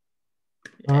 All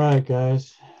right,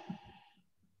 guys.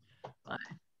 Bye.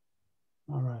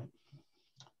 All right.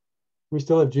 We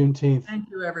still have Juneteenth. Thank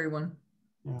you, everyone.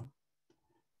 Yeah.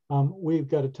 We've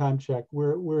got a time check.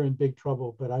 We're in big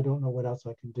trouble, but I don't know what else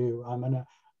I can do. I'm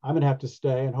gonna have to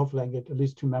stay, and hopefully I can get at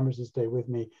least 2 members to stay with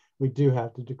me. We do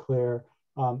have to declare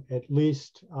at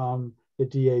least the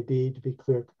DAB to be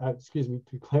clear.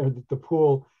 Declare that the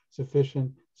pool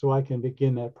sufficient so I can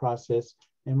begin that process.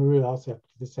 And we really also have to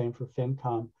do the same for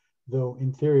FinCom, though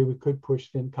in theory we could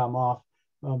push FinCom off,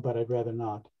 but I'd rather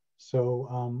not.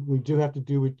 So we do have to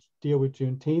deal with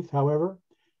Juneteenth. However,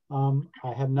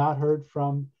 I have not heard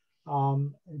from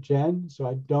Jen, so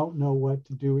I don't know what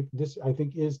to do with this. I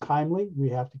think is timely. We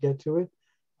have to get to it.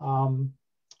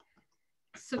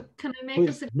 So can I make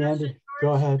a suggestion? Mandy,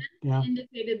 go ahead. Yeah.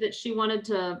 Indicated that she wanted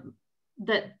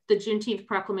that the Juneteenth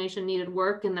proclamation needed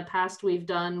work. In the past, we've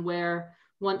done where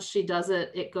Once she does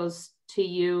it, it goes to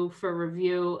you for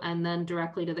review and then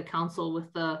directly to the council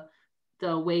with the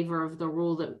waiver of the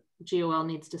rule that GOL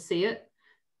needs to see it.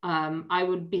 I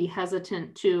would be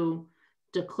hesitant to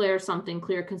declare something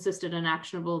clear, consistent, and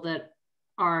actionable that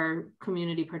our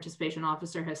community participation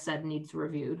officer has said needs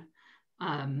reviewed.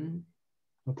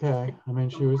 Okay, I mean,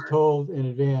 she was told in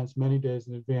advance, many days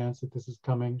in advance, that this is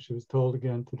coming. She was told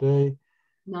again today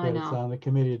that it's on the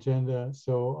committee agenda.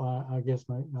 So I guess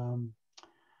my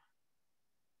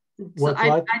so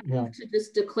I move to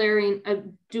just declaring,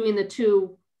 doing the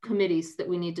two committees that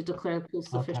we need to declare the pool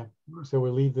sufficient. Okay, so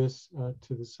we'll leave this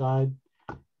to the side,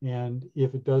 and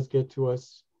if it does get to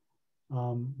us,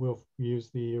 we'll use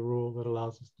the rule that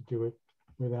allows us to do it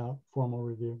without formal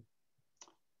review.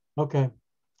 Okay.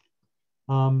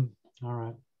 All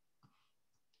right.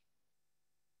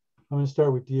 I'm going to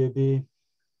start with DAB,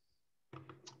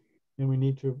 and we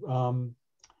need to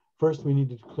first we need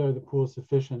to declare the pool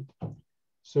sufficient.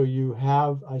 So you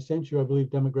have, I sent you, I believe,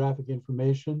 demographic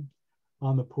information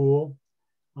on the pool.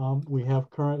 We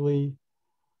have currently,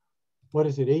 what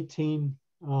is it, 18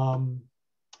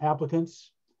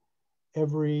 applicants.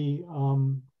 Every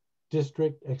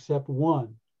district except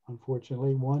one,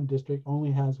 unfortunately, one district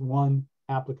only has one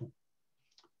applicant.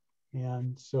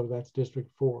 And so that's District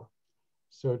 4.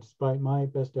 So despite my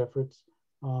best efforts,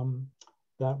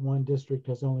 that one district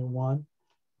has only one.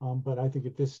 But I think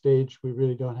at this stage, we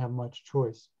really don't have much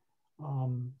choice.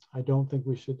 I don't think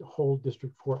we should hold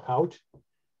District 4 out.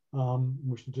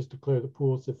 We should just declare the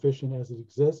pool sufficient as it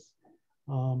exists.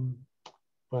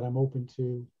 But I'm open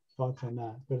to thoughts on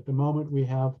that. But at the moment, we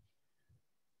have,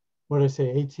 what did I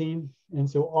say, 18? And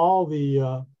so all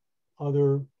the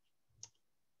other,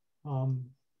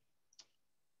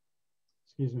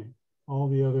 excuse me, all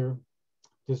the other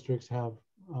districts have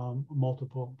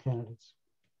multiple candidates.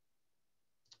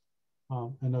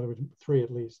 In other words, 3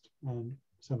 at least, and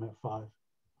some have 5.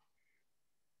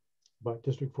 But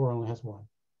District 4 only has 1.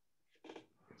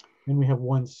 And we have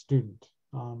 1 student.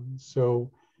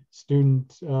 So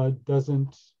student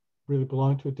doesn't really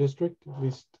belong to a district, at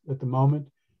least at the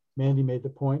moment. Mandy made the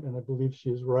point, and I believe she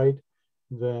is right,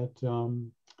 that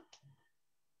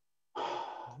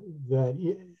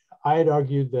I had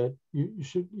argued that you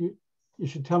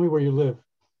should tell me where you live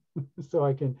so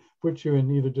I can put you in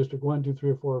either District 1, 2, 3,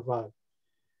 or 4, or 5.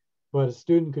 But a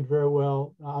student could very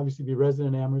well obviously be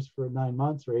resident in Amherst for 9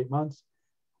 months or 8 months,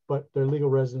 but their legal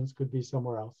residence could be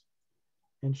somewhere else.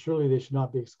 And surely they should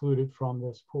not be excluded from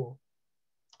this pool.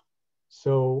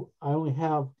 So I only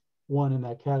have 1 in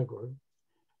that category.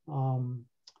 And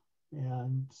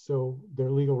so their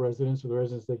legal residence, or the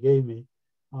residence they gave me,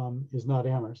 is not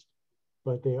Amherst,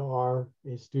 but they are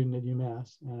a student at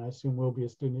UMass, and I assume will be a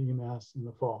student at UMass in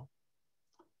the fall.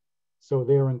 So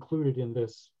they are included in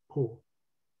this pool.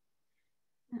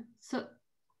 So,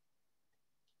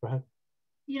 go ahead.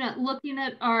 Looking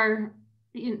at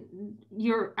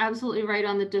you're absolutely right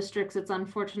on the districts. It's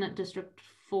unfortunate District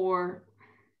 4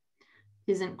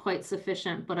 isn't quite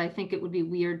sufficient, but I think it would be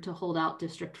weird to hold out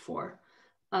District 4.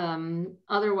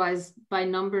 Otherwise, by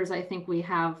numbers, I think we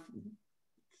have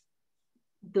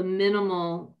the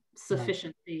minimal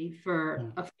sufficiency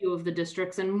for a few of the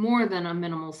districts, and more than a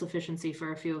minimal sufficiency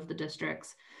for a few of the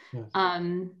districts. Yes.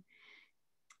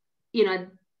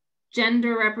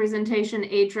 Gender representation,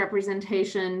 age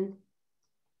representation.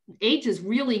 Age is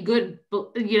really good,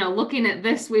 but looking at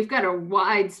this, we've got a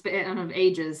wide span of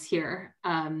ages here.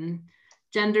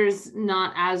 Gender's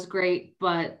not as great,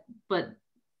 but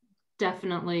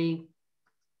definitely.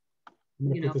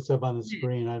 Let me put this up on the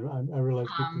screen. I realize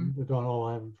people don't all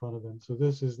have in front of them. So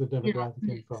this is the demographic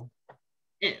info.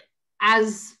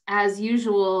 As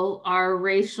usual, our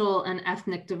racial and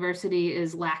ethnic diversity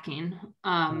is lacking.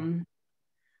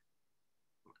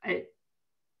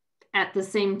 At the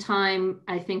same time,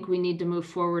 I think we need to move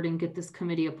forward and get this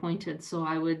committee appointed. So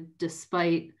I would,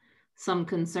 despite some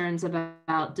concerns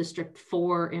about District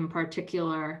 4 in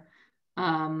particular,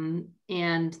 and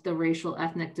the racial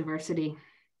ethnic diversity,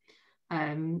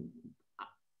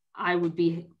 I would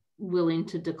be willing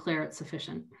to declare it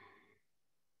sufficient.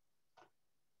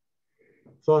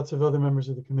 Thoughts of other members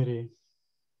of the committee?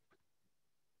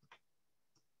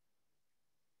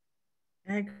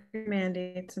 I agree,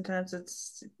 Mandy.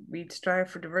 Sometimes we strive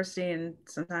for diversity, and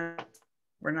sometimes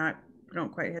we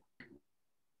don't quite hit.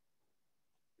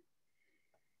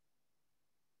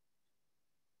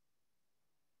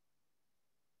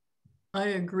 I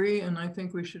agree, and I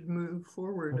think we should move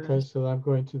forward. Okay, so I'm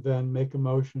going to then make a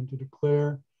motion to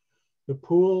declare the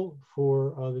pool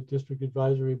for the District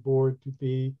Advisory Board to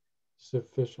be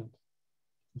sufficient.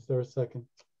 Is there a second?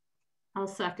 I'll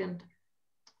second.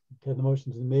 Okay, the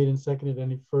motion's been made and seconded.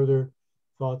 Any further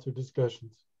thoughts or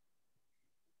discussions?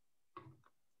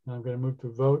 Now I'm going to move to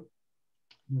a vote.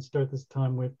 I'm going to start this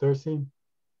time with Darcy.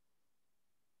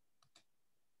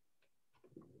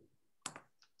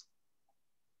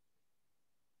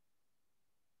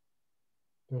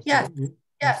 Darcy, Yes.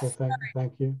 Yes. Okay,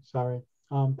 thank you. Sorry.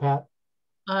 Pat?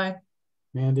 Aye.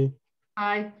 Mandy?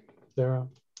 Aye. Sarah?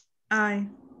 Aye.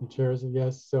 The chair is a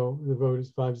yes, so the vote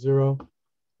is 5-0.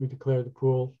 We declare the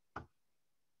pool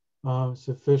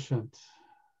sufficient.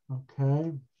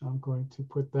 Okay, I'm going to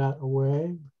put that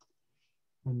away.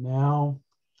 And now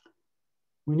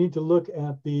we need to look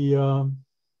at the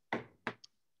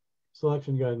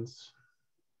selection guidance.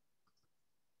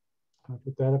 I'll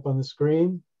put that up on the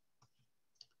screen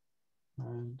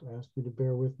and ask you to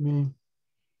bear with me.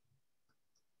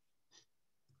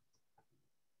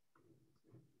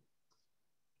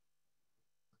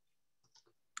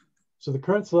 So the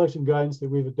current selection guidance that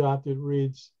we've adopted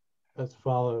reads as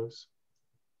follows.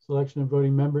 Selection of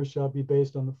voting members shall be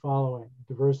based on the following: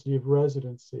 diversity of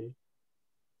residency,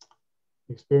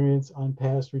 experience on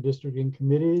past redistricting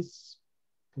committees,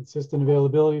 consistent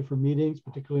availability for meetings,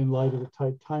 particularly in light of the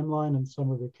tight timeline and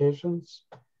summer vacations,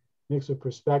 mix of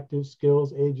perspectives,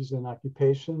 skills, ages, and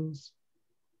occupations,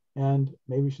 and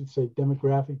maybe we should say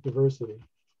demographic diversity.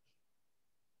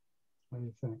 What do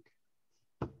you think?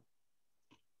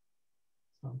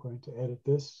 So I'm going to edit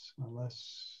this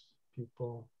unless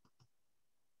people...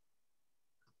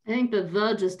 I think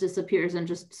the just disappears and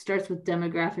just starts with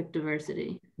demographic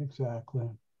diversity. Exactly.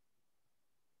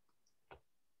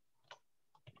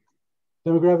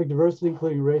 Demographic diversity,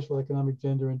 including racial, economic,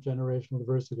 gender, and generational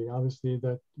diversity. Obviously,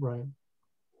 that's right.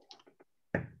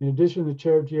 In addition, the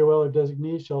chair of GOL or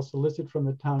designee shall solicit from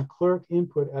the town clerk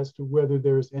input as to whether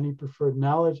there is any preferred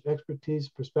knowledge, expertise,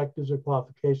 perspectives, or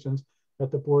qualifications that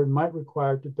the board might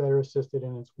require to better assist it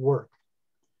in its work.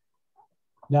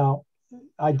 Now,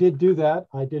 I did do that.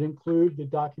 I did include the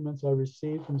documents I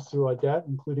received from Sue Audette,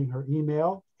 including her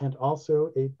email and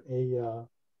also a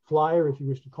flyer, if you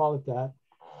wish to call it that,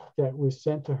 that was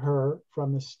sent to her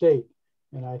from the state.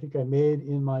 And I think I made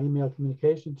in my email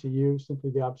communication to you simply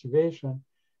the observation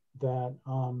that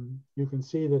you can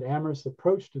see that Amherst's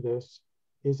approach to this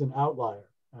is an outlier.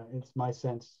 It's my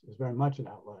sense is very much an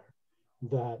outlier,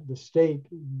 that the state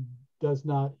does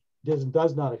not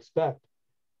expect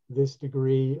this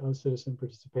degree of citizen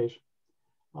participation.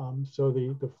 So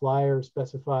the flyer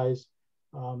specifies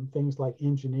things like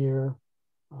engineer,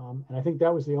 and I think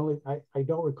that was the only, I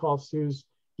don't recall Sue's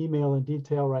email in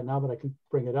detail right now, but I can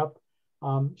bring it up.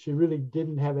 She really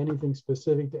didn't have anything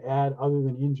specific to add other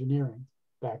than engineering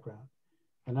background.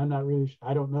 And I'm not really,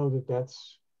 I don't know that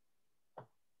that's,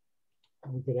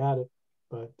 we could add it,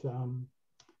 but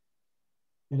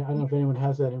and I don't know if anyone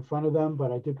has that in front of them,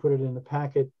 but I did put it in the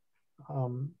packet.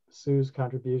 Sue's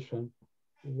contribution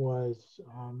was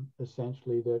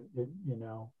essentially that you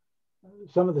know,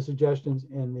 some of the suggestions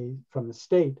from the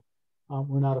state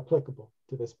were not applicable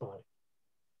to this body.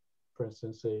 For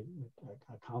instance, a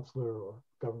counselor or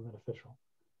government official,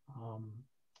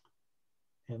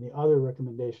 and the other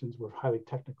recommendations were highly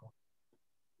technical.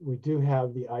 We do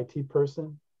have the IT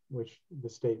person, which the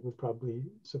state would probably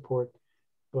support,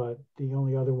 but the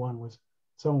only other one was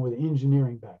someone with an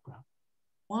engineering background.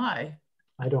 Why?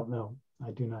 I don't know.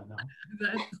 I do not know.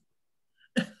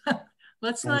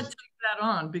 Let's not take that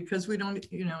on because we don't,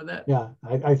 you know, that. Yeah,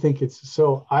 I think it's,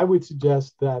 so I would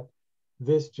suggest that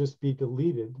this just be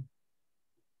deleted,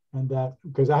 and that,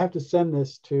 because I have to send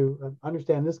this to,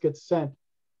 understand this gets sent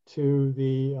to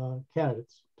the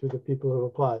candidates, to the people who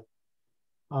applied.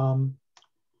 I'm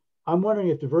wondering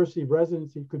if diversity of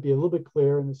residency could be a little bit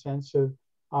clearer in the sense of,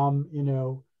 you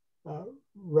know,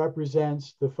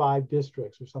 represents the 5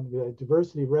 districts or something. Like that.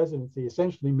 Diversity of residency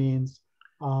essentially means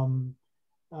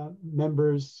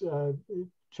members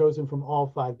chosen from all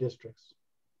 5 districts.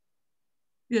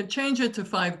 Yeah, change it to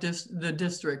 5 the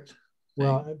district.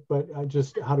 Well, but I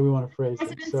just, how do we want to phrase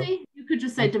residency? it? So, you could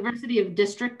just say diversity of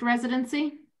district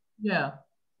residency. Yeah.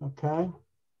 Okay.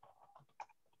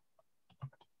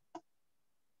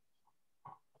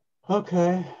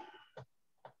 Okay.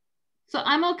 So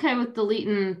I'm okay with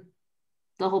deleting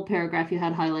the whole paragraph you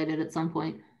had highlighted at some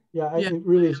point. Yeah, it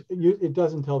really is. It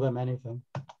doesn't tell them anything,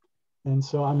 and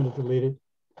so I'm going to delete it.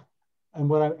 And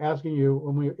what I'm asking you,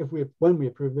 when we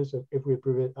approve this, if we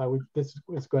approve it, this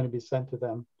is going to be sent to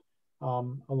them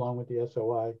along with the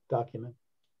SOI document,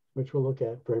 which we'll look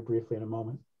at very briefly in a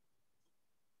moment.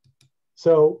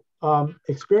 So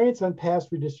experience on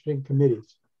past redistricting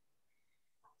committees.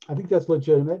 I think that's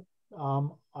legitimate.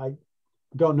 I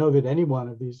don't know that any one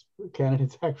of these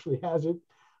candidates actually has it.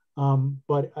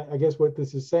 But I guess what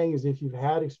this is saying is if you've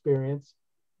had experience,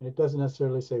 and it doesn't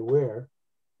necessarily say where,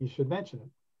 you should mention it.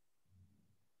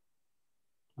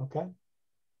 Okay.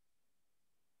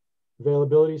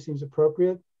 Availability seems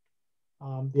appropriate.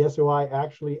 The SOI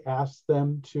actually asks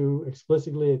them to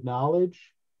explicitly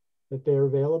acknowledge that they're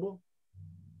available.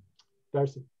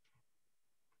 Darcy.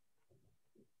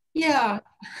 Yeah,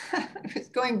 I was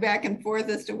going back and forth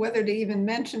as to whether to even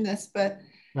mention this, but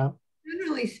yeah.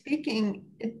 Generally speaking,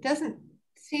 it doesn't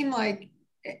seem like,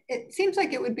 it seems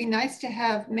like it would be nice to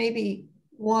have maybe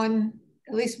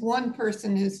at least one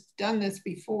person who's done this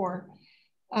before.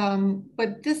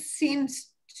 But this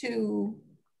seems to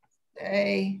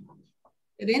say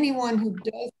that anyone who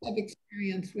does have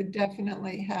experience would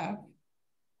definitely have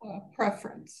a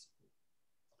preference.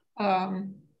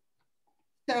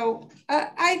 So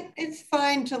it's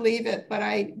fine to leave it,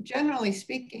 but generally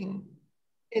speaking,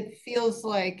 it feels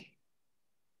like,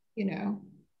 you know,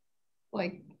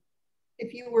 like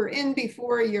if you were in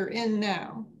before, you're in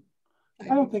now.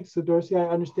 I don't think so, Darcy. I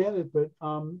understand it, but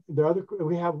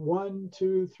we have 1,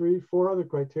 2, 3, 4 other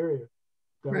criteria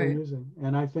that we're using.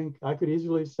 And I think I could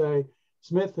easily say,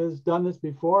 Smith has done this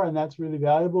before and that's really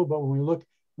valuable. But when we look,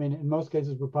 I mean, in most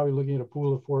cases, we're probably looking at a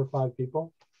pool of 4 or 5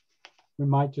 people. We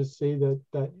might just see that,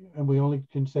 and we only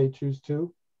can say choose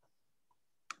 2.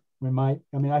 We might,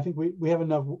 I mean, I think we have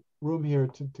enough room here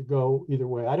to go either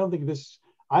way. I don't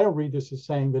read this as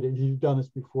saying that if you've done this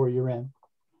before, you're in.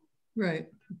 Right.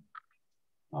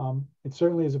 It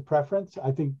certainly is a preference.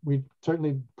 I think we'd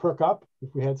certainly perk up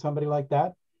if we had somebody like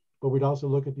that, but we'd also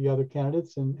look at the other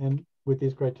candidates and with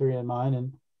these criteria in mind,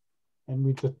 and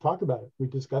we just talk about it. We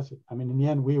discuss it. I mean, in the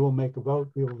end, we will make a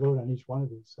vote. We will vote on each one of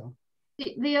these. So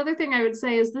the other thing I would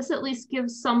say is this at least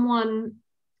gives someone,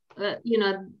 you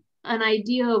know, an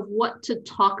idea of what to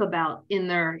talk about in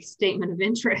their statement of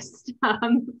interest.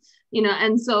 You know,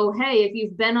 and so, hey, if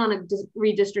you've been on a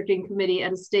redistricting committee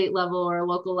at a state level or a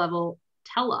local level,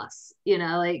 tell us, you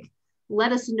know, like,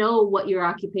 let us know what your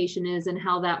occupation is and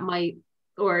how that might,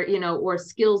 or, you know, or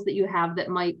skills that you have that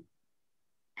might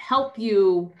help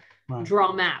you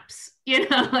draw maps, you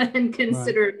know, and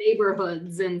consider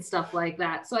neighborhoods and stuff like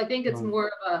that. So I think it's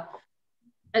more of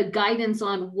a guidance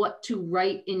on what to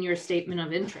write in your statement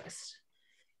of interest.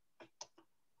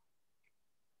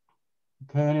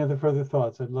 Okay, any other further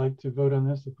thoughts? I'd like to vote on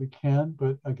this if we can,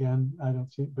 but again, I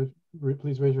don't see, but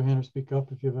please raise your hand or speak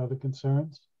up if you have other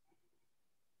concerns.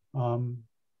 Not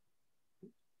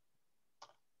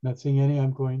seeing any,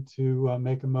 I'm going to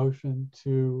make a motion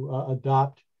to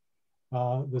adopt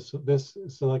this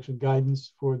selection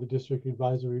guidance for the District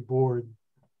Advisory Board.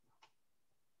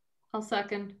 I'll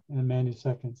second. And Mandy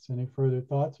seconds. Any further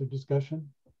thoughts or discussion?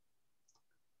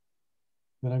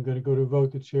 Then I'm going to go to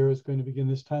vote. The chair is going to begin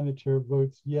this time. The chair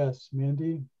votes yes.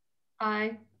 Mandy?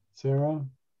 Aye. Sarah?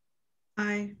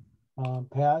 Aye.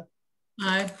 Pat?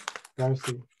 Aye.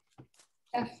 Darcy?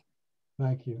 Yes.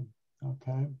 Thank you.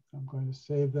 Okay, I'm going to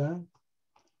save that.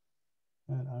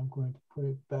 And I'm going to put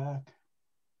it back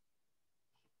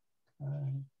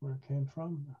where it came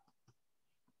from.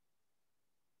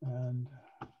 And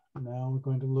now we're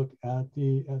going to look at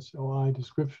the SOI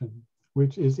description,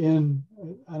 which is in,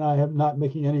 and I am not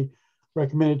making any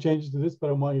recommended changes to this, but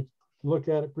I want you to look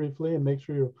at it briefly and make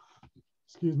sure you're,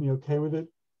 excuse me, okay with it.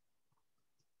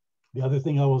 The other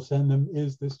thing I will send them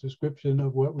is this description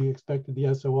of what we expect of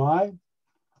the SOI.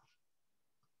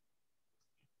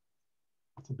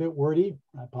 It's a bit wordy,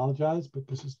 I apologize, but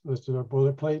this is our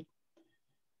boilerplate.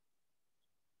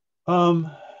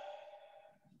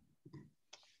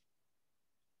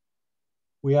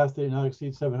 We asked that it not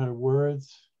exceed 700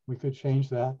 words. We could change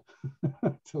that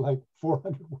to like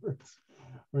 400 words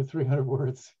or 300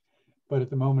 words, but at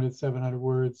the moment it's 700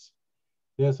 words.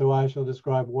 The SOI shall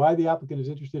describe why the applicant is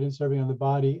interested in serving on the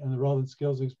body and the relevant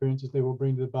skills and experiences they will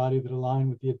bring to the body that align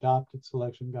with the adopted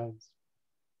selection guidance.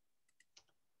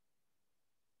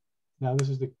 Now this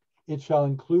is it shall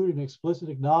include an explicit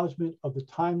acknowledgement of the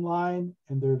timeline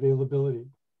and their availability.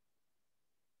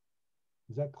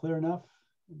 Is that clear enough?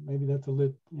 Maybe that's a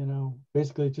lit, you know,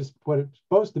 basically just what it's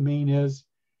supposed to mean is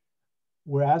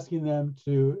we're asking them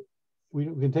to, we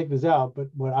can take this out, but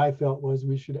what I felt was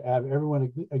we should have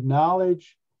everyone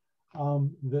acknowledge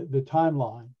the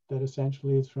timeline that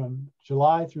essentially is from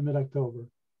July through mid-October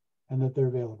and that they're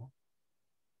available.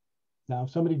 Now, if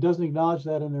somebody doesn't acknowledge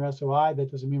that in their SOI,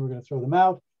 that doesn't mean we're going to throw them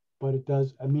out, but it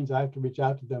means I have to reach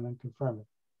out to them and confirm it.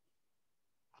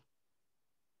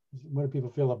 What do people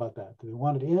feel about that? Do they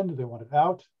want it in? Do they want it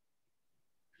out?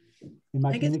 In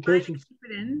my communications, keep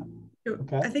it in.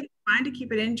 Okay. I think it's fine to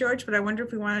keep it in, George, but I wonder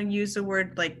if we want to use the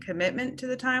word like commitment to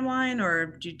the timeline,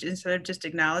 or instead of just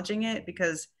acknowledging it,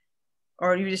 because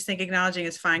Or you just think acknowledging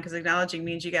is fine because acknowledging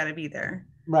means you got to be there?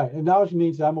 Right. Acknowledging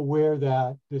means I'm aware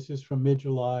that this is from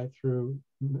mid-July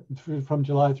from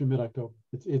July through mid-October.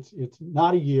 It's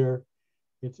not a year.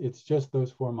 It's just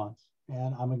those 4 months.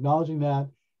 And I'm acknowledging that,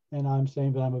 and I'm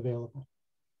saying that I'm available.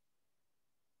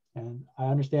 And I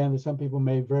understand that some people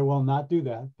may very well not do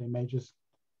that. They may just,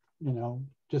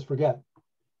 just forget.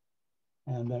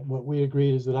 And that what we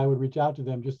agreed is that I would reach out to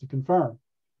them just to confirm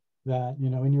that,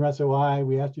 in your SOI,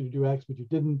 we asked you to do X, but you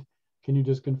didn't. Can you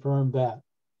just confirm that?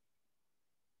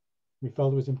 We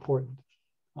felt it was important.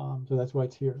 So that's why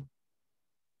it's here.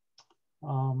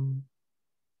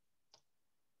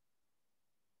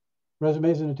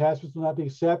 Resumes and attachments will not be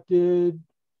accepted.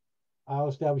 I'll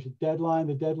establish a deadline.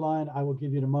 The deadline I will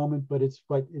give you in a moment, but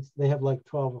they have like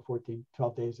 12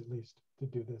 days at least to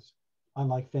do this.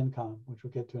 Unlike FinCom, which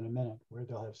we'll get to in a minute, where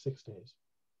they'll have 6 days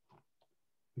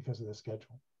because of the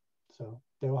schedule. So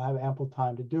they will have ample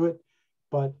time to do it,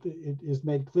 but it is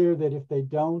made clear that if they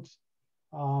don't,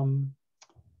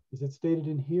 is it stated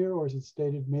in here or is it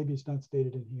stated, maybe it's not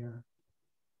stated in here.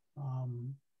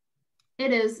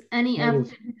 It is. Any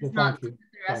applicant who does not submit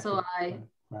their SOI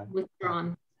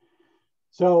withdrawn.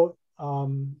 So,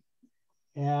 and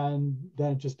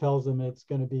then it just tells them it's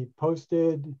going to be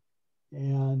posted,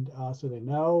 and so they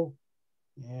know.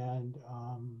 And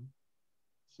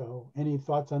so any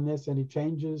thoughts on this, any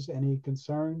changes, any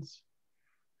concerns?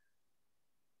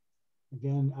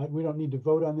 Again, we don't need to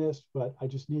vote on this, but I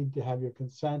just need to have your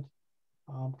consent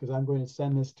because I'm going to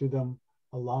send this to them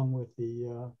along with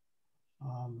the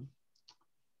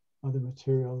other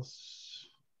materials.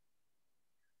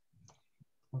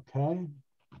 Okay.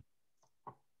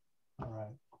 All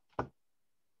right.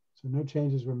 So no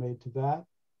changes were made to that.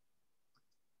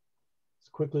 Let's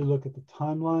quickly look at the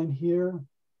timeline here.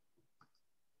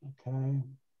 Okay. And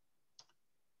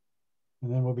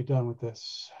then we'll be done with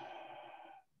this.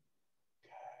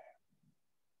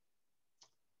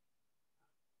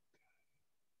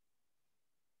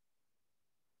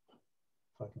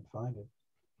 If I can find it.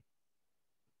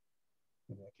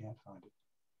 Maybe I can't find it.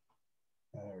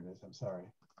 Yeah, there it is. I'm sorry.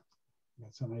 I've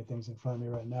got so many things in front of me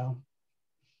right now.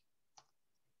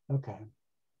 Okay.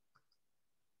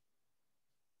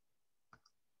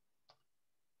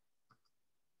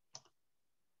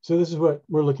 So this is what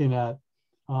we're looking at.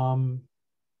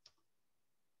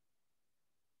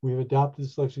 We've adopted the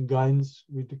selection guidance.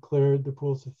 We declared the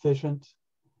pool sufficient.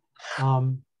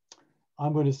 I'm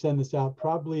going to send this out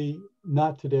probably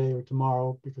not today or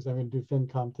tomorrow because I'm going to do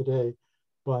FinCom today,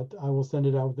 but I will send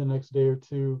it out within the next day or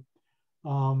two.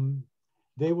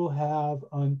 They will have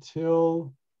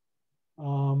until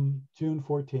June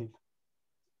 14th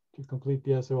to complete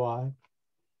the SOI.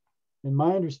 And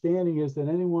my understanding is that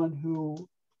anyone who,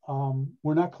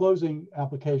 we're not closing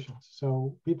applications,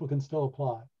 so people can still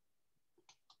apply.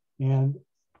 And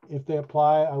if they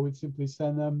apply, I would simply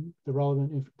send them the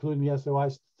relevant, including the SOI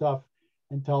stuff,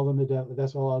 and tell them that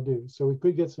that's all I'll do. So we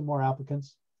could get some more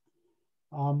applicants,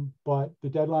 but the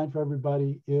deadline for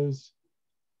everybody is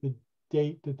the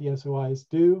date that the SOI is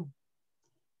due,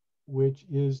 which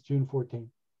is June 14th.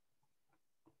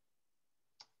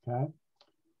 Okay.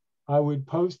 I would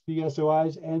post the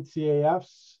SOIs and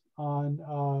CAFs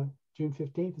on June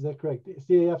 15th. Is that correct? The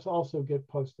CAFs also get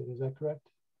posted. Is that correct?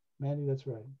 Mandy, that's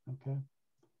right. Okay.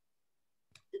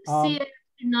 CAFs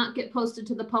do not get posted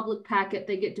to the public packet.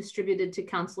 They get distributed to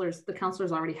counselors. The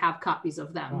counselors already have copies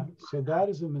of them. Right. So that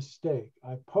is a mistake.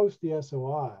 I post the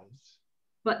SOIs.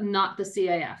 But not the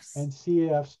CAFs. And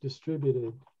CAFs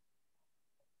distributed.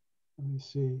 Let me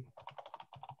see.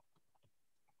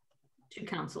 To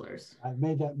counselors. I've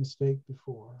made that mistake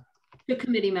before. To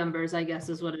committee members, I guess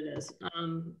is what it is.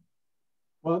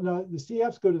 Well, no, the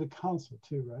CAFs go to the council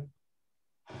too, right?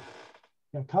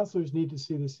 Yeah, counselors need to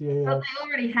see the CAFs. But they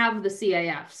already have the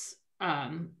CAFs.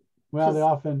 Well, they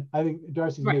often, I think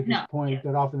Darcy's made this point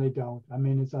that often they don't. I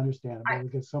mean, it's understandable. We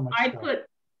get so much stuff. Put,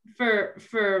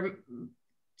 for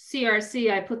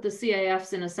CRC, I put the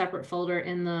CAFs in a separate folder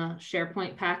in the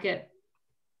SharePoint packet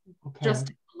just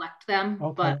to collect them,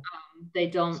 but they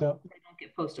don't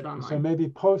get posted online. So maybe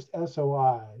post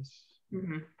SOIs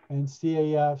and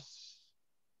CAFs,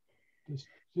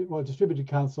 well, distributed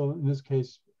council, in this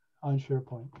case, on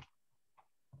SharePoint.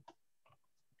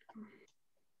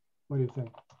 What do you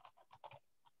think?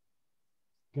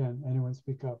 Again, anyone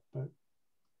speak up, but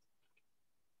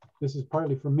this is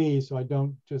partly for me, so I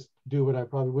don't just do what I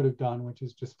probably would have done, which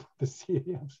is just the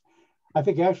CAFs. I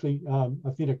think actually,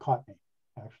 Athena caught me,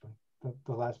 actually.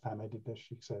 The last time I did this,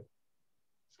 she said,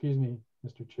 excuse me,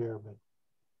 Mr. Chair, but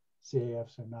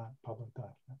CAFs are not public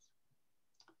documents.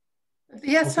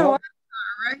 The SOIs are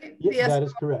right? Yeah, that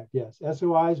is correct. Yes,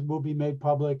 SOIs will be made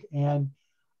public, and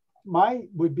my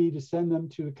would be to send them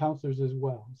to the counselors as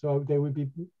well. So they would be,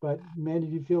 but Mandy,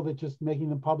 do you feel that just making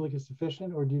them public is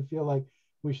sufficient, or do you feel like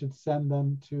we should send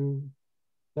them to,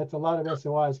 that's a lot of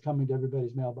SOIs coming to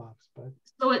everybody's mailbox, but.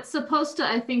 So it's supposed to,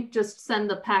 I think, just send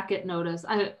the packet notice.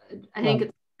 I think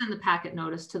it's send the packet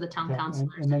notice to the town councilors.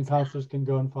 And then counselors can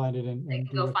go and find it and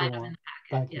do what they want. In the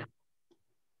packet. Thank you.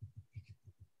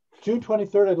 June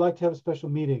 23rd, I'd like to have a special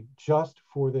meeting just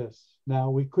for this.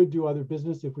 Now, we could do other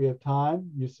business if we have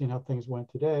time. You've seen how things went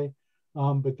today,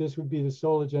 but this would be the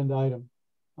sole agenda item.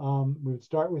 We would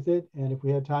start with it, and if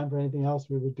we had time for anything else,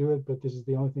 we would do it, but this is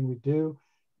the only thing we do.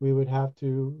 We would have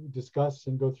to discuss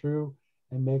and go through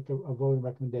and make a vote and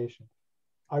recommendation.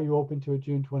 Are you open to a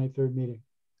June 23rd meeting?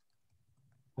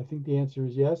 I think the answer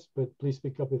is yes, but please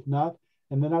speak up if not.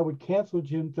 And then I would cancel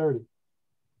June 30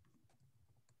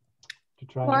 to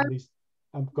try and at least,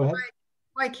 go ahead.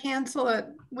 Why cancel it?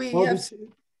 We well, have so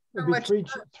much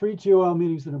three GOL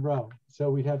meetings in a row. So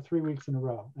we'd have 3 weeks in a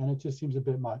row, and it just seems a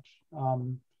bit much.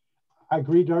 I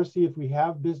agree, Darcy, if we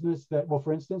have business that, well,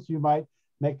 for instance, you might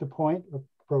make the point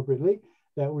appropriately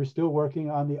that we're still working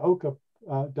on the OCA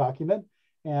document.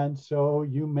 And so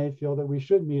you may feel that we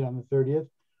should meet on the 30th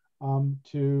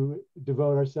to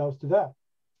devote ourselves to that.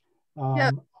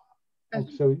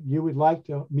 So you would like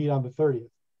to meet on the 30th.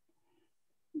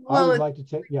 Well, I would like to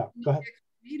take, yeah, go ahead.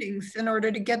 Meetings in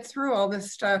order to get through all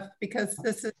this stuff, because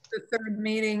this is the third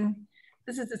meeting.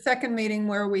 This is the second meeting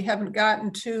where we haven't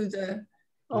gotten to the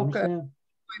OCA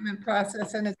appointment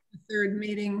process, and it's the third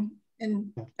meeting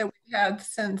that we've had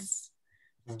since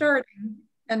starting,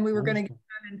 and we were going to get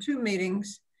done in 2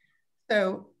 meetings.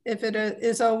 So if it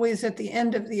is always at the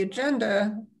end of the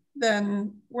agenda,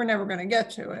 then we're never going to get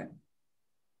to it.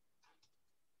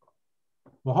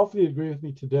 Well, hopefully you agree with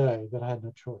me today that I had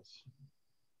no choice.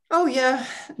 Oh yeah,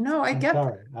 no, I get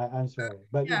that. I'm sorry,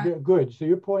 but good. So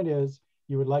your point is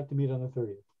you would like to meet on the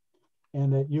 30th,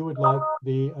 and that you would like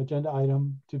the agenda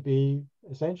item to be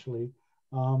essentially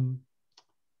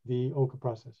the OCA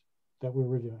process that we're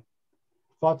reviewing.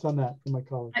 Thoughts on that from my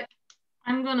colleagues?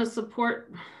 I'm going to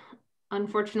support,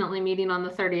 unfortunately, meeting on the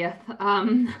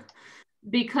 30th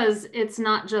because it's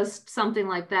not just something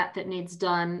like that that needs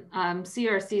done.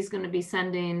 CRC is going to be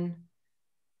sending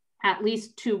at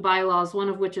least 2 bylaws, one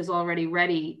of which is already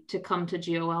ready to come to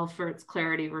GOL for its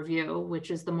clarity review,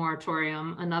 which is the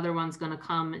moratorium. Another one's going to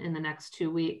come in the next 2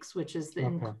 weeks, which is the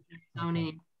inclusionary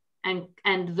zoning.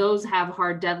 And those have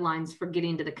hard deadlines for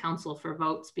getting to the council for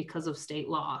votes because of state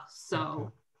law.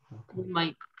 So we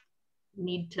might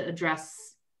need to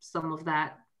address some of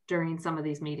that during some of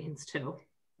these meetings too.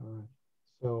 All right.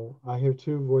 So I hear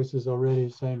 2 voices already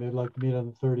saying they'd like to meet on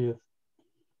the 30th.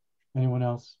 Anyone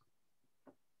else?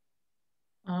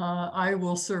 I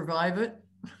will survive it,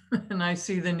 and I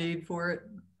see the need for it.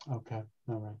 Okay,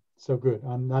 all right. So good.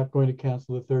 I'm not going to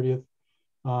cancel the 30th.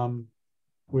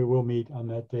 We will meet on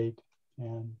that date.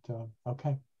 And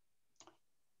okay.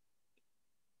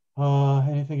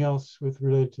 Anything else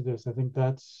related to this? I think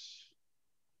that's,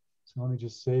 so let me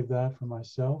just save that for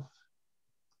myself.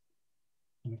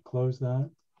 I'm gonna close that.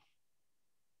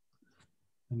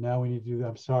 And now we need to do that.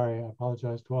 I'm sorry, I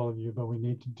apologize to all of you, but we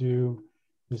need to do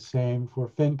the same for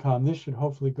FinCom. This should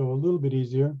hopefully go a little bit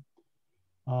easier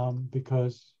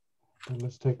because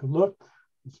let's take a look.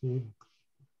 Let's see.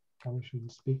 Probably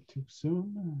shouldn't speak too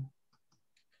soon.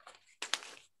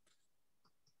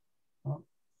 Oh.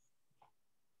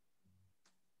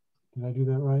 Did I do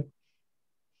that right?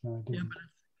 No, I didn't. Yeah,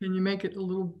 but can you make it a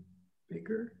little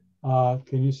bigger?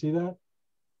 Can you see that?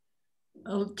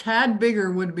 A tad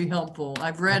bigger would be helpful.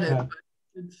 I've read it. But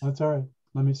that's all right.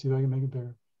 Let me see if I can make it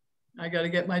bigger. I got to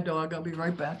get my dog. I'll be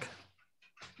right back.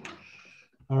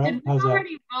 All right. Did we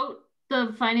already vote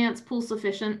the finance pool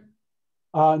sufficient?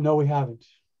 No, we haven't.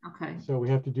 Okay. So we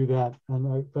have to do that.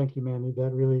 And thank you, Mandy.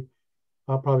 That really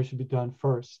probably should be done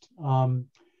first.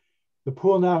 The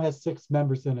pool now has 6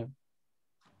 members in it.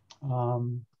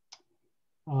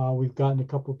 We've gotten a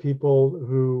couple of people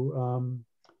who,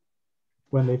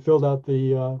 when they filled out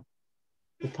the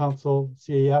council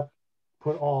CAF,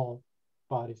 put all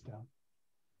bodies down.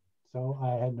 So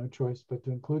I had no choice but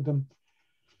to include them.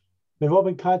 They've all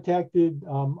been contacted.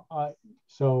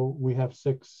 So we have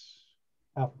 6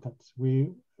 applicants.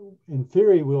 In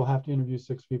theory, we'll have to interview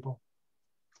 6 people.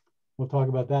 We'll talk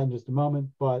about that in just a moment,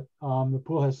 but the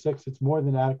pool has 6. It's more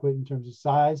than adequate in terms of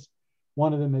size.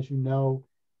 One of them, as you know,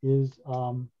 is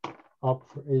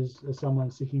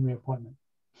someone seeking reappointment.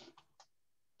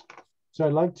 So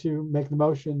I'd like to make the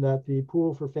motion that the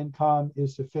pool for FinCom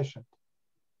is sufficient.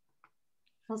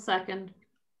 I'll second.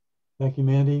 Thank you,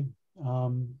 Mandy.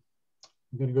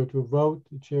 I'm going to go to a vote.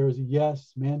 The chair is a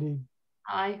yes. Mandy?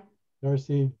 Aye.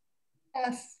 Darcy?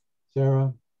 Yes.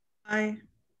 Sarah? Aye.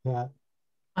 Pat?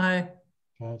 Aye.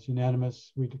 Okay, it's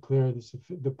unanimous. We declare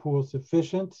the pool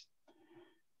sufficient.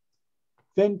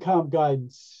 FinCom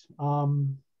guidance.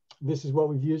 This is what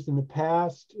we've used in the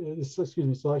past. Excuse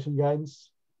me, selection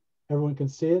guidance. Everyone can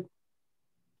see it.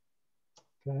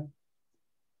 Okay.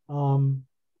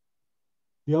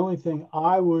 The only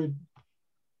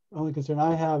concern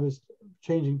I have is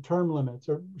changing term limits,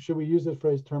 or should we use the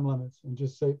phrase term limits and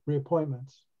just say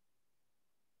reappointments?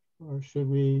 Or should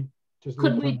we just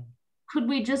could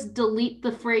we just delete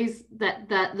the phrase that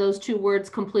those two words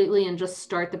completely and just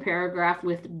start the paragraph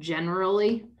with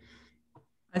generally?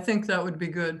 I think that would be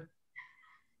good.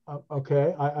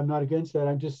 Okay, I'm not against that.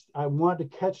 I want to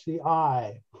catch the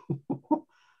eye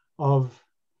of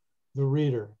the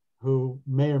reader who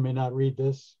may or may not read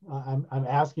this. I'm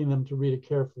asking them to read it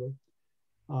carefully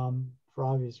for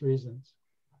obvious reasons,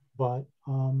 but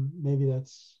maybe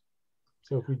that's,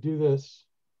 so if we do this,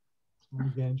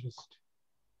 again,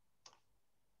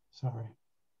 sorry.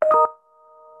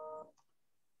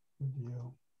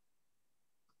 Review.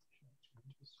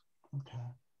 Okay.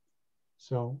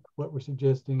 So what we're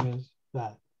suggesting is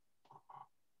that.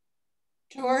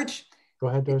 George? Go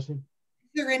ahead, Darcy. Is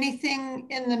there anything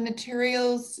in the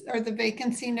materials or the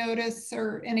vacancy notice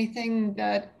or anything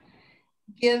that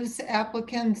gives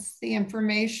applicants the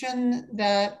information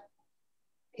that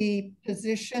the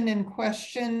position in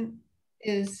question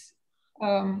is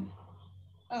that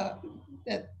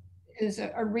is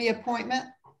a reappointment?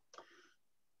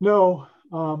 No,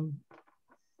 I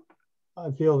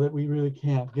feel that we really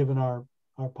can't, given our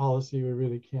policy, we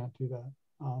really can't do that.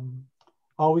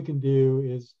 All we can do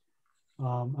is,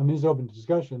 I mean, it's open to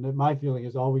discussion. That my feeling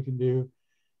is all we can do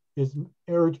is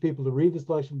urge people to read the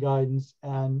selection guidance,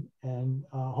 and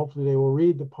hopefully they will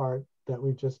read the part that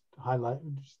we've just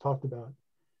talked about,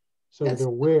 so that they're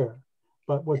aware.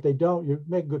 But what they don't, you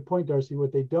make a good point, Darcy,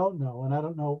 what they don't know, and I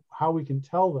don't know how we can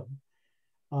tell them,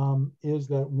 is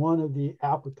that one of the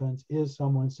applicants is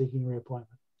someone seeking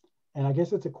reappointment. And I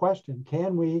guess it's a question,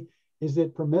 is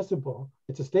it permissible?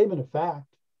 It's a statement of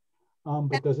fact,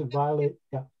 but does it violate,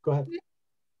 yeah, go ahead.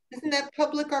 Isn't that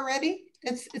public already?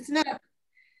 It's not.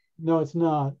 No, it's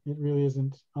not, it really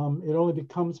isn't. It only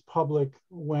becomes public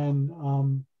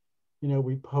when,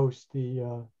 we post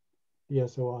the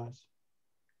SOIs.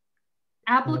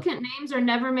 Applicant names are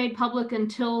never made public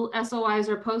until SOIs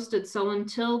are posted. So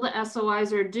until the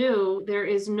SOIs are due,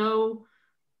 there's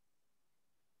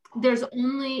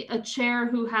only a chair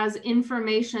who has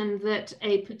information that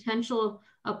a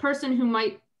person who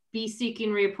might be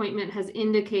seeking reappointment has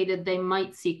indicated they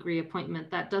might seek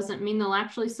reappointment. That doesn't mean they'll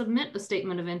actually submit a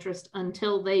statement of interest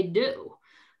until they do.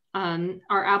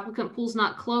 Our applicant pool's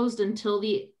not closed until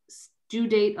the due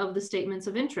date of the statements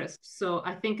of interest. So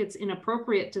I think it's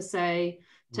inappropriate to say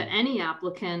to any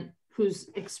applicant who's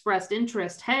expressed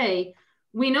interest, hey,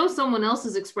 we know someone else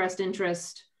has expressed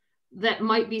interest that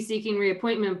might be seeking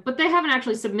reappointment, but they haven't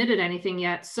actually submitted anything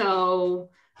yet. So,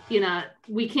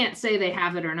 we can't say they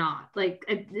have it or not. Like,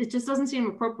 it just doesn't seem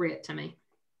appropriate to me.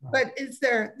 But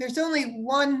there's only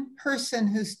one person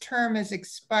whose term is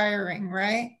expiring,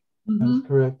 right? That's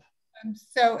correct.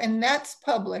 And that's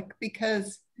public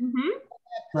because that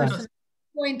person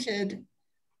appointed.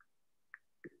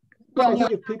 But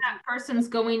whether that person's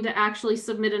going to actually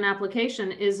submit an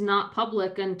application is not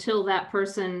public until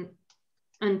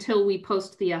we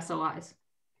post the SOIs.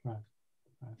 Right.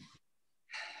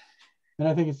 And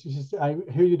I think it's just, I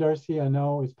hear you, Darcy. I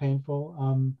know it's painful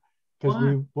because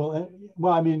I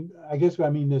guess I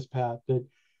mean this, Pat, that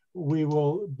we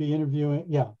will be interviewing.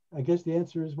 Yeah, I guess the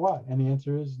answer is why. And the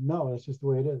answer is no, that's just the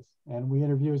way it is. And we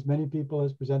interview as many people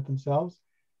as present themselves,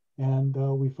 and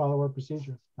we follow our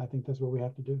procedure. I think that's what we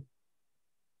have to do.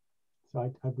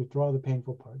 So I withdraw the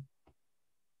painful part.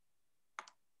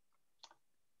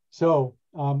 So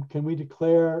can we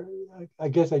declare, I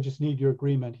guess I just need your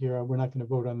agreement here. We're not going to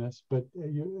vote on this, but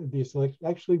the selection,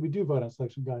 actually we do vote on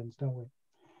selection guidance, don't we?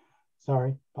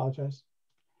 Sorry, apologize.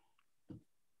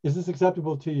 Is this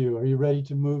acceptable to you? Are you ready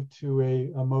to move to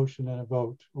a motion and a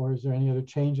vote? Or is there any other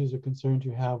changes or concerns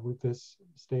you have with this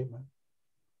statement?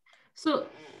 So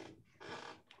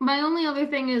my only other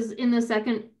thing is in the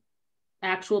second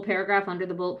actual paragraph under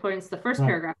the bullet points, the first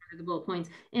paragraph under the bullet points.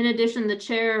 In addition, the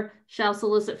chair shall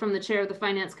solicit from the chair of the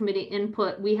finance committee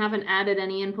input. We haven't added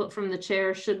any input from the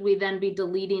chair. Should we then be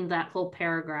deleting that whole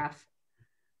paragraph,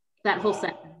 that whole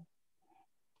sentence?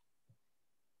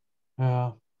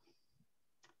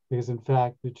 Because in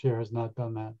fact, the chair has not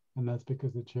done that. And that's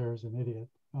because the chair is an idiot.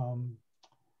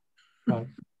 But,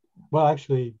 well,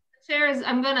 actually, Chair is,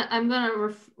 I'm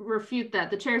gonna refute that.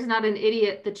 The chair is not an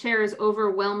idiot. The chair is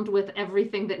overwhelmed with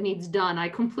everything that needs done. I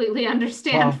completely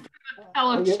understand from a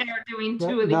fellow chair doing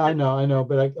two of these. No, I know,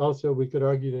 but also we could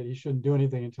argue that he shouldn't do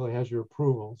anything until he has your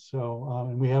approval. So,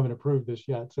 and we haven't approved this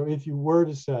yet. So if you were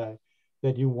to say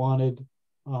that you wanted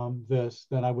this,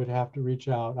 then I would have to reach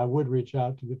out. I would reach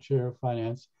out to the chair of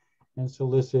finance and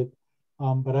solicit.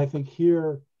 But I think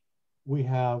here we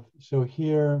have, so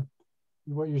here,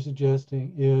 what you're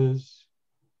suggesting is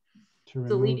to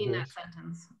remove deleting this. that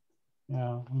sentence.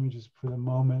 Yeah, let me just for the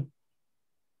moment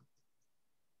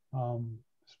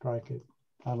strike it.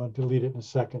 I'm gonna delete it in a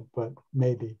second, but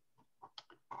maybe.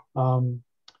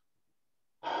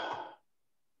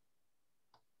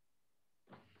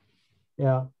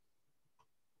 Yeah.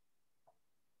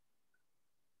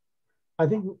 I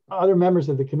think other members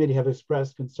of the committee have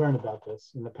expressed concern about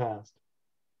this in the past.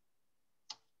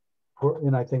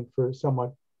 And I think for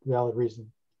somewhat valid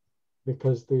reason,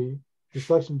 because the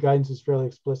selection guidance is fairly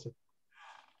explicit.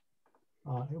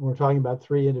 We're talking about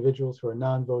 3 individuals who are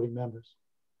non-voting members.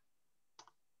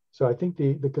 So I think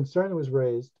the concern that was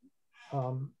raised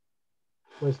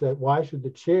was that why should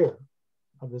the chair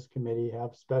of this committee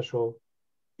have special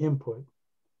input,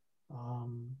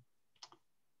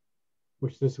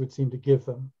 which this would seem to give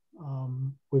them.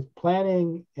 With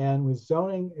planning and with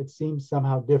zoning, it seems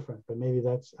somehow different, but maybe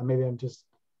that's, maybe I'm just,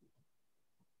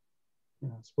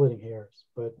 splitting hairs.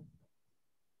 But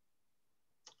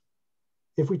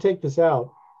if we take this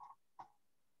out,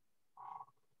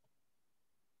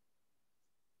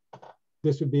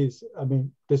 this would be,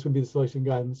 this would be the selection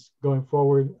guidance going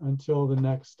forward until the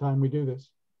next time we do this.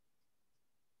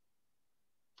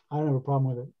 I don't have a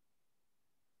problem with it.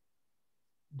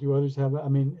 Do others have,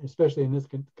 especially in this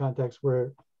context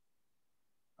where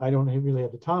I don't really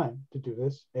have the time to do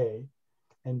this, A,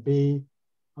 and B,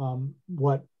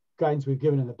 what guidance we've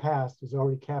given in the past is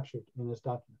already captured in this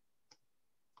document.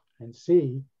 And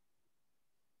C,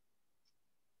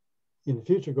 in the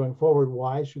future going forward,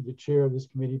 why should the chair of this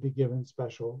committee be given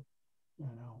special,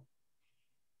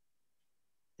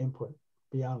 input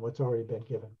beyond what's already been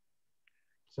given?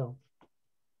 So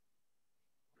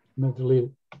I'm going to delete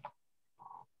it.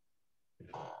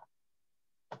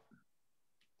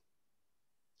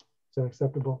 Is that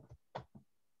acceptable? I'm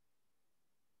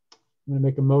going to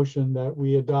make a motion that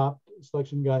we adopt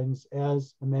selection guidance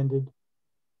as amended.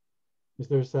 Is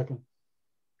there a second?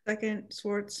 Second,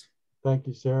 Schwartz. Thank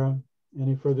you, Sarah.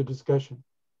 Any further discussion?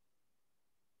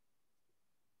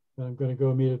 Then I'm going to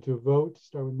go immediately to a vote.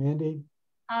 Start with Mandy.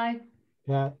 Aye.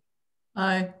 Pat.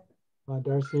 Aye.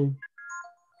 Darcy.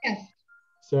 Yes.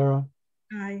 Sarah.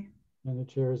 Aye. And the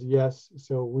chair is yes.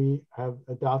 So we have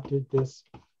adopted this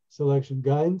selection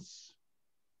guidance.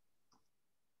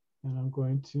 And I'm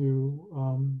going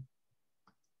to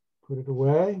put it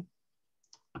away.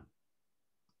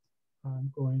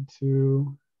 I'm going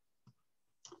to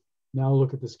now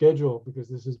look at the schedule because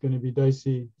this is going to be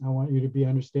dicey. I want you to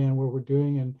understand what we're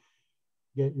doing and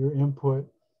get your input.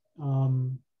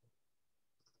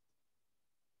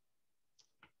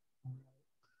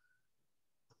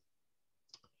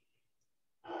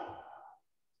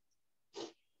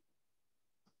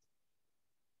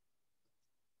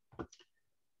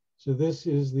 So this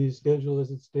is the schedule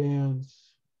as it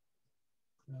stands.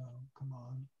 Come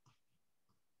on.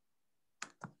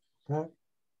 Okay.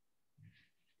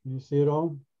 Can you see it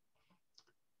all?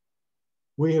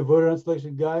 We have voted on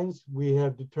selection guidance. We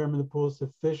have determined the pool is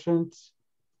sufficient.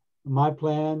 My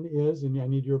plan is, and I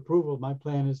need your approval, my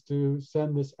plan is to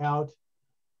send this out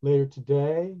later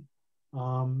today.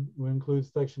 We include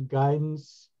selection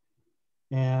guidance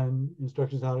and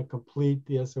instructions how to complete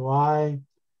the SOI.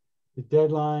 The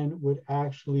deadline would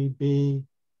actually be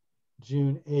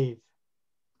June 8th.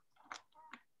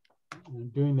 I'm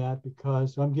doing that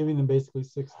because I'm giving them basically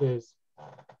 6 days.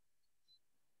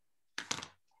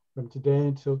 From today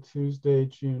until Tuesday,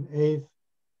 June 8th.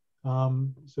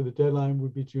 So the deadline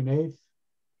would be June 8th.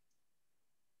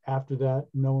 After that,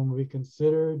 no one will be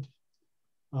considered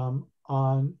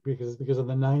because on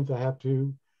the 9th, I have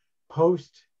to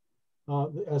post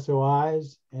the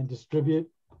SOIs and distribute.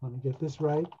 Let me get this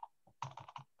right.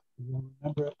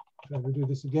 Remember it. Try to do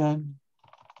this again.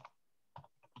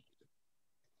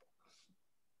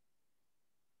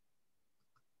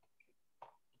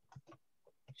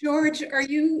 George, are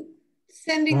you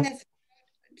sending this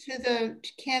to the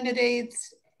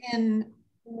candidates in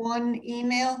one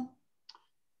email?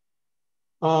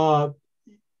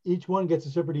 Each one gets a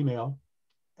separate email.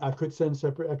 I could send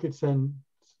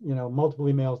multiple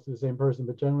emails to the same person,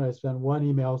 but generally I send one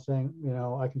email saying,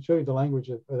 I can show you the language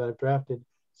that I've drafted.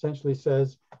 Essentially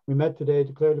says, we met today,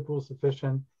 declared the pool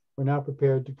sufficient. we're now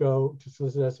prepared to go to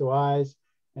solicit SOIs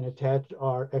and attach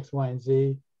our X, Y, and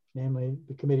Z, namely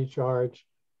the committee charge,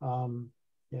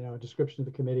 description of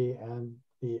the committee and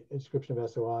the description of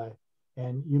SOI.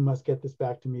 And you must get this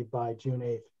back to me by June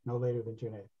 8th, no later than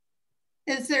June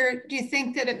 8th. Do you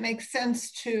think that it makes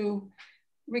sense to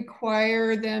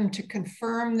require them to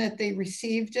confirm that they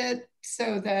received it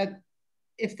so that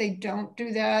if they don't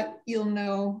do that, you'll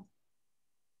know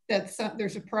that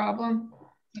there's a problem?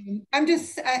 I'm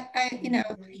just,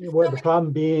 Well, the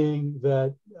problem being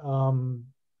that, the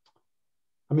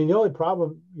only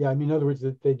problem, in other words,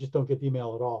 that they just don't get the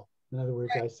email at all. In other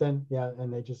words, right. I send,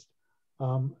 and they just,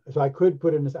 so I could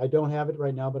put in this, I don't have it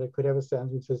right now, but I could have a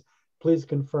sentence which says, please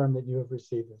confirm that you have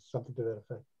received this, something to that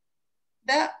effect.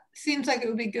 That seems like it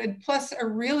would be good. Plus a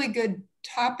really good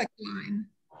topic line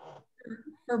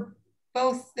for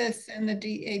both this and the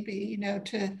DAB,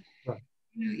 to right.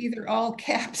 Either all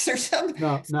caps or something.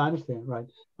 No, I understand, right.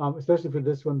 Especially for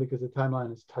this one because the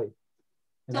timeline is tight.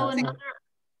 And so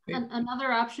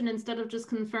another option, instead of just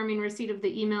confirming receipt of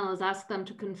the email, is ask them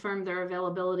to confirm their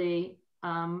availability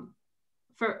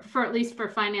for at least for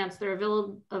finance, their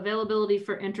availability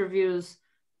for interviews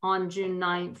on June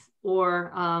 9th,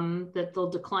 or that they'll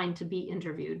decline to be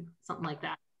interviewed, something like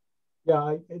that.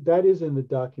 Yeah, that is in the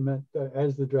document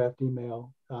as the draft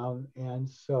email. And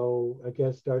so I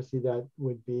guess, Darcy, that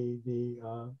would be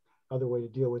the other way to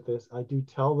deal with this. I do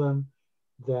tell them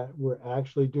that we're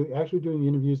actually doing the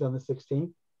interviews on the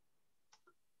 16th,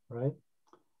 right?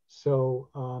 So,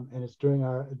 and it's during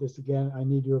this again, I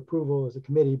need your approval as a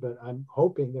committee, but I'm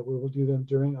hoping that we will do them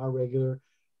during our regular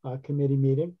committee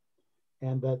meeting,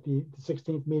 and that the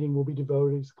 16th meeting will be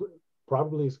devoted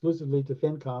probably exclusively to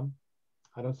FinCom.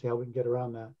 I don't see how we can get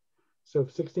around that. So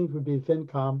 16th would be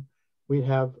FinCom. We'd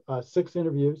have 6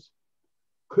 interviews.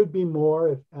 Could be more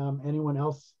if anyone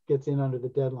else gets in under the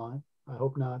deadline. I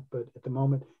hope not, but at the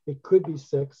moment, it could be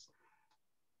 6,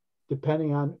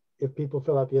 depending on if people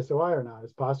fill out the SOI or not.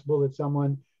 It's possible that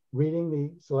someone reading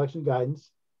the selection guidance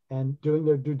and doing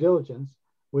their due diligence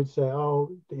would say,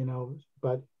 oh,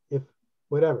 but if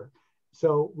whatever.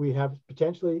 So we have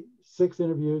potentially 6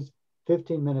 interviews,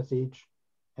 15 minutes each,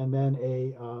 and then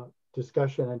a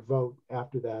discussion and vote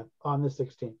after that on the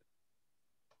 16th.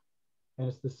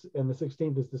 And the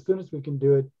 16th is the soonest we can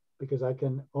do it because I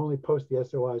can only post the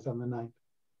SOIs on the 9th.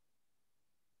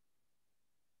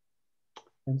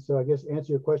 And so I guess to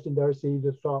answer your question, Darcy,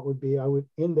 the thought would be, I would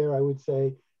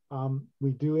say,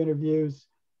 we do interviews.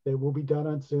 They will be done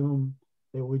on Zoom.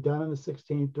 They will be done on the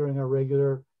 16th during our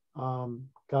regular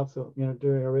council,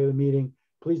 during our regular meeting.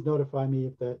 Please notify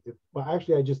me well,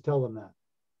 actually, I just tell them that.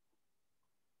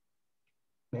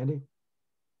 Mandy?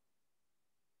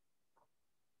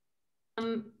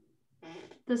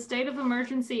 The state of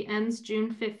emergency ends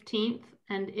June 15th,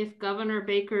 and if Governor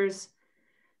Baker's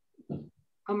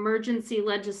emergency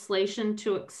legislation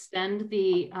to extend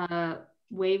the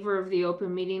waiver of the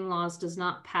open meeting laws does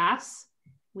not pass,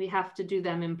 we have to do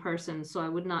them in person. So I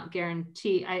would not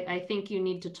guarantee. I think you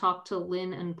need to talk to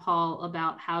Lynn and Paul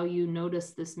about how you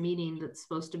notice this meeting that's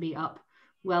supposed to be up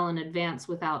well in advance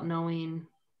without knowing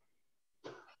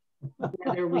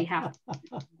whether we have to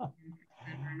or not.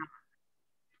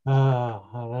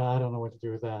 I don't know what to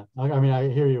do with that. I mean, I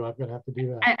hear you. I'm going to have to do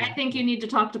that. I think you need to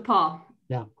talk to Paul.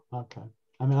 Yeah. Okay.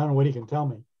 I mean, I don't know what he can tell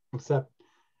me, except.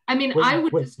 I mean, I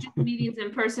would just do meetings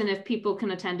in person if people can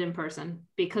attend in person,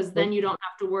 because then you don't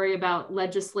have to worry about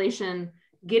legislation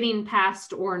getting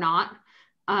passed or not.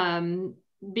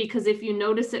 Because if you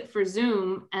notice it for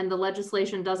Zoom and the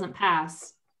legislation doesn't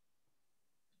pass,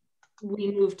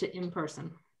 we move to in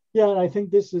person. Yeah, and I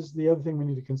think this is the other thing we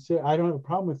need to consider. I don't have a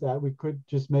problem with that. We could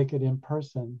just make it in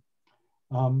person.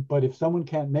 But if someone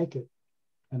can't make it,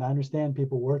 and I understand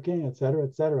people working, et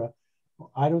cetera,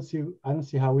 I don't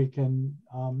see how we can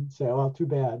say, oh, too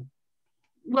bad.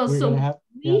 Well, so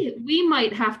we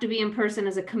might have to be in person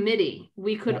as a committee.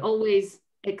 We could always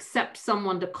accept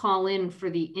someone to call in for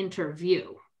the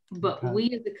interview, but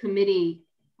we as a committee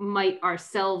might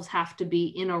ourselves have to be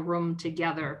in a room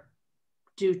together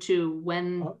due to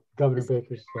when Governor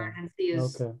Baker's emergency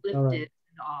is lifted and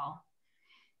all.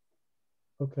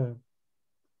 Okay.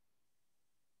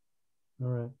 All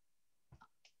right.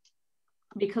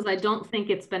 Because I don't think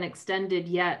it's been extended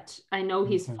yet. I know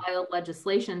he's filed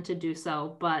legislation to do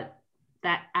so, but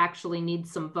that actually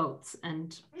needs some votes,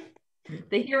 and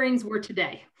the hearings were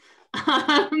today.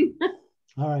 All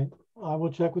right, I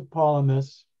will check with Paul on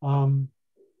this. Athena's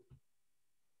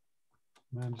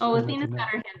got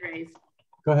her hand raised.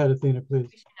 Go ahead, Athena, please.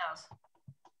 She knows.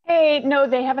 No,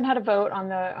 they haven't had a vote on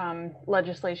the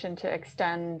legislation to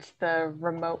extend the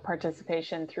remote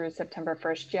participation through September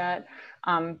 1st yet.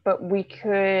 But we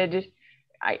could,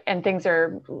 and things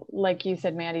are, like you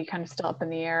said, Mandy, kind of still up in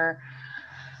the air.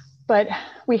 But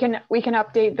we can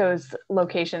update those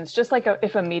locations, just like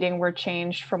if a meeting were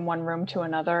changed from one room to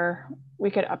another,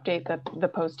 we could update the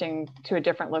posting to a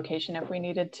different location if we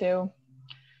needed to.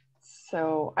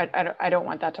 So I don't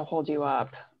want that to hold you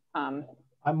up.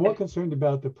 I'm more concerned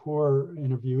about the poor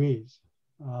interviewees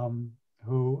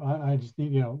who I just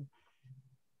need,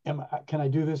 can I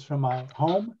do this from my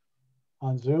home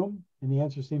on Zoom? And the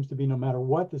answer seems to be no matter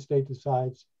what the state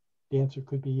decides, the answer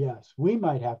could be yes. We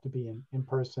might have to be in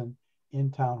person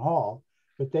in town hall,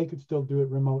 but they could still do it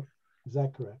remote. Is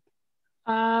that correct?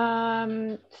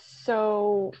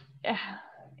 So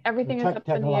everything is up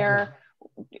in the air.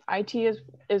 IT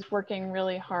is working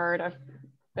really hard. I've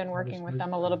been working with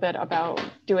them a little bit about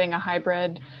doing a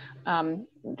hybrid.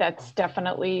 That's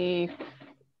definitely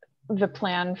the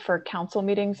plan for council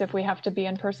meetings if we have to be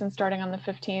in person starting on the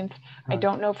 15th. I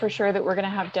don't know for sure that we're going to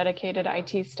have dedicated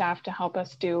IT staff to help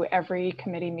us do every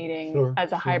committee meeting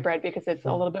as a hybrid, because it's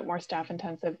a little bit more staff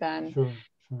intensive than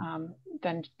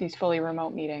these fully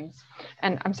remote meetings.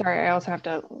 And I'm sorry, I also have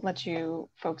to let you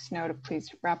folks know to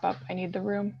please wrap up. I need the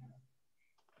room.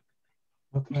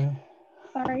 Okay.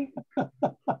 Sorry.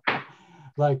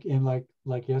 like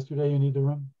yesterday, you need the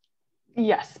room?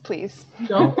 Yes, please.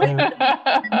 Okay.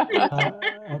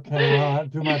 Okay, well, I'll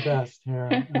do my best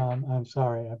here. I'm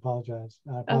sorry, I apologize.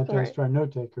 I apologize to our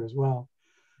note taker as well.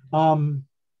 All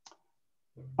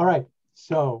right,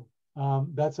 so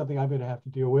that's something I'm going to have to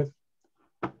deal with.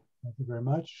 Thank you very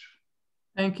much.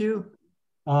 Thank you.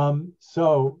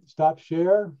 So stop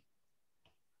share.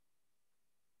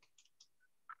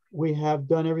 We have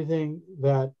done everything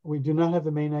that we do not have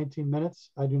the May 19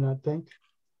 minutes, I do not think.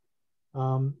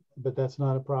 But that's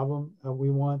not a problem.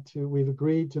 We've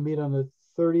agreed to meet on the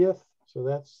 30th, so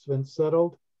that's been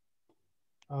settled.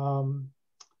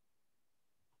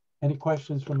 Any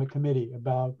questions from the committee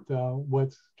about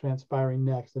what's transpiring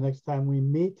next? The next time we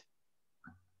meet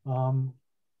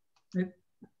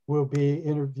will be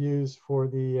interviews for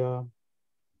the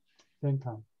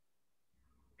FinCom.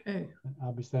 Okay.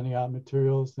 I'll be sending out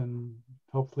materials and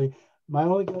hopefully, my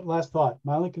only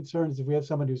concern is if we have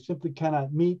someone who simply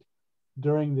cannot meet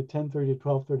during the 10:30 to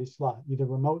 12:30 slot, either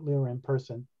remotely or in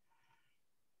person,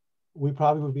 we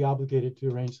probably would be obligated to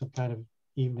arrange some kind of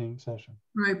evening session.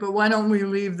 Right, but why don't we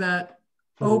leave that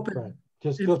open? Right.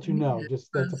 Just to let you know,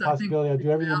 just that's a possibility. I'll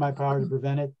do everything in my power to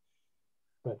prevent it,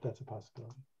 but that's a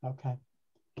possibility. Okay.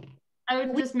 I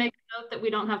would just make a note that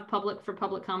we don't have public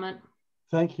comment.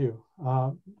 Thank you.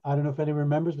 I don't know if anyone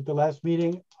remembers, but the last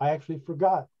meeting, I actually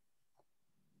forgot.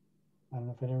 I don't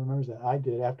know if anyone remembers that. I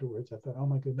did afterwards. I thought, oh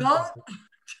my goodness.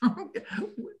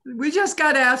 We just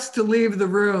got asked to leave the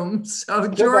room. So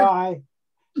goodbye.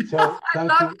 So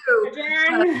thank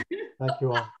you. Thank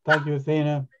you all. Thank you,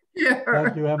 Athena. Yeah.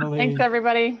 Thank you, Emily. Thanks,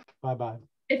 everybody. Bye-bye.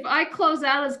 If I close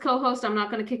out as co-host, I'm not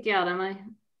going to kick you out, am I?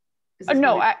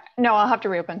 No, I'll have to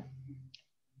reopen.